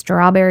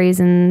strawberries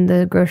in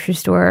the grocery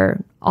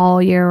store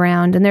all year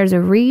round. And there's a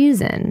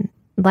reason.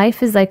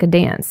 Life is like a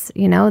dance,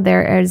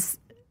 there is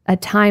a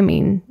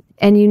timing,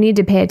 and you need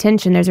to pay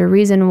attention. There's a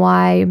reason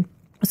why.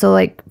 So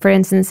like, for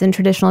instance, in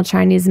traditional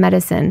Chinese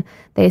medicine,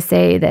 they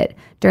say that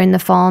during the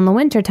fall and the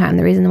winter time,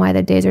 the reason why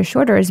the days are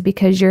shorter is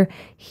because you're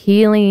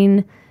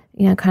healing,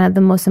 kind of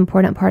the most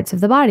important parts of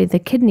the body, the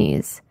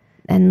kidneys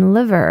and the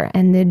liver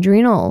and the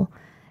adrenal.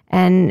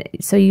 And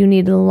so you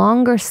need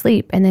longer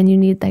sleep, and then you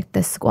need like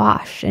the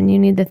squash, and you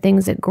need the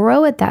things that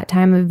grow at that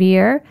time of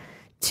year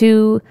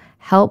to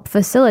help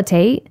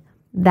facilitate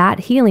that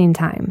healing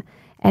time.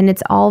 And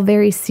it's all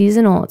very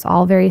seasonal. It's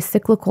all very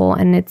cyclical,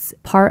 and it's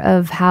part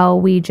of how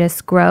we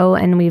just grow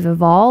and we've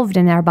evolved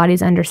and our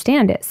bodies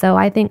understand it. So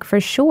I think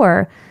for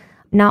sure,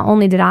 not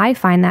only did I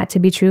find that to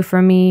be true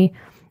for me,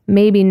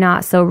 maybe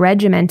not so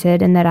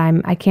regimented, and that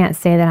I can't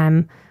say that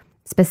I'm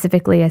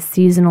specifically a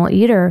seasonal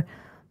eater,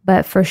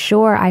 but for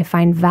sure, I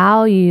find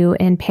value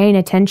in paying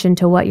attention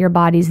to what your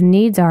body's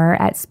needs are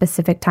at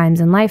specific times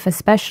in life,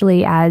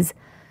 especially as,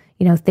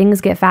 things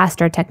get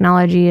faster,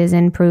 technology is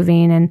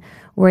improving, and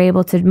we're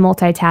able to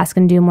multitask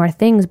and do more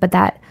things. But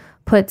that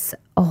puts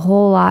a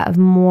whole lot of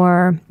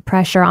more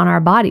pressure on our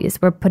bodies.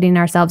 We're putting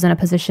ourselves in a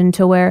position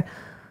to where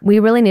we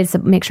really need to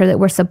make sure that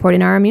we're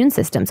supporting our immune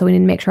system. So we need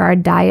to make sure our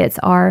diets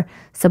are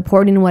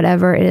supporting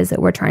whatever it is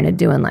that we're trying to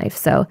do in life.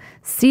 So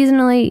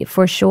seasonally,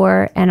 for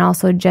sure, and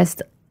also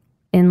just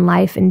in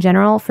life in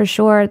general, for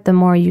sure, the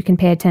more you can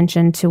pay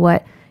attention to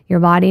what your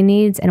body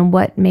needs and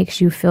what makes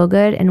you feel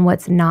good and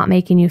what's not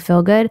making you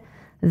feel good,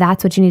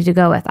 that's what you need to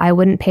go with. I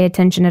wouldn't pay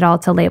attention at all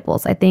to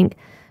labels. I think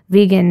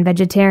vegan,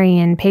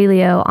 vegetarian,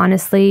 paleo,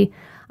 honestly,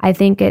 I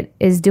think it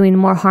is doing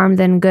more harm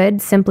than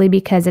good simply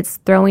because it's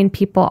throwing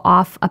people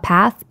off a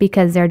path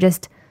because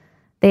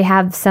they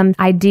have some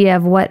idea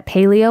of what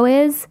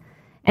paleo is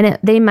and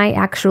they might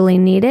actually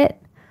need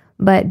it,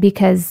 but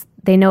because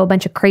they know a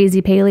bunch of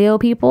crazy paleo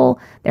people,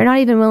 they're not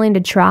even willing to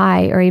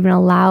try or even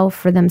allow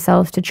for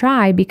themselves to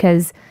try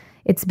because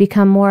it's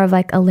become more of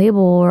like a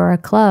label or a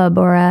club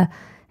and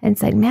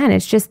it's like, man,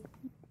 it's just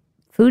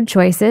food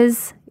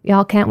choices.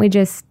 Y'all, can't we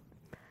just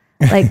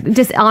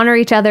just honor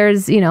each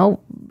other's,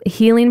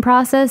 healing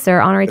process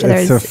or honor each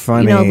other's,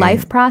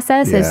 life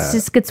process? Yeah. It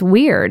just gets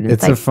weird.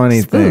 It's like, a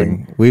funny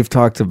thing. I've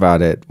talked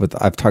about it with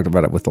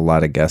a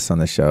lot of guests on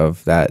the show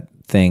of that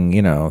thing,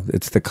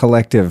 it's the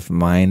collective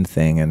mind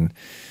thing. And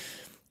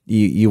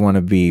you want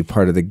to be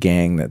part of the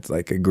gang that's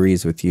like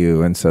agrees with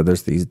you. And so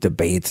there's these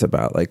debates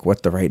about like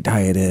what the right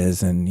diet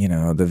is. And,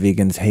 the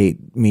vegans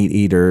hate meat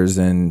eaters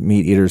and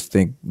meat eaters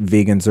think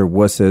vegans are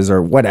wusses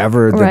or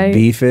whatever the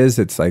beef is.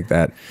 It's like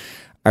that.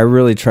 I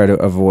really try to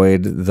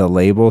avoid the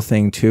label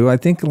thing too. I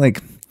think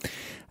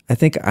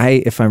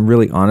if I'm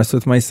really honest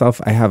with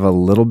myself, I have a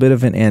little bit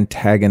of an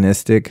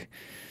antagonistic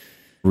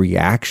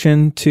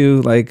reaction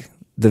to like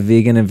the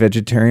vegan and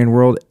vegetarian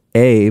world.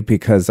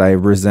 Because I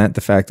resent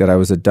the fact that I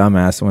was a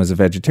dumbass and was a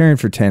vegetarian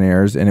for 10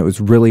 years and it was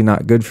really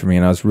not good for me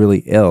and I was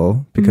really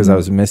ill because I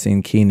was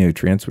missing key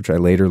nutrients, which I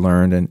later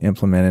learned and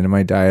implemented in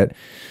my diet.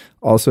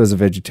 Also, as a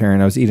vegetarian,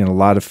 I was eating a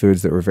lot of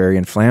foods that were very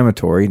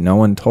inflammatory. No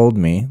one told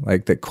me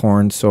like that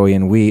corn, soy,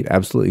 and wheat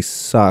absolutely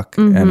suck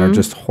and are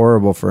just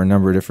horrible for a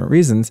number of different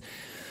reasons.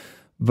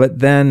 But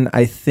then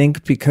I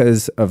think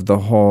because of the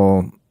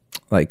whole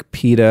like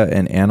PETA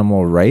and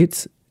animal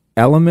rights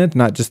element,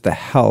 not just the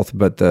health,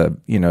 but the,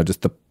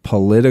 just the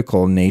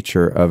political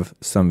nature of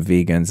some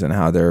vegans and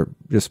how they're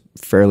just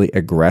fairly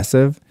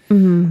aggressive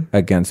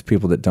against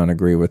people that don't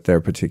agree with their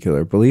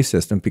particular belief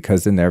system,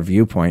 because in their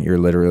viewpoint, you're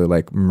literally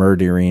like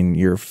murdering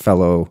your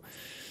fellow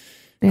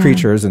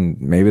creatures. And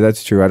maybe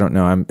that's true. I don't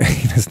know.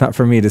 It's not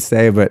for me to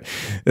say, but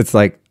it's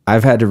like,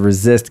 I've had to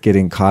resist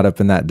getting caught up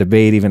in that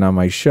debate, even on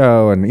my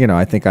show. And,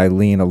 I think I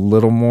lean a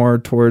little more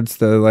towards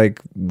the, like,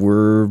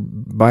 we're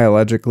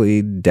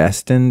biologically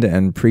destined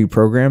and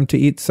pre-programmed to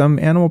eat some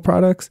animal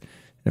products.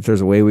 If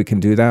there's a way we can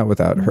do that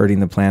without hurting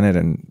the planet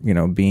and,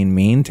 being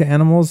mean to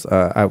animals,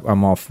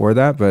 I'm all for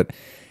that. But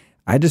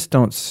I just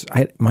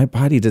my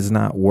body does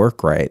not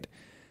work right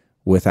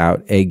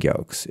without egg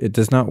yolks. It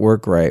does not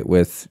work right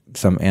with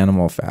some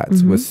animal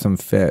fats, with some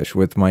fish,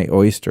 with my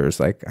oysters.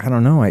 Like, I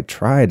don't know. I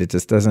tried. It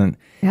just doesn't.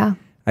 Yeah.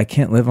 I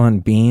can't live on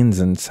beans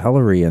and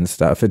celery and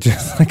stuff. It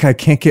just like I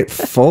can't get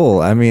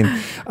full. I mean,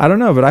 I don't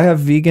know, but I have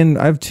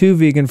 2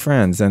 vegan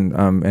friends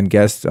and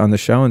guests on the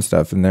show and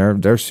stuff, and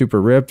they're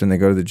super ripped and they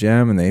go to the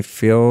gym and they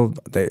feel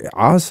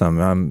awesome.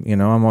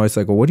 I'm always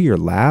like, well, what do your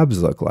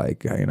labs look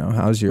like?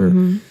 How's your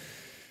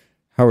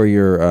how are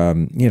your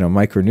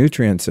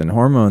micronutrients and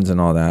hormones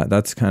and all that?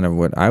 That's kind of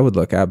what I would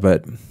look at.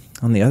 But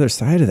on the other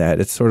side of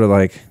that, it's sort of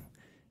like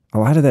a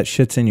lot of that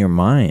shit's in your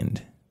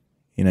mind.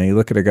 You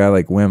look at a guy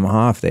like Wim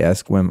Hof, they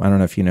ask Wim, I don't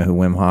know if you know who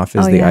Wim Hof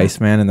is, the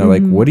Iceman, and they're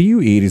like, what do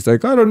you eat? He's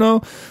like, I don't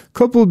know,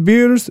 couple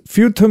beers,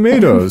 few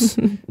tomatoes.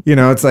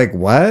 It's like,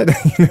 what?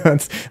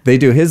 They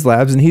do his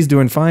labs and he's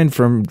doing fine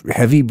from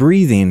heavy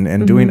breathing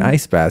and doing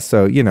ice baths.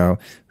 So,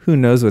 who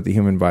knows what the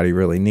human body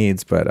really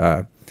needs.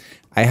 But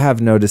I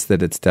have noticed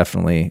that it's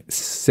definitely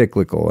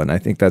cyclical, and I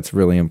think that's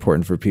really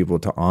important for people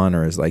to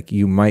honor. Is like,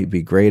 you might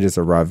be great as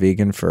a raw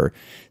vegan for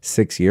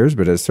 6 years,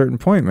 but at a certain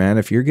point, man,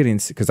 if you're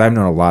getting, because I've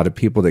known a lot of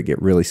people that get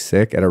really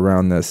sick at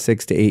around the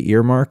 6 to 8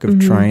 year mark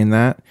of trying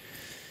that,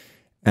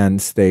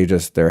 and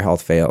their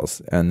health fails,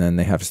 and then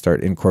they have to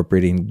start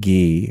incorporating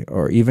ghee.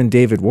 Or even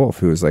David Wolf,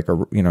 who was like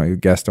a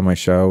guest on my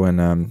show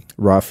and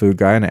raw food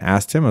guy, and I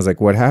asked him, I was like,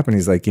 what happened?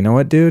 He's like, you know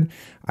what, dude,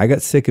 I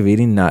got sick of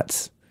eating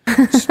nuts.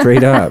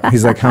 Straight up.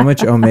 He's like, how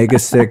much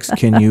omega-6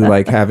 can you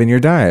like have in your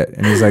diet?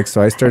 And he's like, so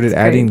I started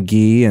adding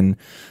ghee and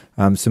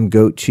some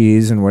goat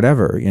cheese and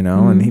whatever,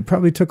 and he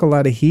probably took a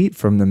lot of heat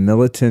from the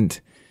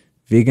militant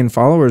vegan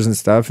followers and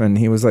stuff. And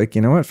he was like,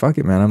 you know what? Fuck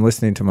it, man. I'm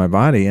listening to my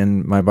body,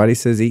 and my body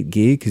says eat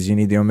ghee because you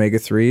need the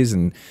omega-3s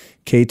and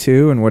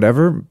K2 and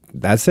whatever.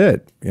 That's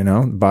it.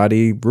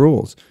 Body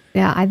rules.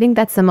 Yeah. I think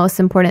that's the most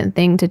important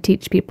thing to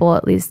teach people,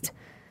 at least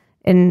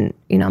in,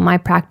 my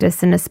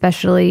practice, and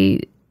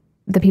especially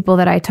the people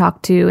that I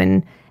talk to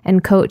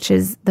and coach,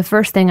 is the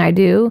first thing I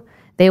do.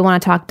 They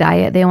want to talk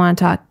diet. They want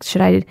to talk,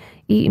 should I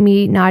eat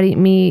meat, not eat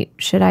meat?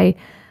 Should I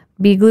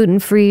be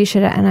gluten-free?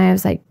 And I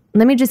was like,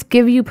 let me just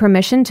give you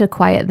permission to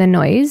quiet the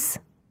noise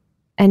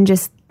and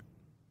just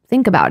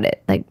think about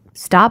it. Like,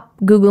 stop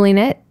Googling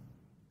it.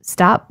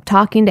 Stop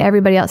talking to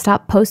everybody else.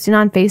 Stop posting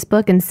on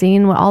Facebook and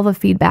seeing what all the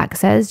feedback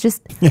says.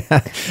 Just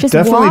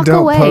Definitely walk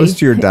don't away.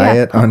 post your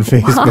diet on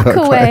Facebook.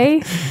 Walk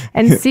away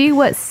and see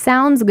what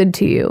sounds good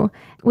to you,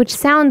 which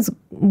sounds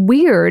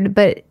weird,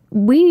 but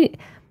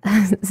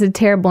it's a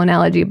terrible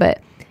analogy, but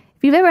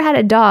if you've ever had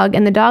a dog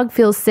and the dog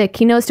feels sick,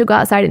 he knows to go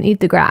outside and eat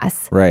the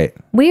grass. Right.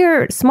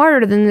 We're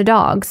smarter than the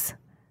dogs.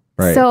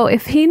 Right. So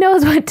if he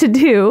knows what to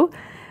do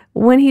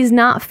when he's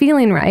not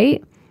feeling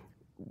right,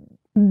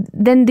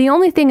 then the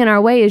only thing in our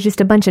way is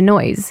just a bunch of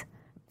noise.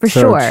 For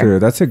so sure. True.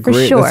 That's a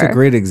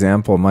great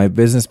example. My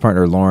business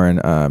partner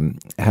Lauren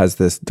has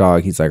this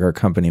dog. He's like our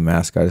company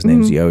mascot. His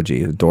name's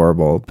Yogi.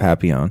 Adorable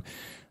Papillon.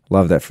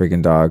 Love that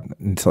freaking dog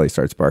until he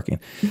starts barking.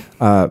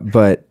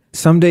 But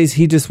some days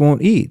he just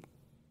won't eat.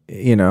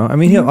 You know, I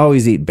mean, he'll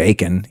always eat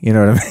bacon. You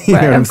know what I mean? You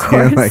know what I'm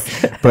saying?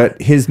 Like,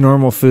 but his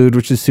normal food,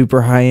 which is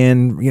super high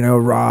end, you know,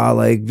 raw,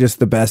 like just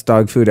the best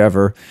dog food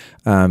ever.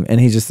 And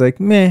he's just like,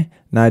 meh,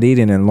 not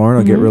eating. And Lauren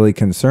will get really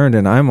concerned.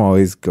 And I'm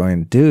always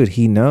going, dude,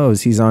 he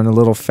knows he's on a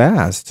little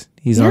fast.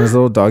 He's on his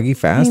little doggy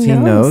fast. He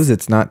knows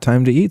it's not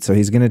time to eat. So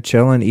he's going to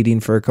chill on eating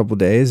for a couple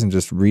days and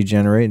just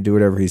regenerate and do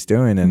whatever he's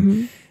doing.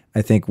 And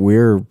I think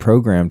we're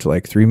programmed to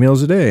like 3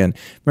 meals a day. And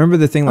remember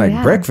the thing,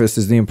 like breakfast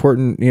is the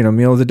important, you know,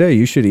 meal of the day.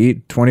 You should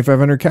eat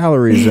 2,500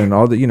 calories and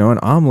all the, you know, an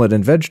omelet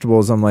and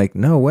vegetables. I'm like,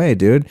 no way,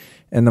 dude.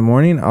 In the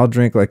morning, I'll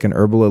drink like an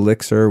herbal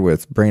elixir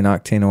with brain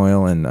octane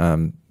oil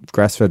and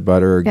grass-fed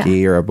butter or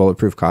ghee or a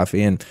bulletproof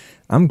coffee. And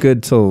I'm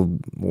good till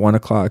 1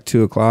 o'clock,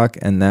 2 o'clock.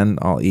 And then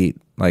I'll eat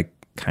like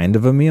kind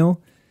of a meal.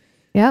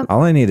 Yep.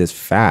 All I need is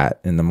fat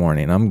in the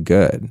morning. I'm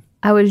good.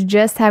 I was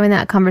just having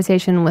that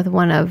conversation with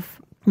one of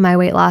my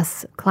weight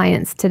loss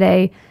clients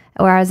today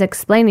where I was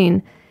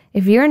explaining,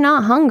 if you're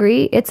not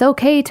hungry, it's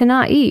okay to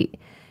not eat.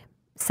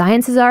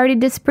 Science has already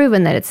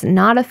disproven that it's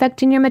not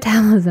affecting your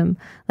metabolism.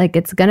 Like,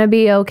 it's going to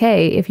be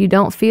okay. If you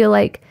don't feel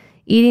like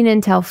eating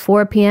until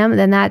 4 p.m.,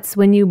 then that's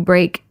when you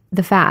break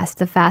the fast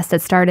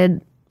that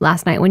started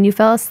last night when you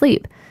fell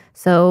asleep.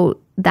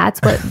 So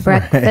that's what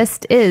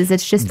breakfast is.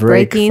 It's just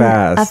breaking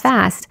a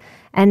fast.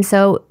 And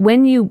so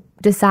when you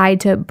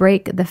decide to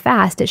break the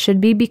fast, it should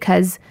be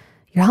because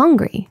you're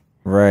hungry.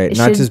 Right.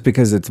 Not just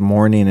because it's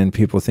morning and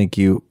people think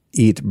you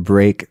eat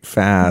break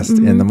fast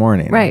in the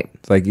morning. Right.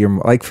 It's like you're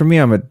like, for me,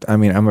 I'm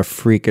a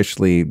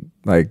freakishly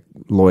like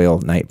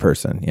loyal night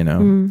person, you know.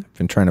 I've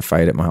been trying to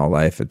fight it my whole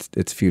life.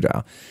 It's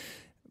futile.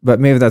 But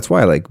maybe that's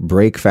why, like,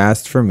 break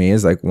fast for me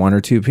is like 1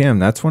 or 2 p.m.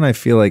 That's when I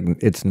feel like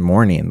it's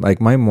morning.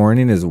 Like, my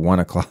morning is 1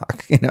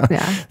 o'clock, you know?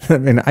 Yeah. I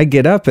mean, I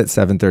get up at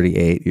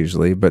 7:38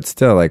 usually, but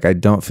still, like, I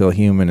don't feel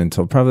human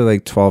until probably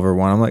like 12 or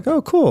 1. I'm like,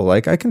 oh, cool.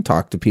 Like, I can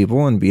talk to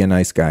people and be a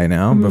nice guy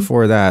now.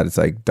 Before that, it's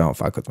like, don't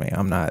fuck with me.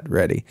 I'm not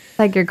ready.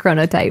 Like your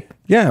chronotype.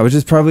 Yeah, which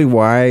is probably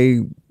why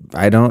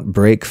I don't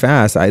break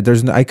fast. I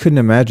couldn't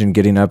imagine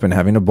getting up and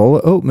having a bowl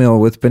of oatmeal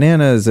with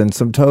bananas and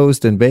some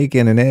toast and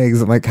bacon and eggs.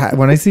 I'm like,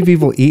 when I see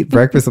people eat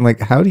breakfast, I'm like,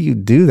 how do you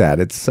do that?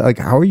 It's like,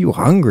 how are you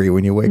hungry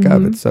when you wake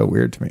up? It's so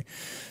weird to me.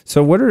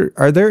 So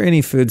are there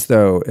any foods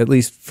though, at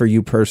least for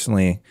you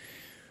personally,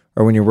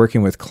 or when you're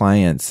working with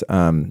clients,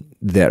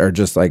 that are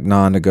just like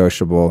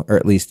non-negotiable, or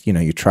at least, you know,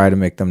 you try to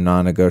make them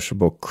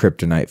non-negotiable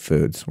kryptonite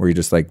foods where you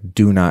just like,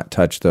 do not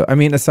touch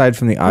aside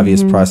from the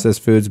obvious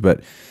processed foods,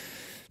 but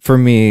for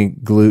me,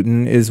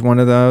 gluten is one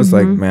of those.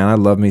 Like, man, I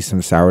love me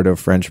some sourdough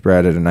French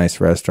bread at a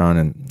nice restaurant.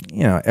 And,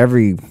 you know, I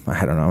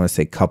want to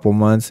say couple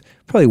months,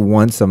 probably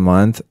once a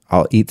month,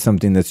 I'll eat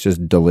something that's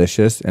just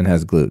delicious and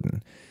has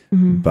gluten.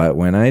 But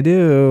when I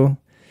do,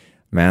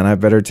 man, I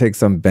better take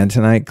some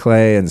bentonite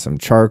clay and some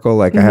charcoal.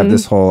 Like, I have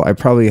this I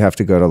probably have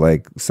to go to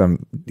like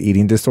some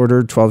eating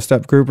disorder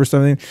 12-step group or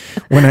something.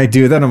 When I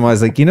do that, I'm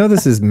always like, you know,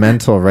 this is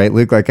mental, right,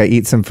 Luke? Like, I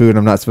eat some food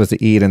I'm not supposed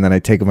to eat, and then I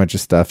take a bunch of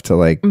stuff to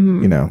like,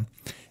 you know,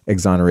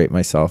 exonerate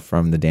myself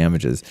from the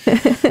damages.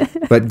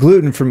 But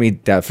gluten for me,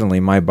 definitely,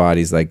 my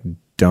body's like,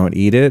 don't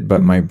eat it,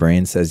 but my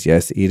brain says,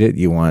 yes, eat it.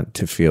 You want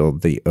to feel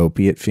the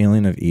opiate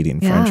feeling of eating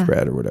French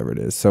bread or whatever it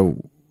is.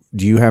 So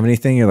do you have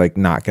anything you're like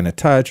not going to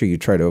touch, or you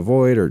try to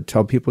avoid, or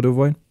tell people to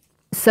avoid?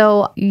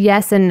 So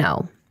yes and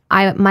no.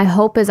 My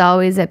hope is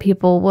always that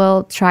people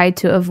will try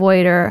to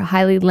avoid or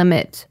highly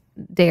limit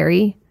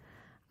dairy.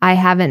 I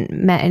haven't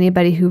met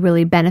anybody who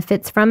really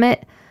benefits from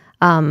it.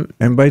 And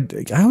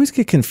I always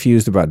get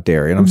confused about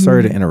dairy, and I'm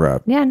sorry to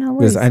interrupt. Yeah, no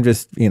worries. Because I'm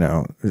just, you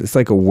know, it's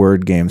like a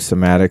word game,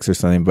 somatics or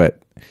something,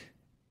 but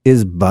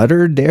is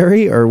butter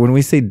dairy? Or when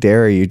we say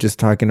dairy, you're just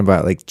talking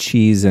about like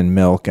cheese and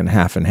milk and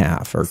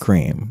half, or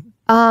cream?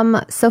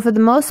 So for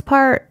the most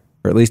part,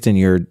 or at least in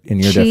your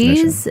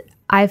definition.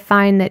 I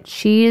find that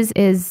cheese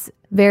is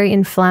very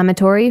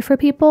inflammatory for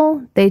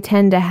people. They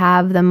tend to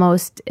have the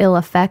most ill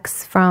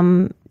effects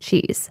from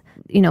cheese.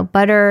 You know,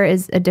 butter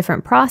is a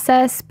different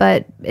process,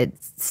 but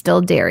it's still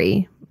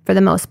dairy for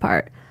the most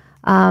part.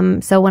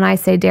 So when I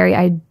say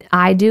dairy,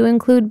 I do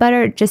include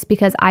butter just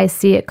because I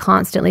see it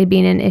constantly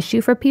being an issue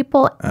for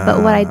people.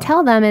 But what I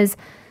tell them is,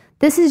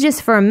 this is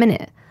just for a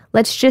minute.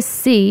 Let's just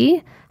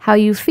see how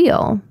you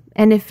feel.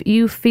 And if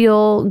you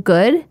feel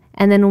good,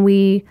 and then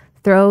we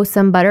throw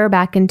some butter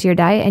back into your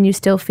diet and you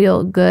still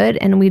feel good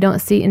and we don't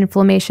see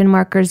inflammation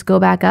markers go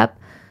back up,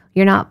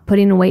 you're not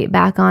putting weight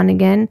back on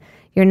again,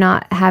 you're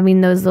not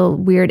having those little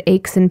weird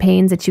aches and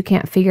pains that you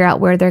can't figure out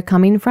where they're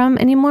coming from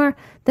anymore,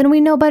 then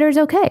we know butter's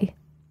okay.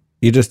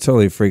 You just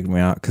totally freaked me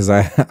out because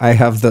I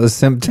have those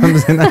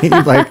symptoms and I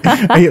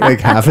eat like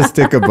half a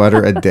stick of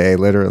butter a day,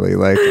 literally.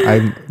 Like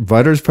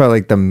butter's probably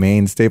like the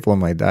main staple of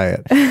my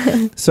diet.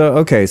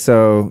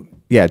 So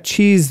yeah,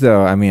 cheese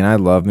though. I mean, I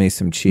love me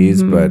some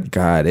cheese, but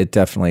God, it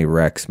definitely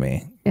wrecks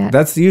me. Yeah.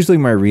 That's usually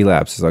my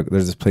relapse. Is like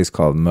there's this place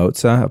called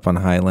Mozza up on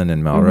Highland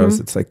in Melrose.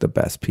 It's like the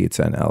best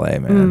pizza in LA,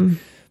 man.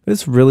 But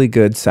it's really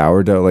good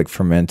sourdough, like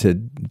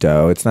fermented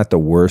dough. It's not the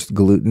worst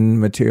gluten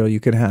material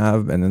you could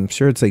have. And I'm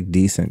sure it's like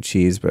decent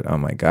cheese, but oh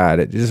my God,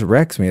 it just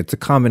wrecks me. It's a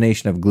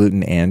combination of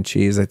gluten and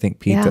cheese. I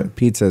think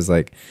pizza is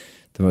like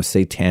the most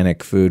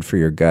satanic food for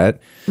your gut.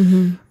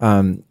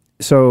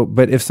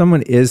 But if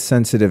someone is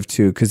sensitive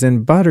to, because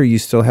in butter, you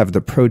still have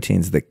the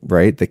proteins,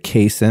 right? The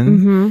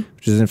casein,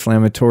 which is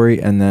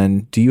inflammatory. And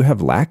then do you have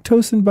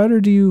lactose in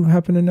butter? Do you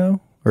happen to know?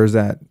 Or is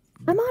that?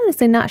 I'm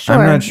honestly not sure.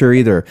 I'm not sure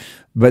either.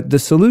 But the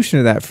solution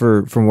to that,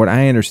 from what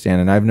I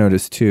understand, and I've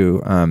noticed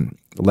too,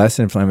 less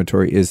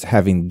inflammatory is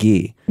having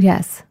ghee.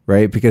 Yes.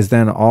 Right? Because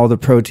then all the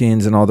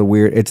proteins and all the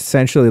weird, it's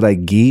essentially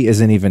like ghee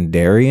isn't even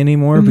dairy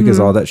anymore because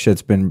all that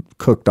shit's been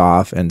cooked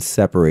off and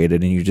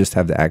separated and you just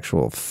have the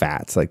actual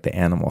fats, like the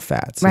animal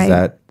fats. Right. Does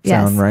that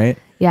sound right?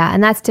 Yeah.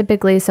 And that's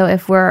typically, so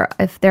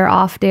if they're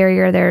off dairy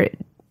or they're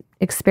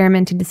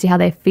experimenting to see how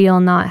they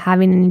feel not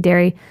having any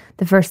dairy,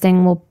 the first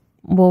thing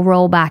we'll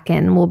roll back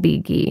in will be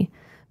ghee,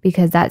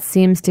 because that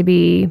seems to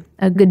be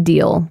a good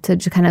deal to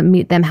just kind of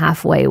meet them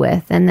halfway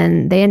with. And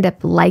then they end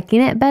up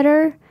liking it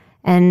better.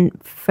 And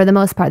for the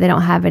most part, they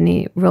don't have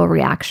any real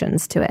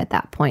reactions to it at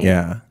that point.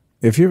 Yeah.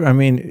 For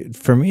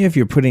me, if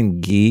you're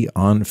putting ghee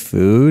on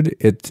food,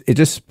 it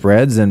just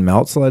spreads and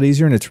melts a lot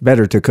easier, and it's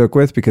better to cook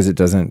with because it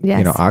doesn't,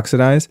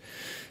 oxidize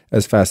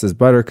as fast as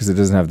butter because it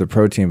doesn't have the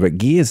protein. But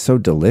ghee is so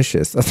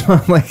delicious. That's why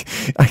I'm like,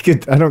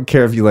 I don't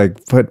care if you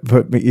like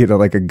put me,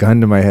 like a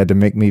gun to my head to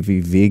make me be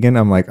vegan.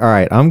 I'm like, all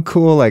right, I'm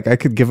cool. Like I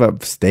could give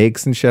up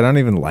steaks and shit. I don't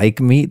even like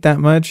meat that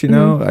much,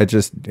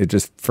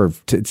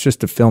 it's just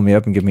to fill me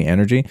up and give me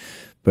energy.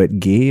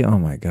 But ghee, oh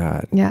my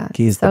God. Yeah.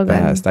 Ghee is so the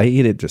best. I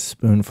eat it just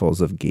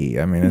spoonfuls of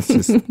ghee. I mean, it's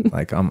just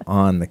like I'm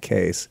on the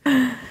case.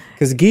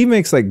 Because ghee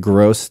makes like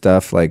gross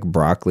stuff like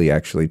broccoli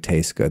actually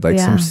taste good. Like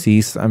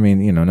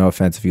no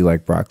offense if you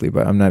like broccoli,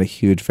 but I'm not a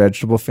huge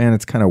vegetable fan.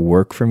 It's kind of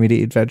work for me to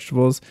eat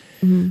vegetables.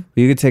 But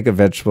you could take a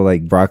vegetable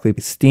like broccoli,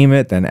 steam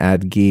it, then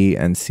add ghee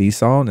and sea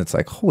salt, and it's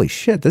like, holy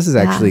shit, this is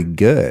actually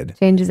good.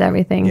 Changes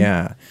everything.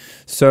 Yeah.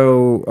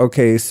 So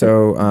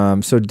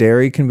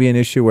dairy can be an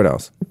issue. What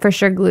else? For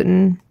sure,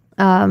 gluten.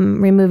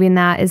 Removing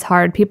that is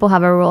hard. People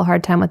have a real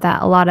hard time with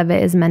that. A lot of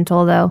it is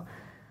mental, though.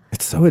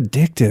 It's so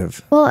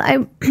addictive.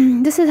 Well,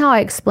 this is how I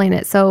explain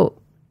it. So,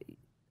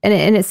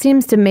 and it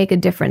seems to make a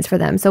difference for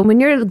them. So when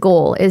your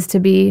goal is to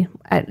be,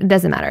 it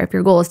doesn't matter if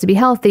your goal is to be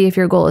healthy, if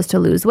your goal is to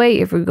lose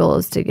weight, if your goal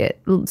is to get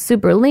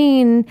super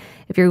lean,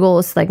 if your goal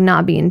is to like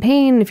not be in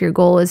pain, if your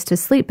goal is to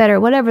sleep better,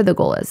 whatever the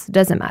goal is, it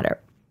doesn't matter.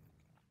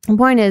 The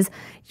point is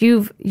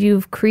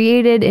you've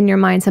created in your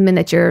mind something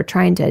that you're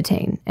trying to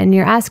attain, and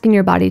you're asking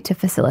your body to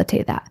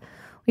facilitate that.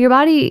 Your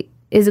body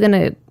is going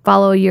to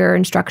follow your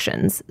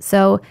instructions.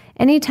 So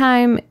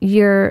anytime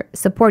you're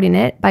supporting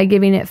it by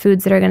giving it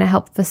foods that are going to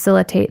help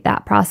facilitate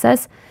that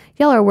process,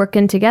 y'all are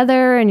working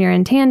together and you're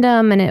in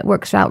tandem and it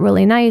works out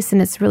really nice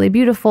and it's really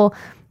beautiful.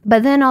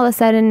 But then all of a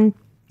sudden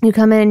you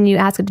come in and you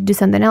ask it to do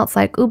something else,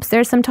 like, oops,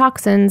 there's some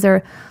toxins,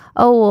 or,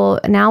 oh, well,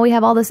 now we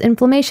have all this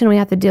inflammation we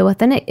have to deal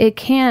with. And it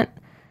can't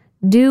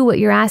do what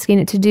you're asking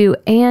it to do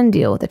and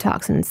deal with the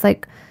toxins.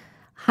 Like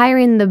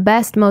hiring the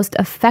best, most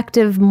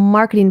effective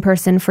marketing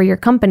person for your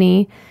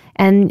company,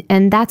 and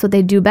that's what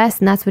they do best,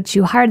 and that's what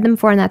you hired them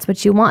for, and that's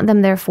what you want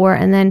them there for.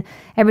 And then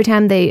every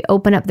time they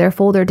open up their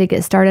folder to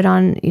get started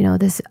on,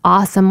 this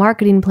awesome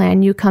marketing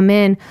plan, you come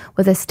in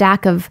with a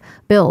stack of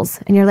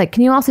bills, and you're like,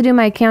 can you also do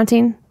my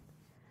accounting?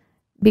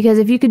 Because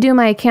if you could do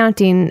my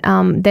accounting,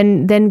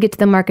 then get to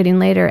the marketing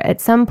later.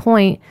 At some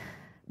point,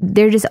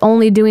 they're just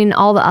only doing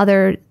all the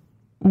other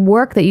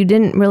work that you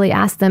didn't really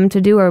ask them to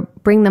do or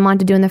bring them on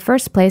to do in the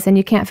first place, and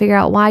you can't figure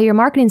out why your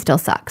marketing still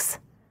sucks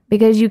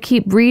because you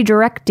keep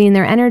redirecting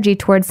their energy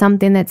towards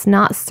something that's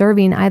not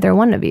serving either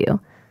one of you.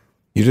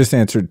 You just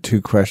answered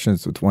two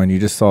questions with one. You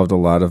just solved a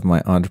lot of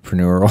my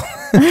entrepreneurial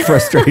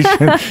frustration.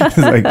 It's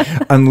like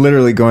I'm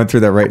literally going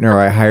through that right now.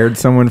 I hired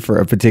someone for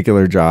a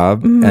particular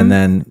job, and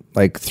then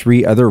like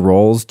 3 other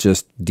roles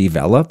just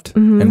developed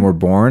and were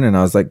born, and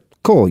I was like,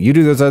 cool, you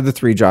do those other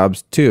 3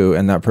 jobs too.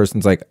 And that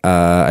person's like,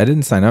 I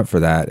didn't sign up for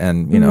that.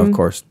 And, of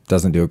course,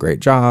 doesn't do a great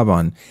job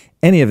on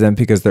any of them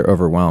because they're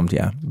overwhelmed.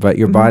 Yeah. But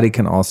your body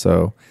can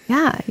also.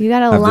 Yeah. You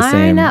got to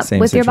line up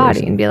with your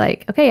body and be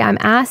like, okay, I'm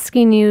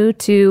asking you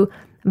to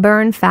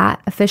burn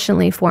fat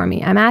efficiently for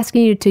me. I'm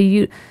asking you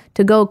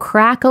to go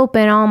crack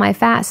open all my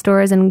fat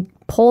stores and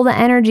pull the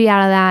energy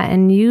out of that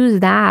and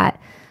use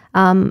that.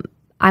 I'm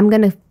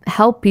going to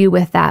help you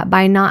with that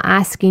by not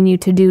asking you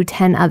to do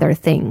 10 other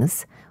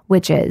things,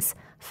 which is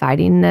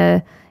fighting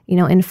the,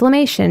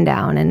 inflammation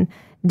down and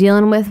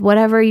dealing with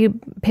whatever you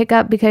pick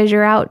up because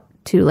you're out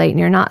too late and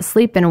you're not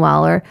sleeping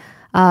well, or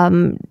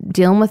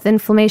dealing with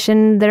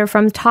inflammation that are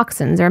from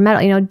toxins or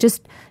metal.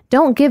 Just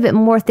don't give it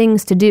more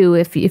things to do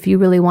if you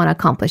really want to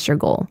accomplish your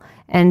goal.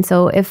 And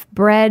so if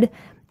bread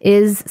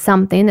is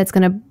something that's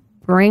going to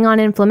bring on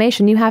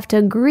inflammation, you have to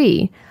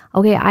agree.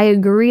 Okay, I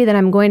agree that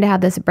I'm going to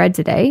have this bread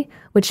today,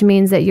 which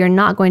means that you're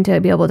not going to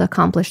be able to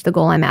accomplish the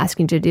goal I'm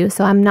asking you to do.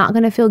 So I'm not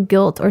going to feel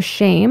guilt or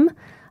shame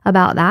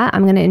about that.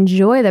 I'm going to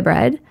enjoy the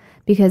bread,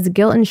 because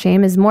guilt and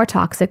shame is more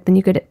toxic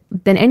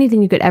than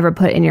anything you could ever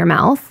put in your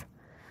mouth.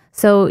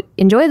 So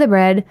enjoy the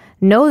bread,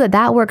 know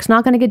that work's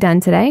not going to get done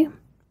today,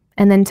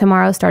 and then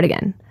tomorrow start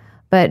again.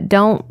 But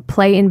don't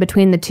play in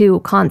between the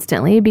two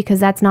constantly, because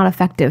that's not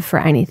effective for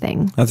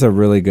anything. That's a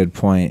really good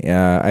point.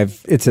 Yeah,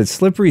 it's a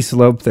slippery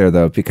slope there,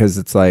 though, because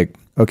it's like,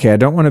 okay, I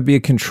don't want to be a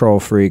control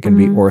freak and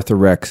be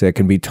orthorexic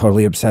and be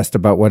totally obsessed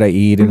about what I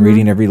eat and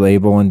reading every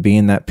label and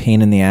being that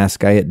pain in the ass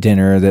guy at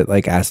dinner that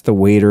like asked the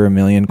waiter a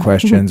million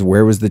questions.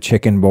 Where was the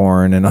chicken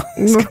born and all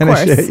this kind of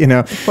shit,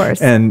 Of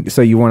course. And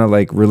so you want to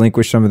like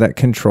relinquish some of that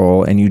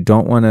control, and you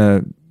don't want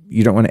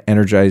to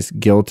energize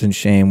guilt and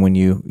shame when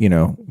you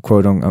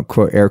quote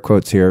unquote air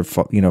quotes here,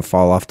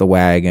 fall off the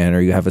wagon, or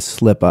you have a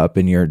slip up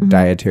in your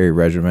dietary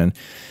regimen.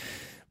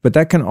 But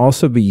that can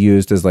also be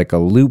used as like a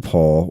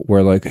loophole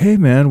where like, hey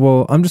man,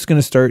 well, I'm just going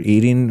to start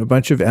eating a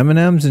bunch of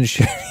M&Ms and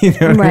shit,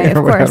 right,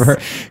 or whatever.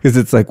 Because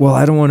it's like, well,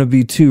 I don't want to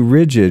be too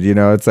rigid.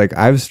 It's like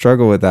I've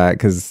struggled with that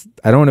because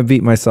I don't want to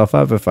beat myself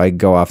up if I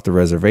go off the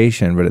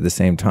reservation. But at the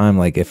same time,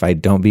 like if I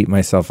don't beat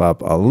myself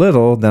up a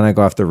little, then I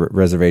go off the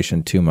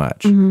reservation too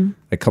much.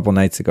 A couple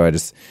nights ago, I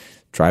just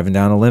driving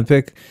down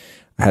Olympic.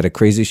 I had a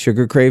crazy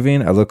sugar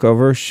craving. I look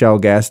over, Shell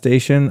gas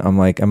station. I'm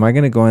like, am I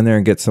going to go in there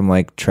and get some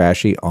like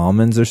trashy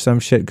almonds or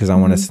some shit because I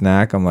want a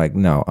snack? I'm like,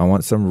 no, I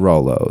want some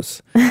Rolos.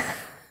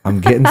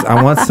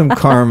 I want some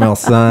caramel,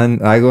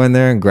 son. I go in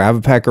there and grab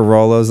a pack of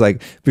Rolos.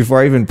 Like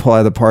before I even pull out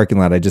of the parking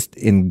lot, I just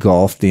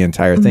engulfed the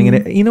entire thing.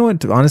 And you know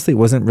what? Honestly, it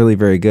wasn't really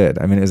very good.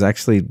 I mean, it was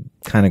actually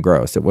kind of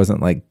gross. It wasn't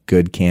like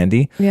good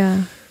candy.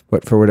 Yeah.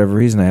 But for whatever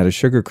reason, I had a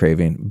sugar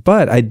craving.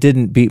 But I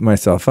didn't beat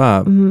myself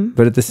up.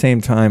 But at the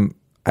same time,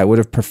 I would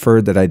have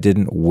preferred that I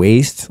didn't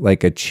waste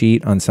like a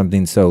cheat on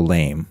something so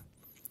lame.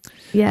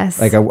 Yes.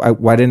 Like,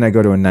 why didn't I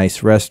go to a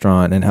nice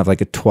restaurant and have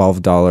like a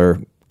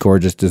 $12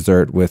 gorgeous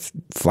dessert with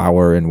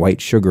flour and white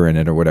sugar in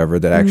it or whatever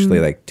that actually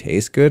like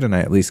tastes good, and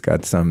I at least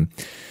got some,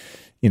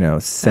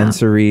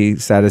 sensory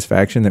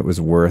satisfaction that was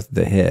worth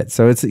the hit.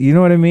 So it's, you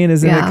know what I mean?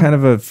 Isn't it kind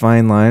of a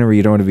fine line where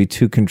you don't want to be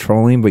too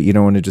controlling, but you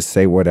don't want to just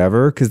say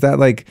whatever? Because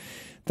that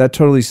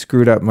totally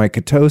screwed up my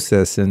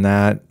ketosis, and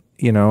that,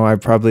 I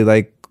probably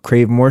like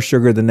crave more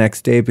sugar the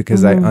next day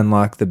because I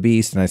unlocked the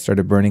beast and I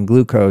started burning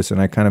glucose, and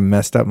I kind of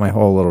messed up my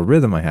whole little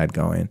rhythm I had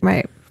going.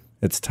 Right.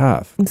 It's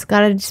tough. It's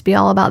got to just be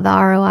all about the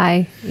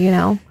ROI,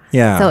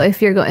 Yeah. So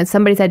if you're going,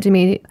 somebody said to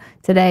me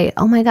today,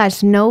 oh my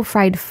gosh, no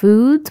fried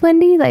foods,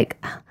 Wendi?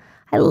 Like,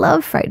 I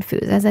love fried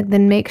foods. I was like,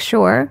 then make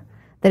sure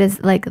that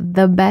it's like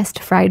the best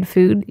fried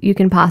food you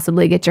can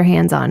possibly get your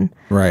hands on.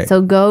 Right.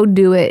 So go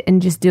do it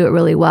and just do it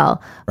really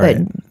well. But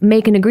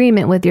make an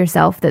agreement with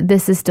yourself that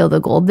this is still the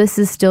goal. This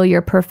is still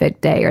your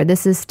perfect day, or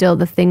this is still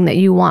the thing that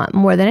you want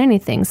more than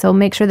anything. So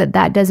make sure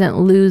that doesn't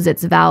lose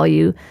its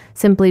value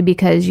simply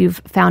because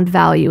you've found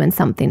value in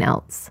something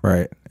else.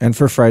 Right. And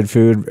for fried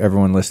food,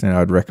 everyone listening, I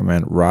would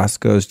recommend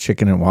Roscoe's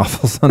Chicken and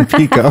Waffles on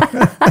Pico.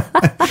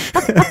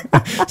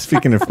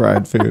 Speaking of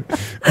fried food,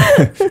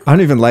 I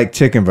don't even like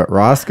chicken, but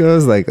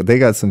Roscoe's, like, they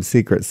got some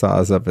secret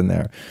sauce up in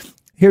there.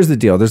 Here's the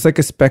deal. There's like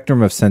a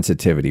spectrum of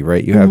sensitivity,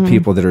 right? You have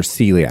people that are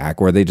celiac,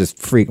 where they just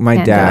freak.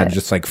 My dad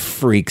just like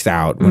freaks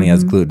out when he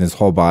has gluten. His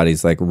whole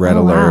body's like red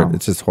alert. Wow.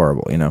 It's just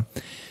horrible,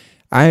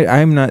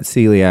 I'm not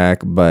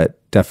celiac, but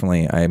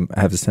definitely I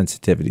have a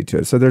sensitivity to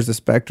it. So there's a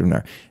spectrum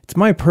there. It's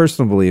my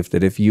personal belief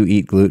that if you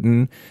eat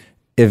gluten,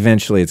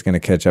 eventually it's going to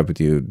catch up with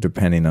you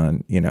depending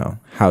on,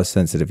 how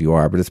sensitive you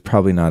are, but it's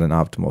probably not an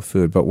optimal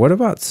food. But what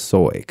about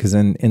soy? Because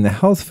in the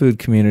health food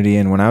community,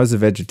 and when I was a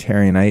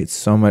vegetarian, I ate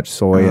so much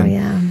soy.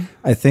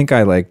 I think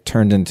I like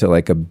turned into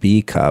like a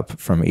B cup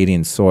from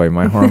eating soy.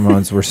 My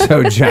hormones were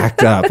so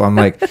jacked up.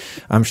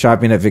 I'm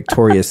shopping at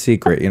Victoria's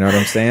Secret. You know what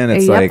I'm saying?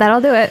 It's like,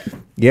 that'll do it.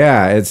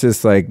 Yeah, it's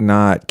just like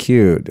not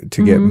cute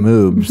to get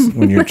moobs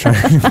when you're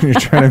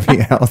trying to be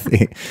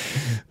healthy.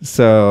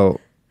 So,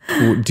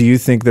 do you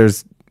think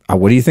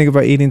what do you think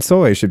about eating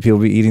soy? Should people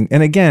be eating?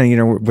 And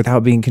again,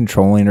 without being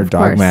controlling or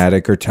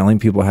dogmatic or telling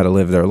people how to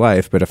live their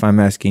life. But if I'm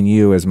asking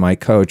you as my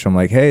coach, I'm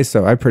like, hey,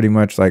 so I pretty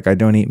much I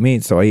don't eat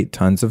meat, so I eat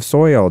tons of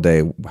soy all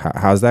day.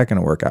 How's that going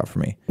to work out for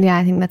me? Yeah,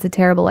 I think that's a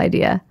terrible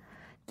idea.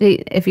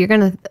 If you're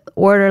going to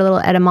order a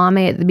little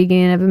edamame at the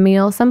beginning of a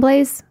meal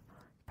someplace,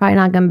 probably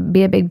not going to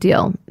be a big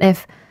deal.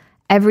 If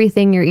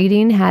everything you're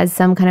eating has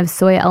some kind of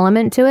soy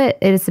element to it,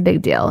 it is a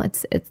big deal.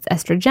 It's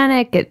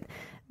estrogenic. It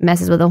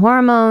messes with the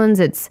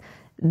hormones. It's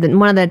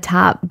one of the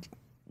top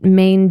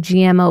main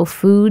GMO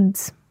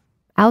foods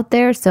out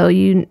there. So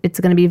it's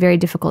going to be very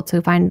difficult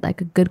to find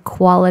like a good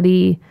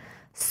quality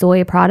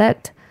soy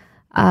product.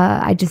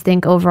 I just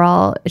think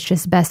overall it's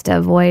just best to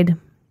avoid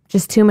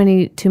just too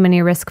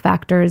many risk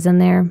factors in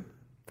there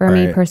for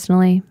me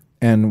personally.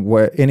 And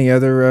what any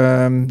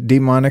other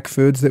demonic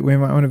foods that we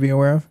might want to be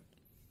aware of?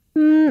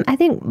 I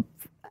think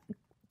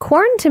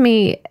corn to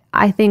me,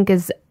 I think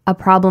is a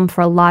problem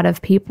for a lot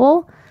of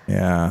people.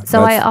 Yeah.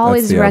 So I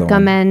always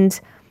recommend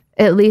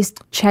at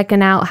least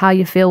checking out how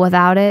you feel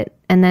without it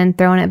and then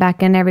throwing it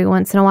back in every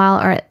once in a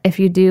while. Or if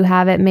you do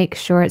have it, make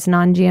sure it's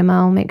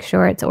non-GMO, make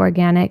sure it's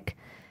organic.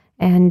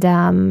 And,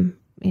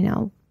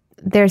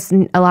 there's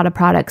a lot of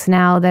products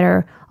now that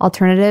are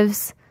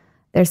alternatives.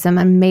 There's some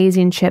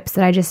amazing chips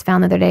that I just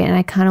found the other day, and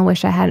I kind of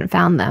wish I hadn't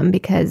found them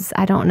because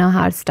I don't know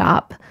how to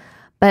stop.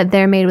 But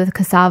they're made with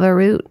cassava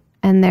root,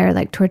 and they're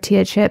like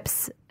tortilla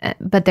chips,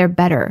 but they're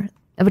better,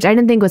 which I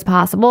didn't think was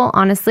possible,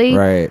 honestly.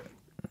 Right.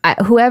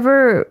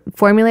 Whoever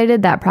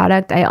formulated that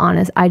product,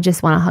 I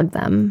just want to hug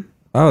them.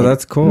 Oh,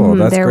 that's cool.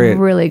 That's they're great. They're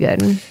really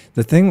good.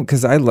 The thing,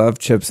 because I love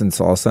chips and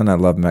salsa and I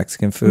love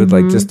Mexican food,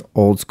 like just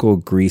old school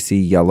greasy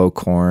yellow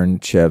corn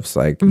chips.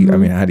 Like,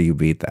 how do you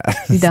beat that?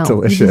 You It's don't.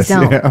 delicious.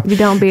 You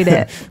don't beat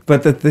it.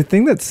 But the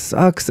thing that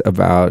sucks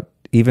about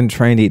even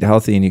trying to eat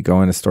healthy and you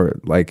go in a store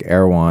like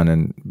Erewhon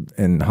and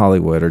in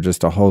Hollywood or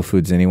just a Whole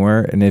Foods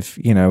anywhere. And if,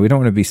 we don't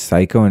want to be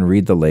psycho and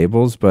read the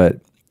labels, but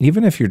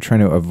even if you're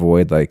trying to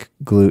avoid like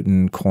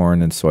gluten,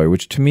 corn, and soy,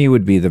 which to me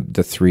would be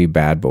the three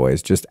bad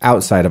boys, just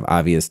outside of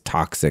obvious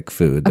toxic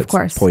food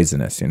that's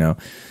poisonous,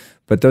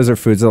 But those are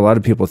foods that a lot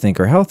of people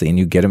think are healthy, and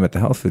you get them at the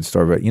health food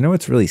store. But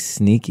what's really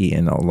sneaky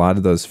in a lot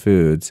of those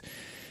foods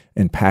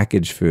and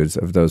packaged foods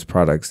of those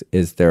products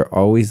is they're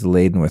always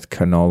laden with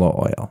canola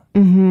oil.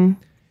 Mm-hmm.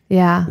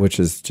 Yeah. Which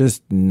is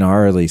just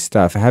gnarly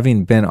stuff.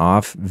 Having been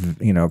off,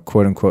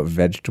 quote unquote,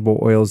 vegetable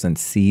oils and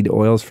seed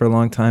oils for a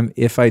long time,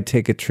 if I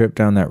take a trip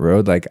down that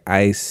road, like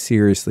I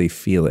seriously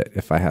feel it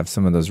if I have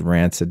some of those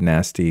rancid,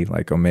 nasty,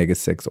 like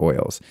omega-6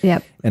 oils.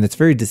 Yep. And it's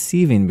very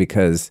deceiving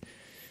because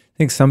I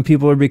think some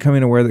people are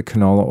becoming aware that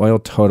canola oil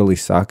totally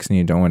sucks and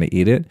you don't want to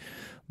eat it.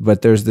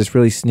 But there's this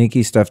really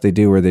sneaky stuff they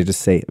do where they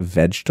just say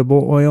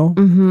vegetable oil.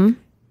 Mm-hmm.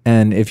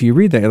 And if you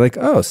read that, you're like,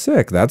 oh,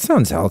 sick. That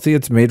sounds healthy.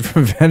 It's made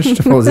from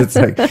vegetables. It's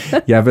like,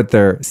 yeah, but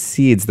they're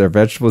seeds. They're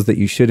vegetables that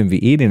you shouldn't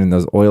be eating. And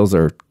those oils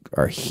are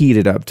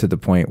heated up to the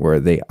point where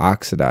they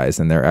oxidize.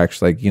 And they're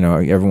actually like,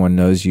 everyone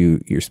knows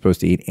you're supposed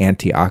to eat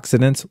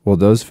antioxidants. Well,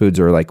 those foods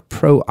are like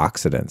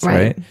pro-oxidants,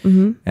 right?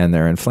 Mm-hmm. And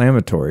they're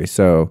inflammatory.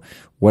 So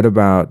what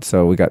about,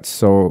 we got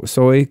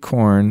soy,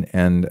 corn,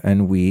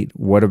 and wheat.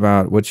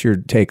 What's your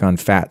take on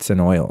fats and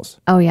oils?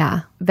 Oh,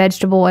 yeah.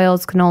 Vegetable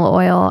oils, canola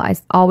oil. I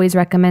always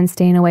recommend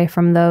staying away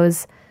from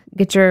those.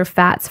 Get your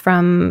fats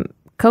from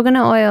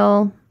coconut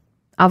oil,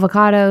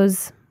 avocado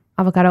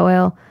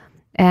oil,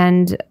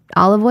 and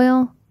olive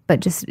oil, but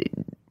just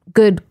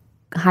good,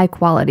 high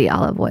quality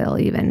olive oil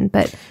even.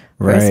 But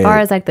as far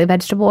as like the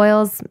vegetable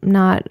oils,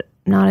 not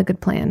a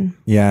good plan.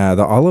 Yeah,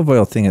 the olive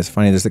oil thing is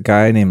funny. There's a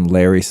guy named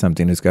Larry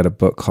something who's got a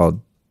book called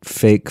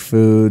Fake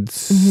Foods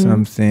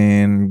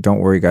something. Don't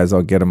worry, guys.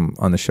 I'll get him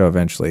on the show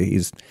eventually.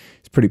 He's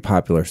pretty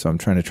popular, so I'm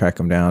trying to track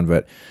him down.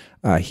 But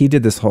he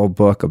did this whole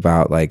book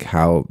about like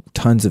how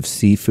tons of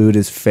seafood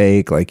is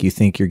fake. Like you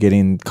think you're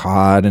getting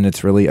cod and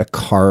it's really a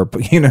carp,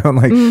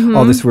 like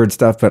all this weird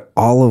stuff. But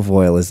olive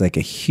oil is like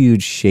a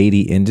huge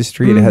shady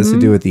industry. It has to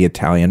do with the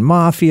Italian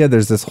mafia.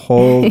 There's this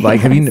whole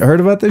have you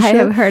heard about this shit? I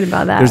have heard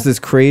about that. There's this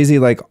crazy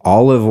like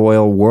olive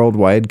oil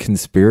worldwide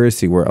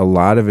conspiracy where a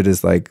lot of it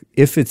is like,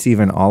 if it's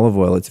even olive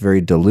oil, it's very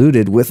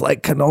diluted with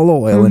like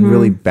canola oil and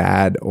really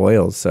bad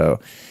oils. So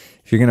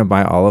if you're going to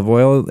buy olive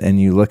oil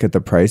and you look at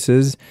the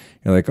prices,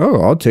 you're like,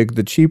 oh, I'll take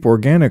the cheap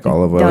organic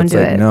olive oil. It's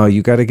like, no,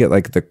 you got to get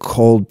like the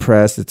cold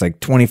press. It's like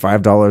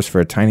 $25 for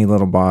a tiny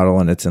little bottle,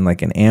 and it's in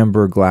like an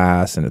amber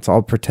glass, and it's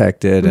all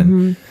protected.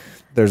 And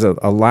there's a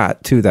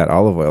lot to that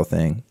olive oil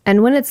thing.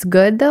 And when it's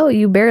good, though,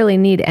 you barely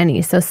need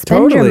any. So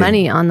spend your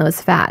money on those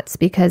fats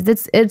because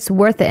it's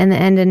worth it in the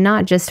end, and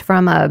not just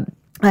from a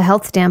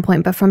health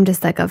standpoint, but from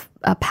just like a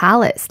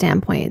palate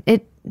standpoint.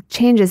 It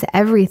changes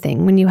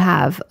everything when you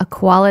have a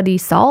quality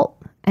salt.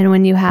 And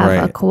when you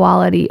have a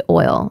quality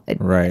oil,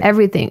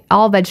 everything,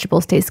 all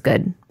vegetables taste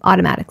good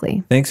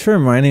automatically. Thanks for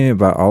reminding me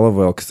about olive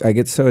oil because I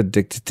get so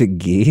addicted to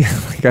ghee.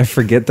 Like I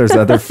forget there's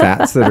other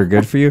fats that are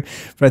good for you.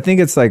 But I think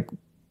it's like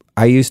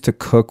I used to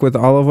cook with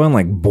olive oil and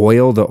like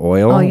boil the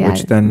oil,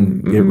 which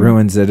then it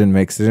ruins it and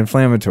makes it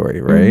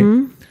inflammatory,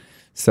 right?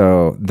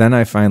 So then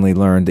I finally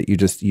learned that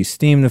you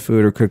steam the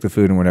food or cook the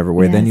food in whatever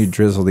way. Then you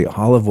drizzle the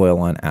olive oil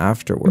on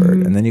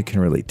afterward, and then you can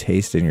really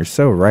taste it. And you're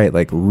so right.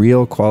 Like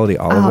real quality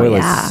olive oil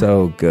is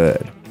so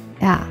good.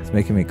 Yeah. It's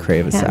making me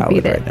crave a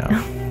salad right now.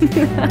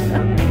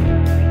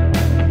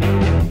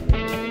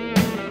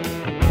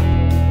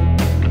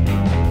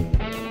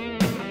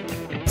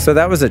 So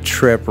that was a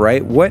trip,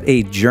 right? What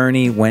a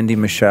journey Wendi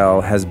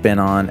Michelle has been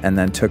on and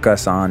then took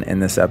us on in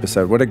this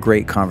episode. What a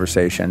great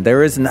conversation.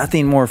 There is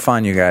nothing more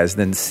fun, you guys,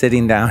 than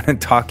sitting down and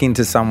talking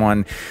to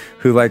someone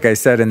who, like I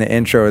said in the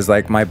intro, is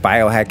like my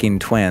biohacking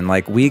twin.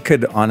 Like, we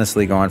could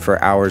honestly go on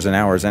for hours and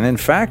hours. And in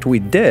fact, we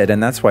did.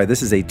 And that's why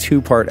this is a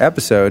 2-part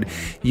episode.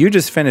 You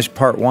just finished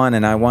part 1,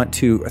 and I want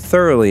to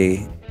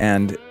thoroughly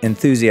and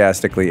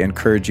enthusiastically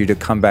encourage you to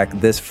come back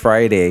this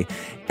Friday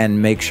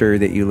and make sure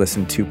that you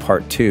listen to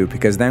part 2,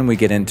 because then we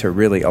get into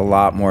really a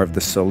lot more of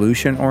the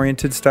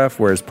solution-oriented stuff,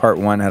 whereas part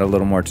 1 had a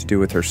little more to do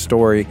with her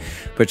story.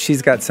 But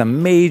she's got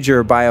some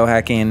major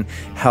biohacking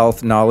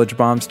health knowledge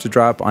bombs to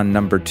drop on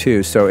number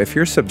 2. So if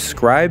you're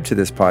subscribed to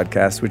this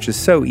podcast, which is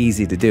so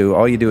easy to do,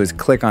 all you do is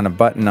click on a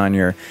button on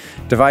your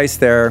device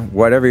there,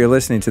 whatever you're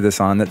listening to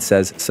this on, that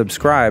says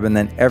subscribe, and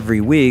then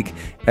every week,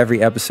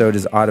 every episode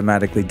is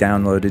automatically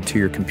downloaded to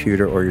your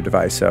computer or your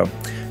device. So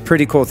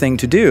pretty cool thing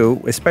to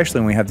do, especially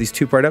when we have these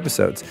 2-part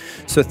episodes.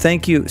 So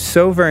thank you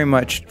so very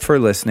much for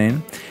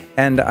listening.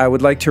 And I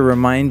would like to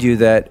remind you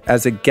that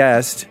as a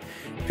guest,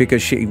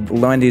 because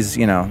Wendy's,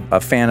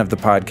 a fan of the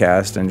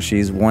podcast, and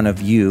she's one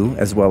of you,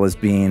 as well as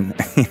being,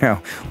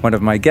 one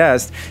of my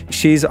guests,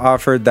 she's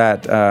offered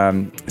that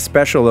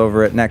special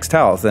over at Next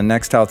Health. And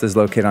Next Health is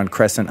located on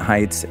Crescent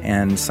Heights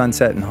and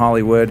Sunset in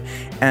Hollywood.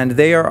 And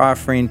they are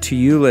offering to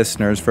you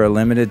listeners for a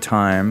limited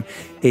time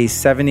a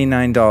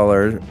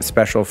 $79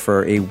 special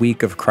for a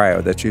week of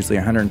cryo. That's usually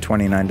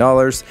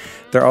 $129.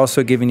 They're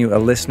also giving you a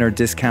listener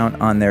discount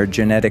on their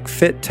genetic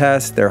fit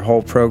test, their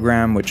whole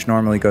program, which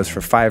normally goes for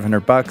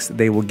 $500.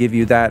 They will give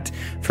you that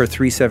for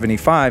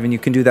 $375, and you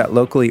can do that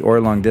locally or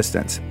long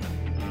distance.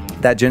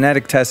 That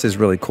genetic test is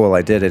really cool.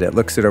 I did it. It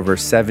looks at over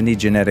 70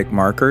 genetic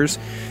markers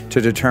to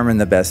determine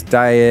the best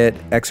diet,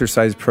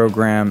 exercise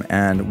program,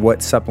 and what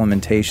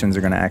supplementations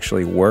are going to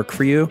actually work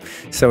for you.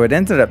 So it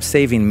ended up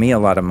saving me a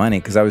lot of money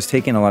because I was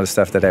taking a lot of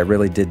stuff that I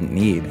really didn't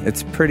need.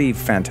 It's pretty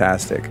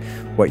fantastic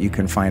what you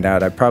can find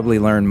out. I probably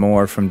learned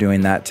more from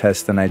doing that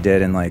test than I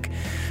did in like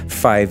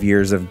 5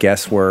 years of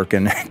guesswork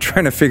and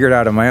trying to figure it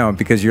out on my own,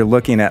 because you're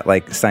looking at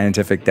like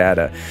scientific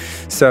data.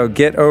 So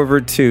get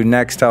over to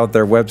Next Health.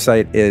 Their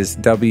website is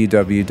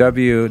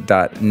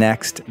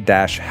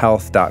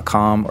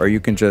www.next-health.com, or you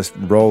can just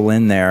roll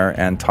in there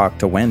and talk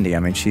to Wendi. I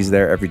mean, she's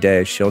there every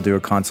day. She'll do a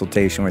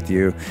consultation with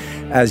you.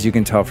 As you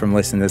can tell from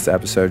listening to this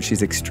episode,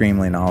 she's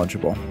extremely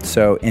knowledgeable.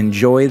 So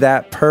enjoy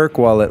that perk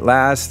while it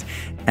lasts,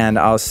 and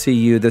I'll see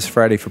you this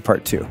Friday for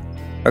part 2.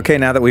 Okay,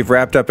 now that we've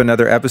wrapped up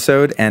another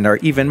episode and are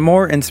even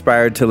more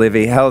inspired to live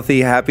a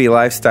healthy, happy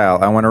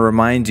lifestyle, I want to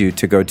remind you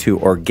to go to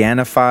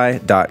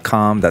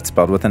Organifi.com. That's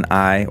spelled with an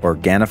I,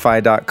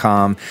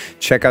 Organifi.com.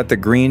 Check out the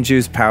green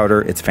juice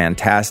powder. It's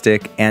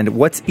fantastic. And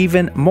what's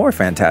even more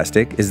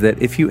fantastic is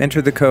that if you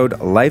enter the code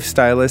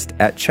LifeStylist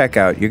at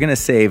checkout, you're going to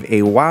save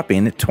a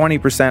whopping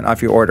 20%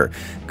 off your order.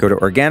 Go to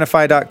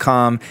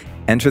Organifi.com,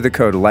 enter the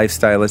code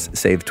LifeStylist,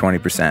 save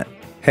 20%.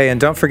 Hey,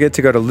 and don't forget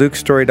to go to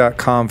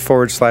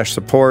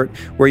lukestory.com/support,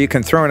 where you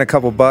can throw in a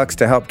couple bucks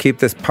to help keep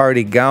this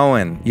party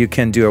going. You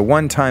can do a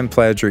one-time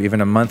pledge or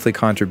even a monthly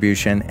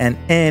contribution, and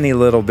any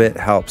little bit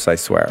helps, I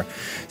swear.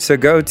 So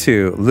go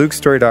to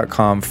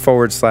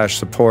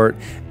lukestory.com/support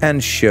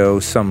and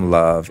show some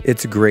love.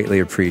 It's greatly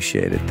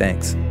appreciated.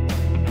 Thanks.